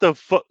like, what the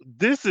fuck?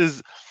 This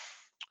is...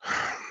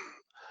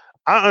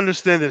 I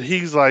understand that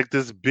he's like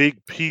this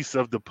big piece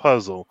of the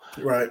puzzle.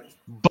 Right.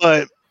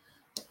 But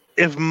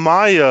if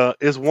Maya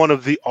is one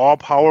of the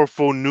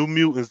all-powerful New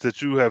Mutants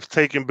that you have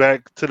taken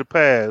back to the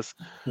past,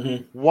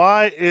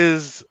 why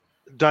is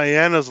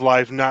Diana's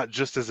life not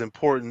just as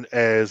important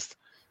as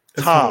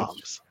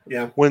Tom's?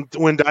 Yeah.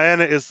 When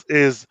Diana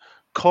is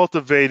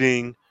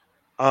cultivating,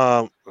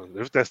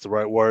 if that's the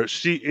right word,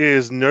 she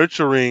is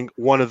nurturing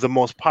one of the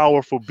most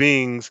powerful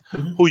beings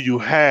who you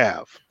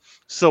have.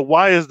 So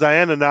why is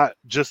Diana not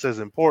just as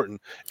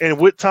important? And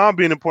with Tom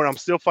being important, I'm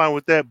still fine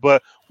with that.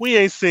 But we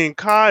ain't seen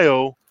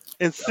Kyle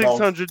in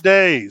 600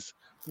 days.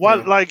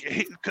 Why?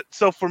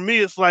 So for me,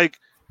 it's like,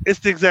 it's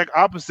the exact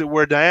opposite,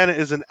 where Diana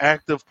is an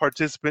active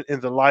participant in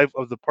the life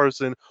of the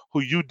person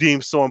who you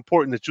deem so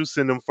important that you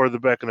send them further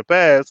back in the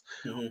past.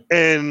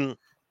 And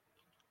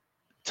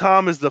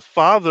Tom is the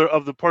father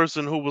of the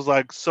person who was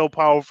like so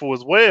powerful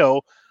as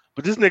well.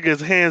 But this nigga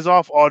is hands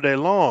off all day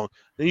long.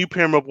 Then you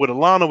pair him up with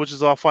Alana, which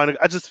is all fine.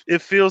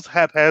 It feels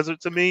haphazard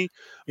to me.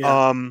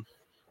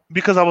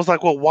 Because I was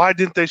like, well, why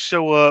didn't they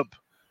show up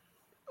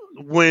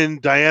when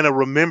Diana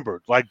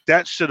remembered? Like,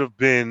 that should have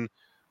been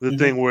the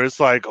thing where it's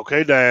like,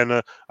 okay,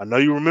 Diana, I know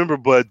you remember,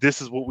 but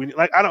this is what we need.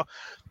 Like,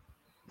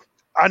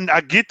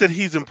 I get that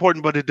he's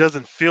important, but it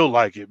doesn't feel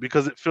like it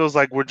because it feels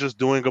like we're just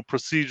doing a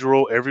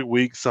procedural every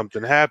week.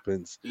 Something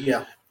happens.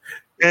 Yeah.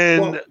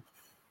 And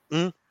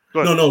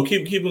no,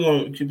 keep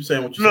going. Keep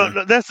saying what you're saying.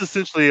 No, that's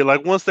essentially it.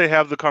 Like once they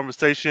have the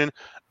conversation,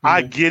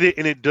 I get it,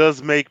 and it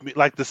does make me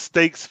like the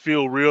stakes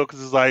feel real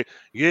because it's like,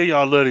 yeah,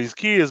 y'all love these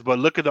kids, but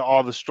look at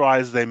all the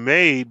strides they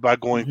made by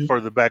going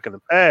further back in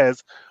the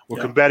past.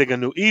 We're combating a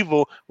new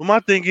evil. But my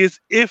thing is,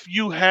 if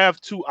you have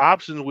two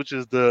options, which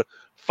is the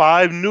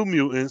 5 New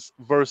Mutants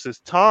versus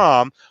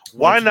Tom,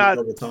 why not?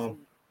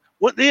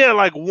 What? Yeah,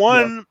 like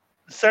one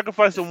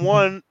sacrificing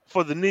one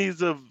for the needs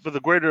for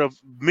the greater of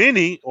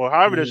many, or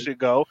however that shit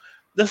go.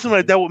 That seems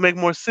like that would make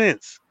more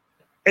sense.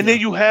 And then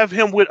you have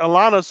him with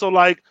Alana, so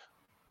like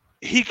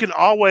he can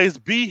always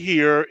be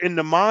here in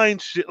the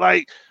mind shit.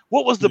 Like,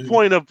 what was the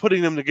point of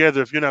putting them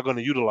together if you're not going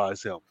to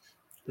utilize him?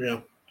 Yeah.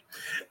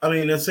 I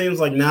mean, it seems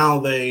like now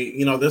they,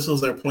 this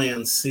was their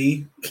plan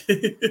C.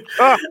 This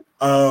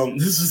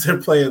is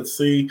their plan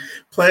C.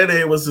 Plan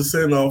A was to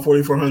send all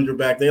 4,400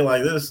 back. They're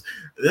like, this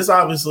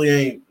obviously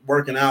ain't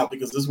working out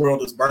because this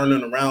world is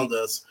burning around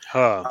us.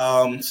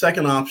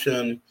 Second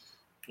option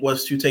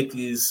was to take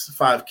these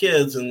 5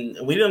 kids, and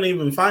we didn't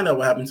even find out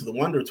what happened to the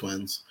Wonder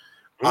Twins.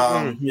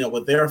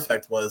 What their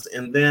effect was.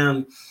 And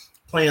then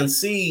plan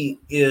C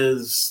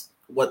is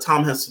what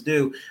Tom has to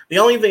do. The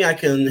only thing I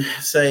can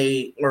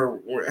say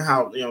or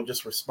how,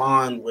 just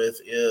respond with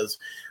is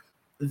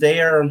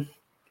it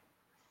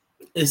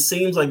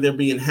seems like they're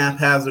being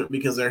haphazard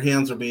because their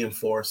hands are being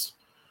forced.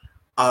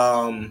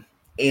 But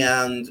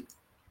even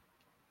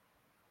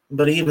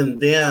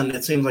then,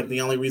 it seems like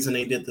the only reason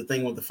they did the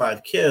thing with the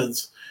 5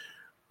 kids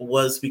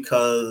was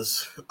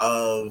because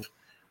of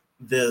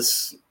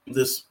this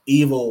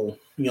evil,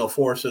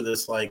 force, or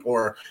this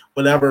or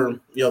whatever,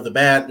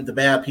 the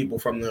bad people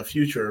from the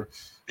future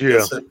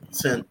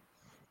sent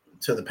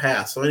to the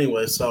past. So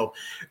anyway, so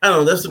I don't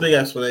know, that's the big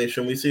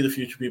explanation. We see the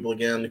future people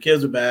again. The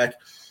kids are back.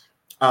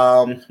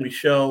 We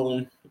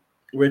show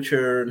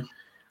Richard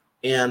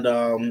and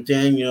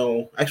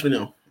Daniel. Actually,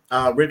 no.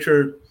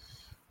 Richard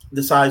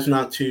decides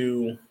not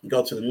to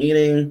go to the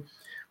meeting.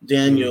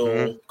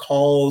 Daniel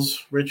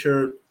calls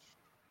Richard,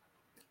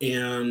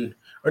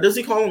 or does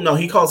he call him? No,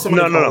 he calls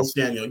somebody. Calls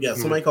Daniel. Yeah,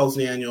 somebody calls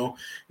Daniel.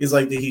 He's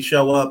like, did he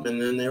show up?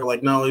 And then they're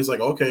like, no. He's like,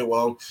 okay,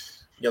 well,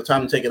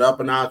 time to take it up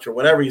a notch or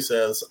whatever he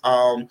says.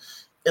 And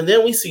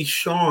then we see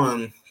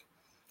Sean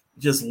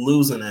just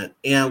losing it,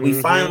 and we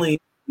finally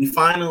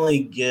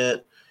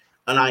get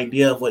an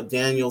idea of what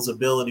Daniel's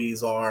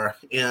abilities are,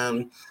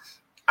 and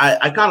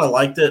I kind of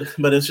liked it,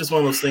 but it's just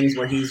one of those things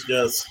where he's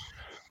just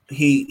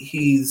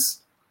he's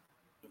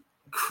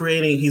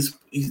creating. He's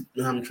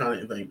I'm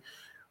trying to think.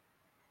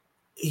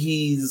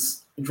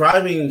 He's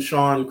driving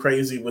Sean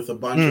crazy with a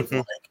bunch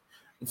of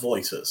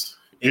voices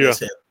in his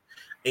head.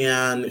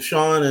 And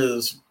Sean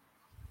is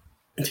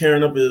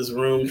tearing up his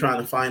room trying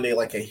to find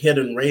a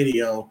hidden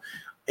radio.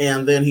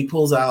 And then he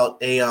pulls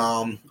out a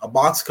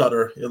box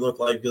cutter, it looked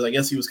like, because I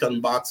guess he was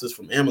cutting boxes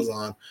from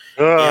Amazon.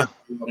 And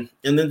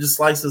then just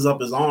starts to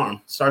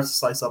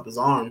slice up his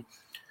arm.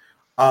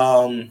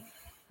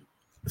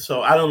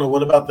 So I don't know.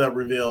 What about that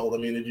reveal? I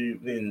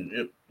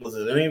mean, was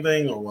it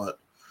anything or what?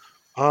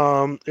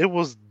 It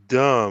was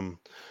dumb.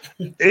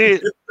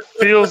 It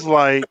feels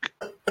like,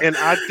 and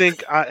I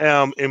think I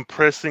am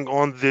impressing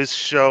on this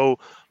show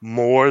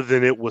more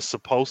than it was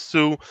supposed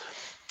to.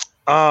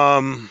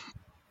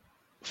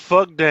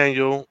 Fuck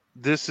Daniel.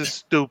 This is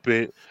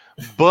stupid.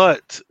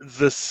 But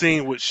the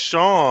scene with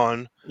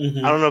Sean, I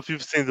don't know if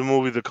you've seen the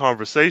movie The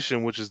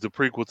Conversation, which is the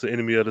prequel to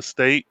Enemy of the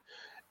State.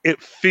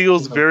 It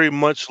feels very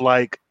much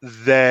like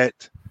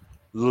that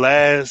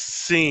last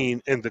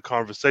scene in The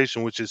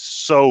Conversation, which is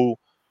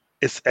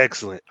it's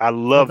excellent. I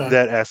love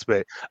that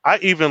aspect. I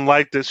even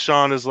like that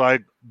Sean is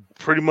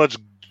pretty much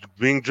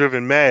being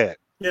driven mad.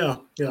 Yeah.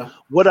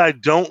 What I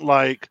don't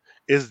like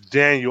is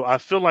Daniel. I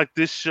feel like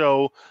this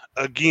show,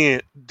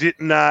 again, did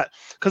not,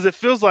 because it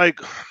feels like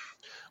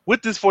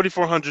with this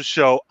 4,400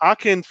 show, I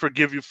can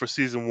forgive you for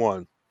season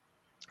 1,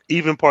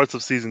 even parts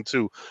of season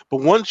 2. But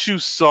once you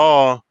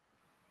saw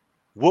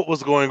what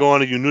was going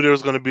on and you knew there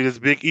was going to be this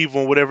big evil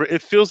and whatever,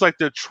 it feels like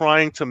they're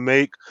trying to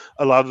make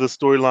a lot of the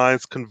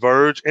storylines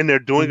converge, and they're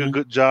doing a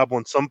good job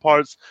on some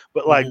parts.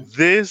 But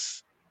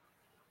this,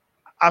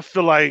 I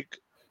feel like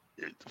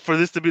for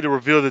this to be the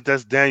reveal that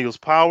that's Daniel's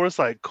power, it's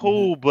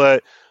cool,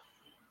 but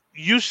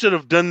you should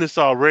have done this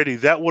already.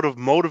 That would have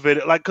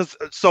motivated,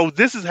 so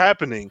this is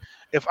happening.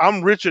 If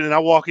I'm Richard and I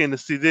walk in to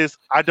see this,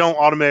 I don't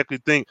automatically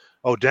think,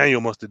 oh,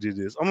 Daniel must have did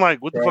this. I'm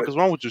like, what the fuck is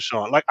wrong with you,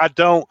 Sean?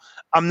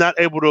 I'm not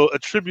able to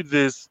attribute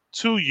this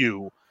to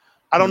you.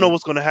 I don't know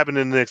what's going to happen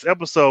in the next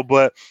episode,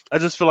 but I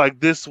just feel like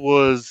this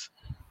was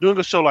doing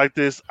a show like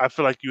this. I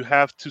feel like you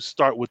have to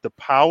start with the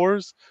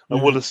powers,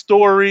 with a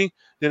story,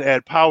 then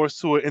add powers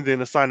to it, and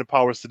then assign the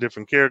powers to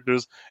different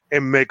characters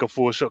and make a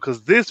full show.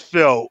 Because this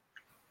felt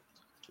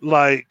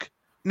like,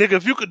 nigga,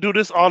 if you could do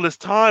this all this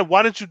time,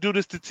 why didn't you do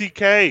this to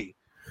TK?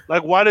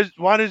 Why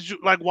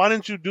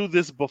didn't you do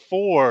this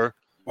before?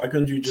 Why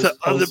couldn't you just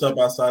post up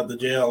outside the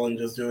jail and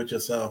just do it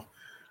yourself?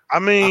 I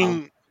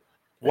mean,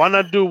 Why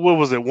not do what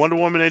was it, Wonder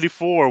Woman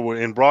 84,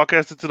 and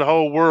broadcast it to the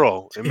whole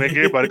world and make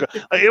everybody go?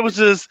 Like, it was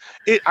just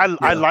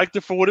I liked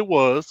it for what it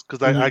was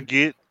because I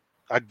get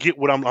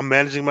what I'm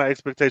managing my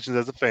expectations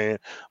as a fan,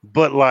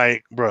 but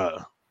like,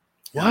 bruh,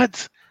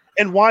 what?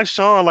 And why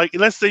Sean? Like,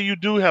 let's say you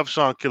do have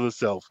Sean kill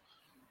himself.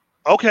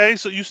 Okay,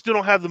 so you still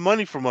don't have the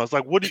money from us.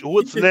 Like,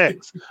 what's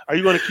next? Are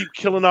you going to keep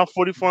killing off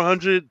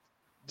 4,400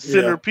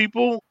 center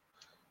people?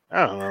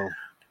 I don't know.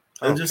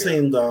 It just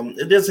seemed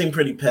it did seem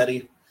pretty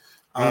petty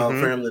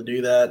for him to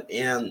do that.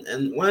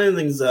 And one of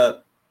the things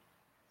that,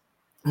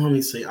 let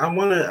me see, I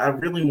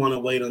really want to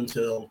wait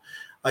until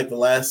like the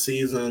last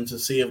season to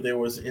see if there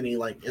was any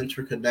like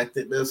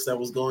interconnectedness that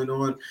was going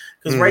on,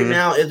 because right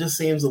now it just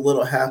seems a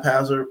little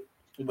haphazard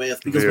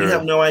because we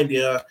have no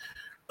idea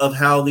of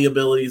how the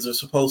abilities are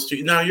supposed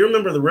to. Now, you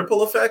remember the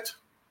ripple effect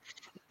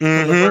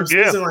from the first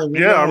season?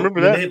 Like, I remember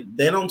that.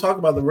 They don't talk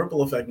about the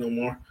ripple effect no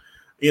more.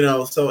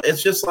 So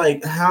it's just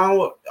like,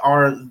 how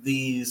are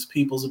these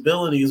people's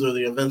abilities or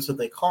the events that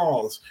they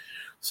cause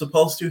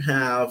supposed to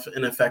have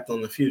an effect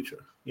on the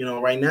future?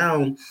 Right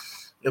now,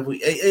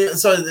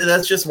 so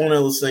that's just one of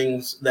those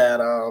things that,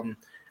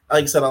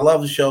 like I said, I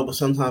love the show, but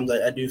sometimes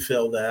I do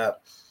feel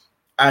that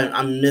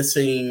I'm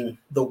missing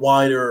the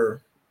wider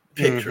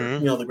picture,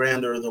 the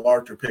grander, the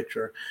larger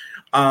picture.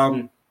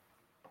 So,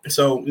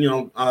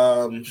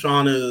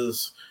 Sean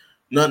is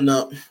nutting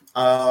up,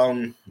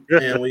 and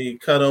we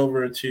cut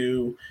over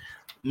to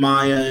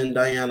Maya and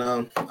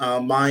Diana.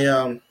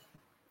 Maya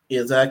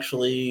is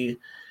actually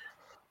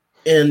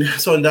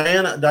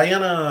Diana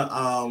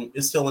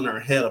is still in her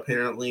head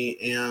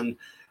apparently, and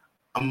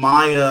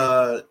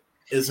Maya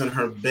is in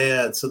her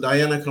bed. So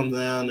Diana comes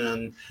in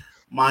and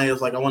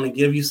Maya's like, I want to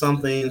give you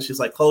something. She's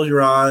like, close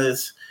your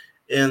eyes.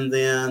 And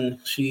then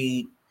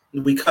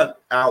we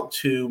cut out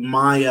to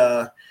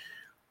Maya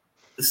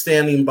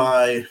standing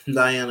by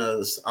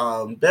Diana's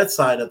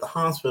bedside at the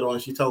hospital,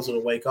 and she tells her to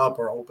wake up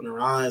or open her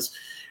eyes.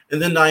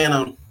 And then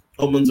Diana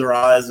opens her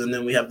eyes, and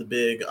then we have the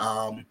big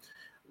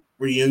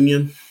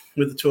reunion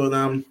with the two of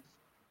them.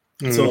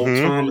 So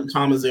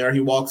Tom is there.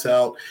 He walks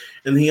out,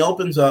 and he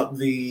opens up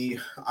the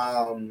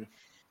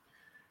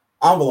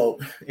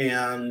envelope,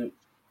 and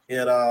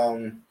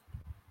it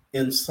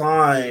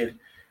inside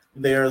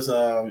there's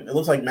it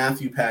looks like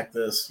Matthew packed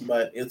this,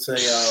 but it's a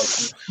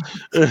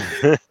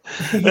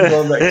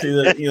going back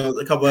to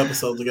a couple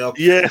episodes ago.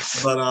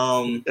 Yes. But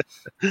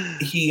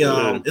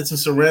it's a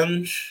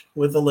syringe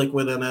with a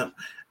liquid in it,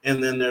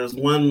 and then there's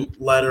one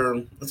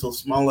letter, it's a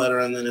small letter,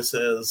 and then it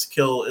says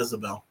kill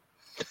Isabel.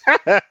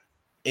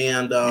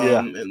 And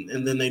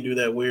and then they do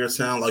that weird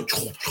sound like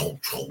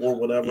or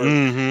whatever.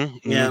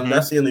 And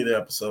that's the end of the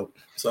episode.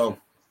 So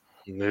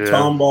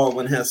Tom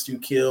Baldwin has to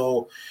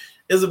kill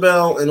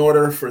Isabel in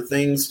order for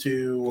things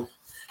to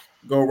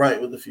go right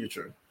with the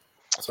future.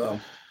 So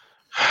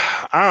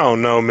I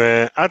don't know,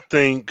 man. I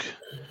think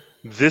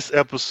this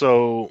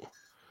episode,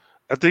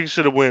 it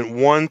should have went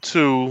 1,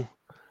 2,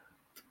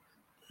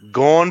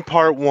 Gone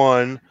Part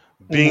 1,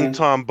 being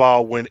Tom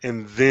Baldwin,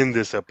 and then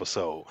this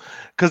episode.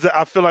 Because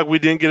I feel like we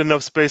didn't get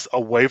enough space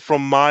away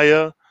from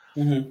Maya.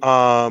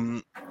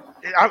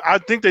 I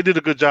think they did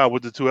a good job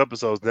with the 2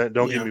 episodes.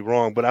 Don't get me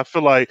wrong, but I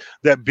feel like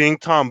that being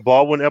Tom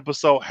Baldwin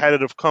episode, had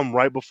it have come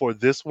right before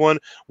this one,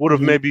 would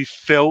have maybe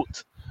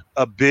felt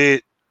a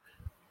bit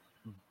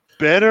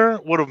better.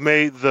 Would have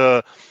made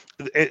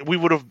we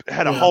would have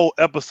had a whole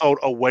episode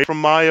away from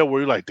Maya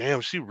where you're like,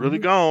 damn, she really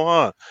gone,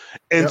 huh?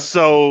 And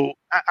so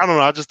I don't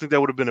know. I just think that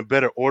would have been a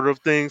better order of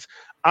things.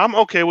 I'm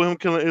okay with him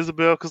killing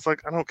Isabel because,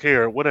 like, I don't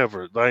care,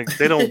 whatever. Like,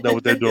 they don't know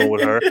what they're doing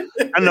with her.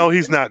 I know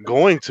he's not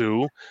going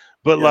to,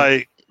 but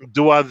like,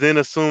 do I then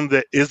assume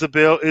that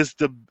Isabel is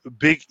the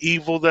big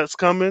evil that's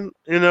coming?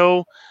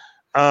 That's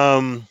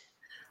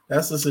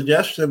the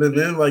suggestion, and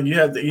then like you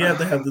have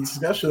to have the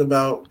discussion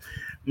about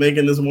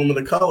making this woman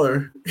of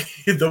color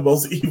the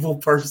most evil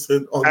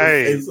person on the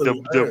face of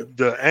the earth.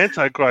 The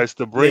Antichrist,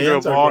 the bringer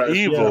of all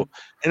evil,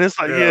 and it's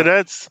like,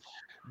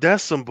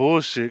 that's some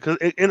bullshit.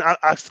 And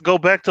I go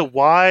back to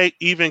why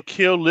even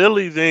kill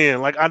Lily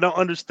then? Like, I don't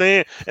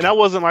understand. And I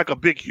wasn't like a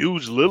big,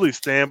 huge Lily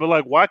stan, but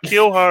like, why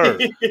kill her?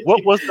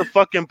 What was the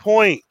fucking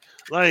point?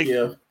 Like,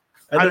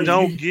 I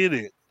don't get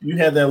it. You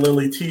had that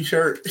Lily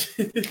T-shirt.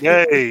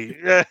 hey,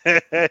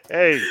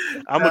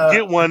 I'm gonna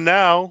get one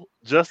now.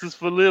 Justice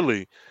for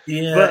Lily.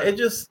 Yeah, but it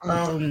just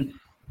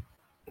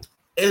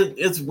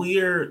it's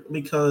weird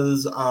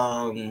because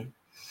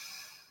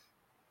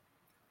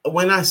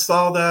when I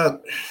saw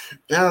that,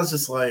 I was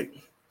just like,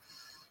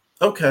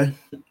 okay,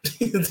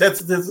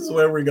 this is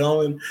where we're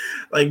going.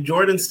 Like,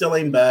 Jordan still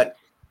ain't back.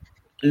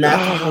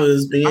 Matthew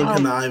is being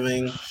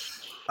conniving.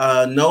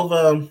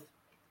 Nova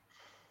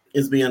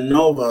is being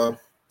Nova.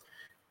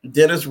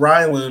 Dennis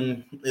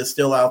Ryland is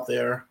still out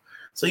there.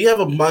 So you have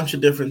a bunch of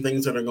different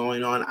things that are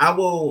going on. I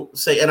will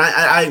say, and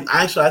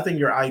I think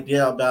your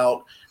idea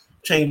about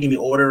changing the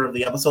order of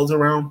the episodes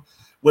around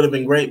would have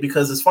been great,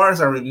 because as far as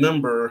I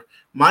remember,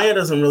 Maya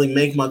doesn't really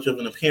make much of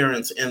an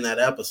appearance in that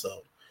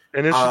episode.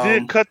 And if she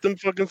did, cut them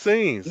fucking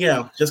scenes.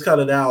 Yeah, just cut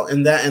it out.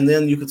 And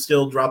then you could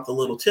still drop the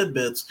little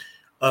tidbits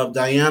of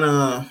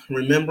Diana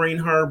remembering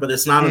her, but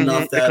it's not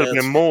enough It that could have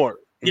been more.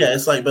 Yeah,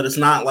 it's like, but it's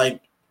not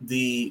like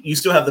you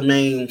still have the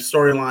main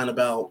storyline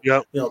about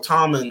Yep.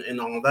 Tom and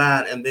all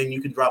that, and then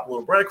you can drop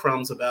little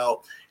breadcrumbs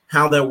about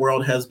how that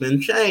world has been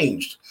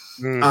changed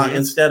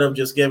instead of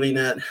just giving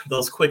it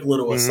those quick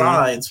little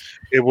asides.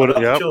 It would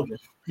have, the children.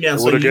 Yeah,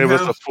 it would have gave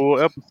us a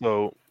full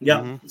episode.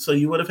 Yeah, so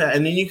you would have had,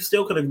 and then you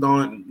still could have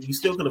gone. You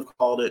still could have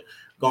called it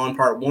Gone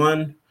Part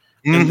 1.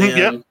 And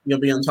then you'll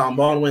be on Tom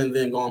Baldwin, and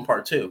then go on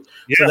Part 2.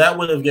 So that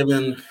would have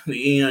given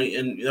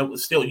and that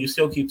was you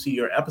still keep to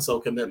your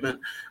episode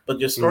commitment, but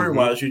just story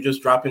wise, you're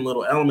just dropping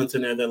little elements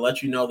in there that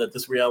let you know that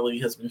this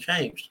reality has been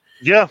changed.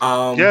 Yeah.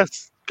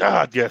 Yes.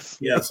 God. Yes.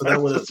 Yeah. So that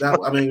would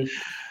have. I mean,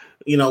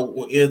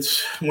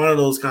 it's one of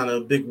those kind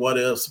of big what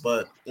ifs,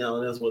 but it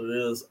is what it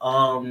is.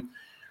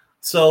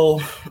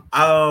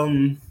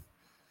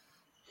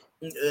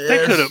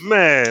 They could have,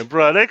 man,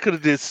 bro. They could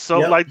have did so.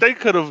 Like they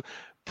could have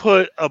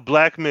put a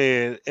black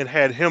man and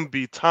had him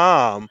be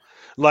Tom.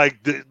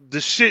 Like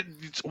the shit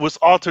was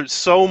altered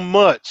so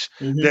much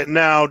that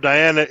now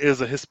Diana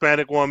is a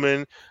Hispanic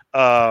woman.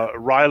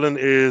 Rylan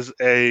is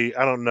a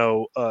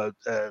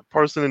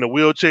person in a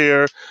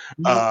wheelchair.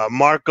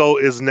 Marco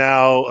is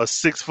now a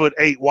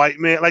 6'8" white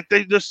man. Like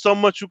there's so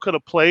much you could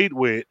have played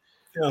with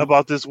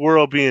about this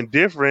world being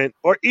different.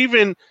 Or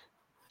even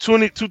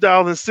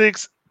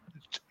 2006,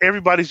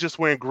 everybody's just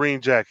wearing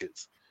green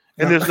jackets.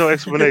 And there's no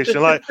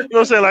explanation. Like, you know what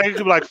I'm saying? Like, it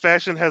could be like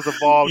fashion has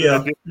evolved in a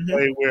different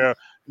way where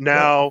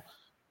now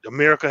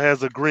America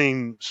has a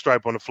green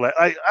stripe on the flag.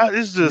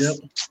 It's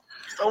just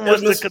so much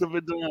that could have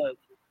been done.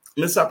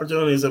 Missed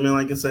opportunities. I mean,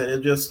 like I said,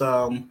 it just,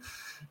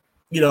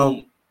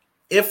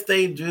 if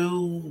they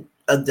do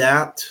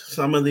adapt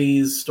some of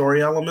these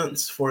story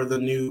elements for the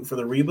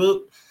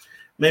reboot,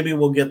 maybe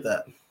we'll get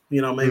that.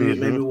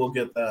 Maybe we'll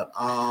get that.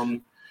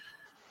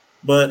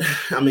 But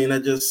I mean,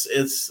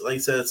 it's like I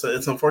said,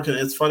 it's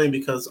unfortunate. It's funny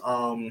because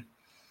I'm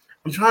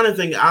trying to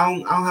think.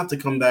 I'll have to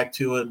come back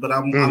to it, but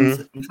I'm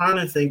trying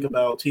to think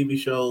about TV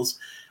shows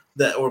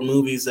or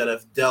movies that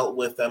have dealt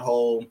with that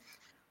whole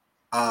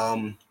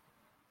altered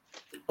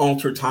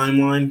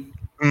timeline,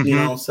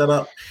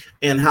 setup,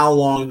 and how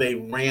long they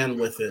ran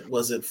with it.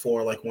 Was it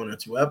for like 1 or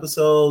 2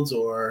 episodes,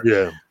 or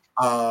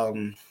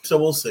so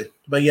we'll see.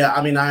 But yeah,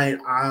 I mean,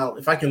 I'll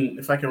if I can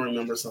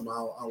remember some,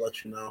 I'll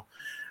let you know.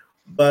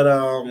 But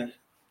as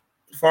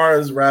far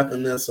as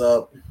wrapping this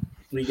up,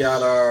 we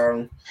got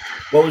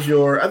what was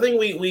I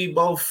think we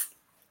both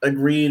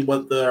agreed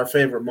what our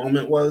favorite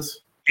moment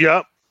was.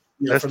 Yep.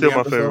 That's still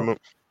my favorite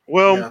moment.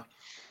 Well,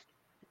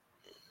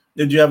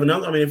 did you have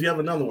another? I mean, if you have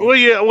another one.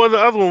 Well, the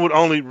other one would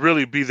only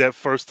really be that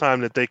first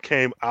time that they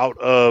came out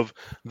of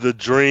the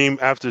dream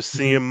after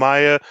seeing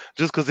Maya,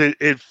 just because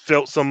it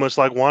felt so much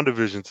like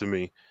WandaVision to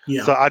me.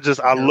 Yeah. So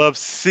I love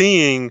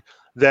seeing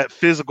that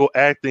physical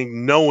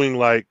acting, knowing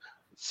like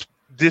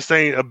this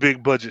ain't a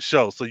big budget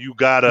show, so you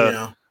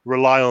gotta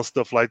rely on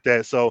stuff like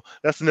that. So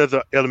that's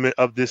another element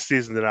of this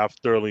season that I've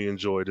thoroughly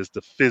enjoyed is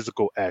the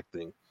physical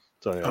acting.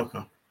 So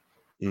okay.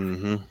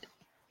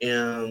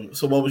 And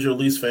so, what was your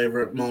least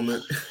favorite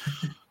moment?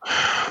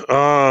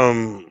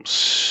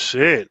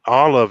 Shit,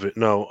 all of it.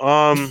 No.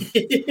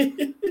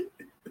 You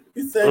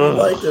said you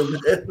liked it,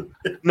 man.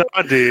 No,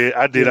 I did.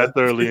 I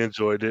thoroughly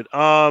enjoyed it.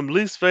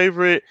 Least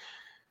favorite.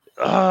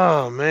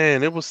 Oh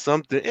man, it was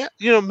something. Man,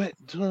 I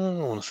don't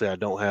want to say I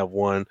don't have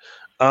one.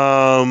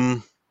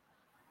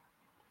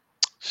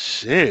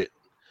 Shit,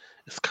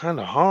 it's kind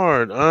of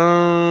hard.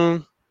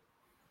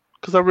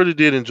 Because I really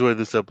did enjoy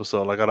this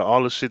episode. Like out of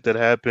all the shit that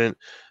happened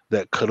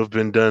that could have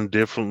been done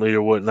differently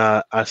or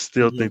whatnot, I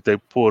still think they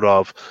pulled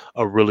off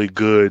a really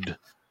good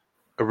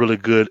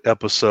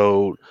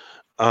episode.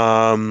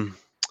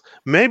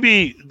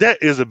 Maybe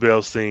that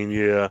Isabel scene,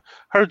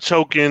 her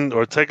choking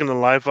or taking the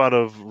life out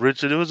of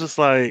Richard. It was just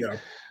like,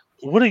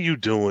 what are you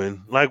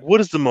doing? Like,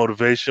 what is the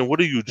motivation? What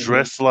are you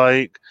dressed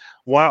like?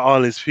 Why are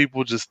all these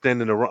people just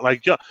standing around?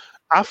 Like,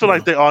 I feel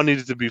like they all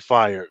needed to be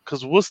fired.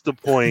 Because what's the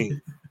point?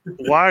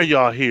 Why are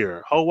y'all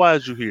here? Oh, why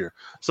is you here?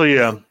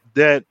 So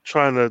that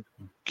trying to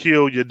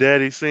kill your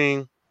daddy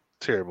scene,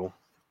 terrible.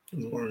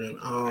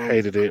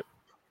 Hated it.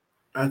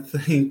 I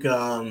think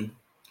her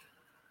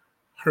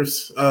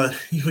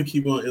you would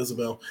keep on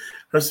Isabel.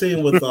 Her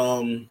scene with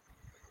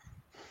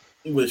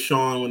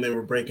Sean when they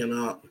were breaking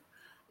up,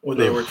 when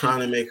they were trying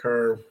to make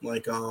her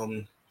like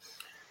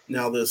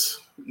now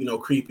this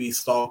creepy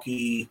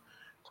stalky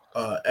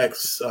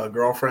ex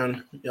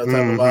girlfriend type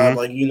of vibe,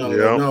 like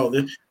no,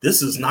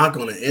 this is not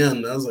going to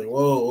end. I was like,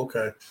 whoa,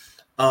 okay.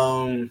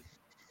 I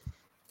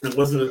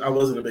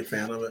wasn't a big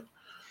fan of it.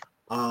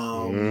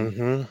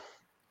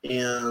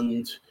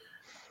 And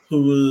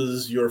who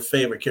was your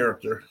favorite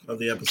character of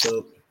the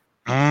episode?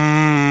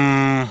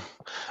 I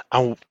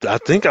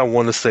think I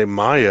want to say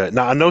Maya.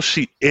 Now I know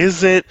she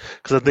isn't,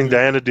 because I think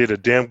Diana did a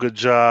damn good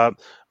job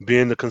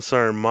being the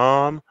concerned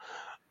mom.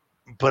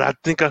 But I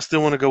think I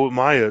still want to go with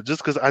Maya,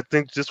 just because I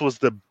think this was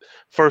the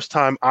first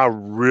time I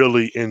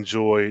really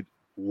enjoyed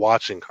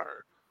watching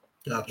her.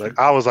 Gotcha. Like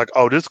I was like,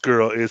 oh, this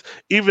girl is,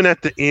 even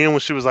at the end when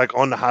she was like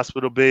on the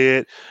hospital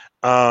bed,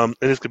 and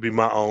this could be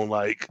my own,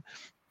 like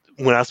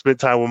when I spent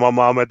time with my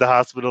mom at the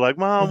hospital, like,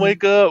 Mom,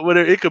 wake up,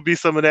 whatever. It could be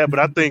some of that, but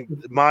I think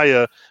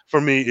Maya for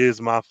me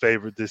is my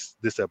favorite this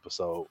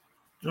episode.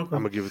 Okay. I'm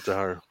gonna give it to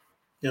her.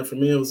 Yeah, for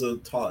me it was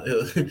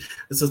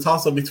it's a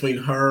toss up between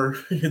her,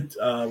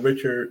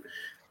 Richard,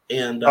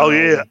 and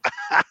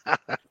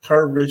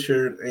her,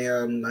 Richard,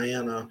 and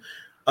Diana.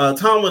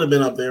 Tom would have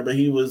been up there, but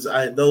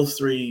those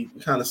three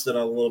kind of stood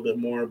out a little bit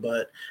more.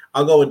 But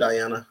I'll go with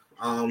Diana.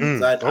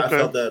 I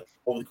felt that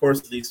over the course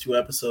of these two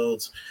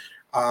episodes,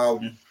 or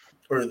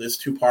this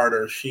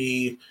two-parter,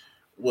 she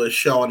was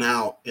showing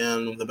out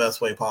in the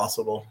best way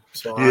possible.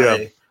 So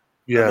I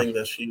think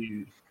that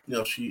she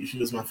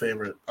was my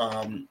favorite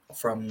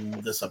from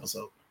this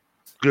episode.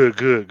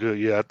 Good.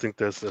 Yeah, I think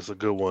that's a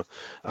good one.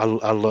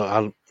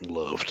 I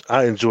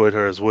enjoyed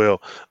her as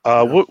well.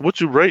 What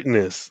you rating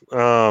this?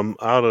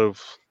 Out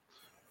of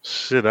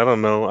shit, I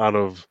don't know. Out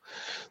of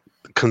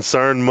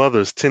concerned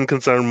mothers, 10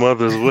 concerned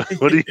mothers.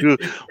 What are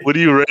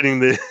you rating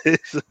this?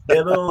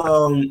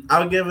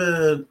 I'll give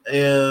it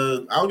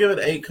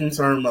 8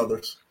 concerned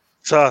mothers.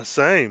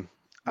 Same.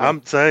 Yeah.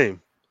 I'm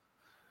same.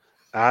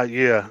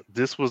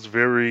 This was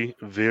very,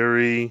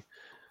 very.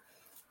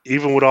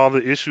 Even with all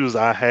the issues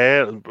I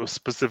had,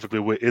 specifically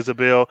with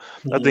Isabel,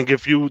 I think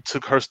if you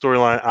took her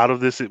storyline out of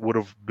this, it would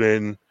have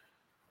been,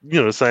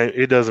 the same.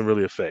 It doesn't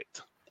really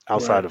affect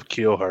outside of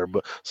kill her.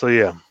 But so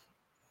yeah.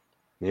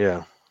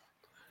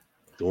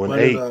 Doing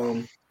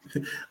 8.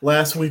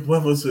 Last week,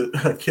 what was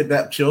it?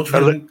 Kidnapped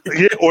children?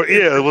 It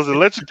was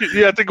electric.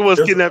 Yeah, I think it was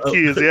kidnapped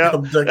kids. Yeah,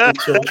 abducted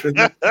children.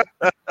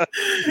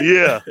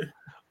 Yeah.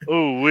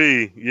 Oh,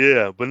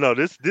 yeah. But no,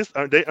 this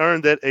they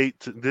earned that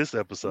 8 this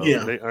episode.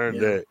 Yeah, they earned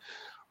that.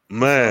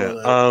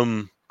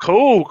 Man,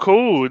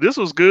 cool. This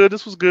was good.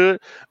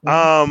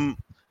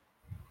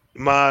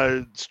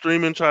 My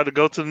streaming tried to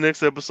go to the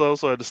next episode,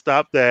 so I had to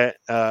stop that.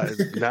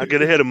 Not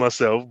get ahead of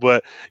myself,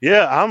 but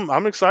yeah,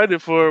 I'm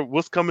excited for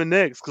what's coming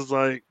next because,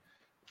 like,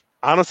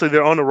 honestly,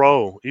 they're on the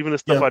roll. Even the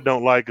stuff I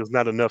don't like is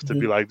not enough to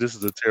be like, this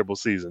is a terrible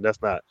season.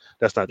 That's not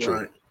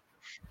true. Right.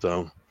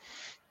 So,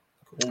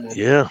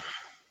 yeah.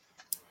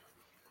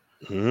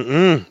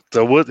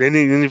 So, what?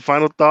 Any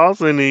final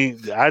thoughts? Any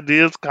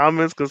ideas,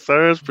 comments,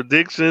 concerns,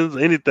 predictions,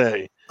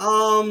 anything?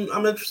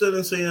 I'm interested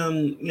in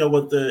seeing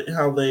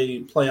how they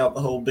play out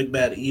the whole big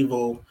bad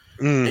evil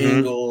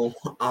angle.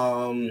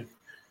 And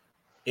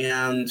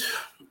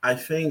I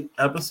think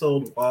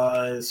episode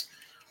wise,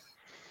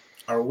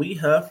 are we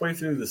halfway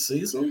through the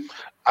season?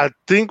 I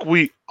think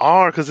we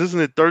are, because isn't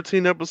it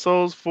 13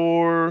 episodes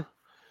for?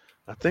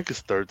 I think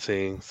it's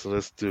 13. So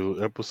let's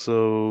do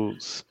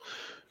episodes.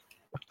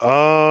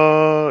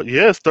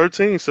 Yes,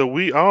 13. So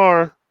we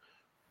are.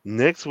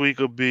 Next week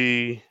will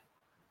be.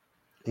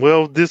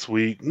 Well, this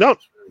week. No,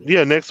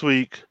 yeah, next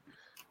week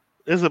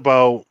is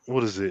about,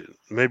 what is it?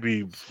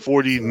 Maybe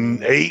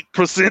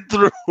 48%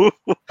 through.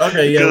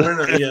 Okay,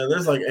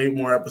 there's like 8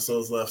 more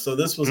episodes left. So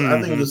this was,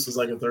 I think this is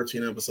like a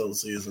 13 episode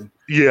season.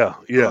 Yeah.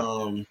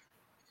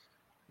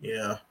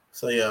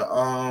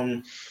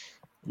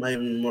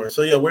 Maybe more.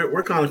 So yeah,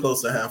 we're kind of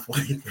close to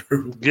halfway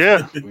through.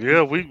 Yeah,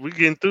 we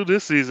getting through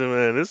this season,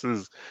 man. This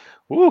is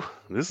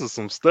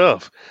some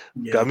stuff.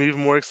 Yeah. Got me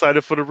even more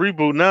excited for the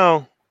reboot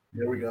now.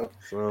 There we go.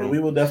 So, and we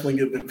will definitely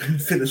get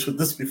finished with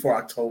this before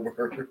October.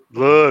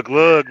 Look,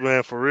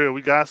 man, for real.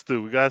 We got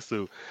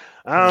to.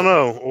 I don't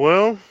know.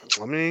 Well,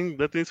 I mean,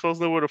 let these folks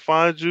know where to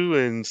find you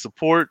and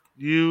support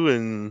you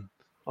and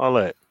all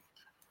that.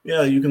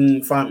 Yeah, you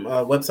can find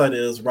website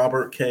is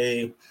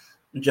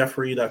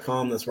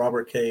robertkjeffrey.com. That's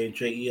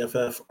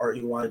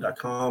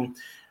robertkjeffrey.com.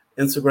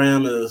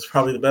 Instagram is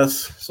probably the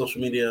best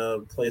social media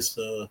place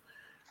to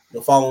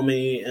follow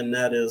me, and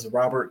that is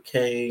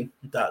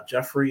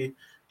robertk.jeffrey.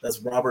 That's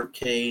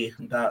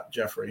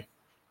robertk.jeffrey.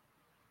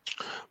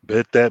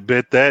 Bet that.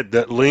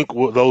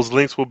 Those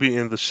links will be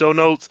in the show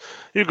notes.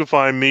 You can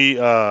find me,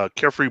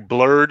 Carefree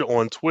Blurred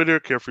on Twitter,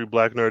 Carefree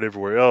Black Nerd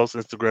everywhere else,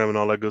 Instagram, and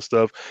all that good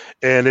stuff.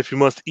 And if you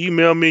must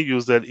email me,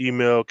 use that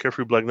email,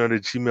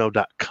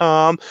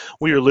 carefreeblacknerd@gmail.com.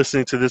 When you're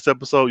listening to this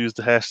episode, use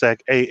the hashtag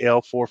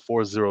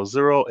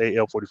AL4400,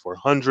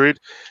 AL4400,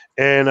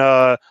 and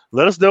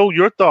let us know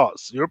your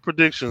thoughts, your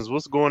predictions,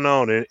 what's going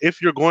on, and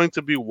if you're going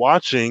to be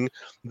watching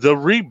the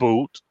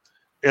reboot.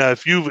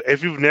 If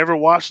you've never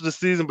watched the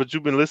season but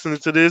you've been listening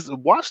to this,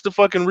 watch the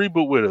fucking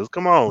reboot with us.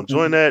 Come on,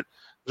 join the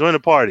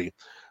party.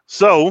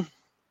 So,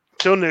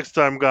 till next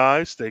time,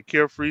 guys, stay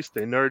carefree,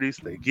 stay nerdy,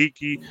 stay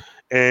geeky,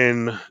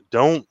 and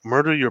don't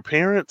murder your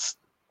parents.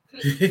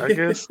 I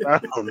guess I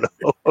don't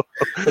know.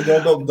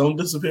 Don't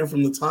disappear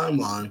from the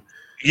timeline.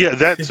 Yeah,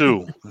 that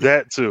too.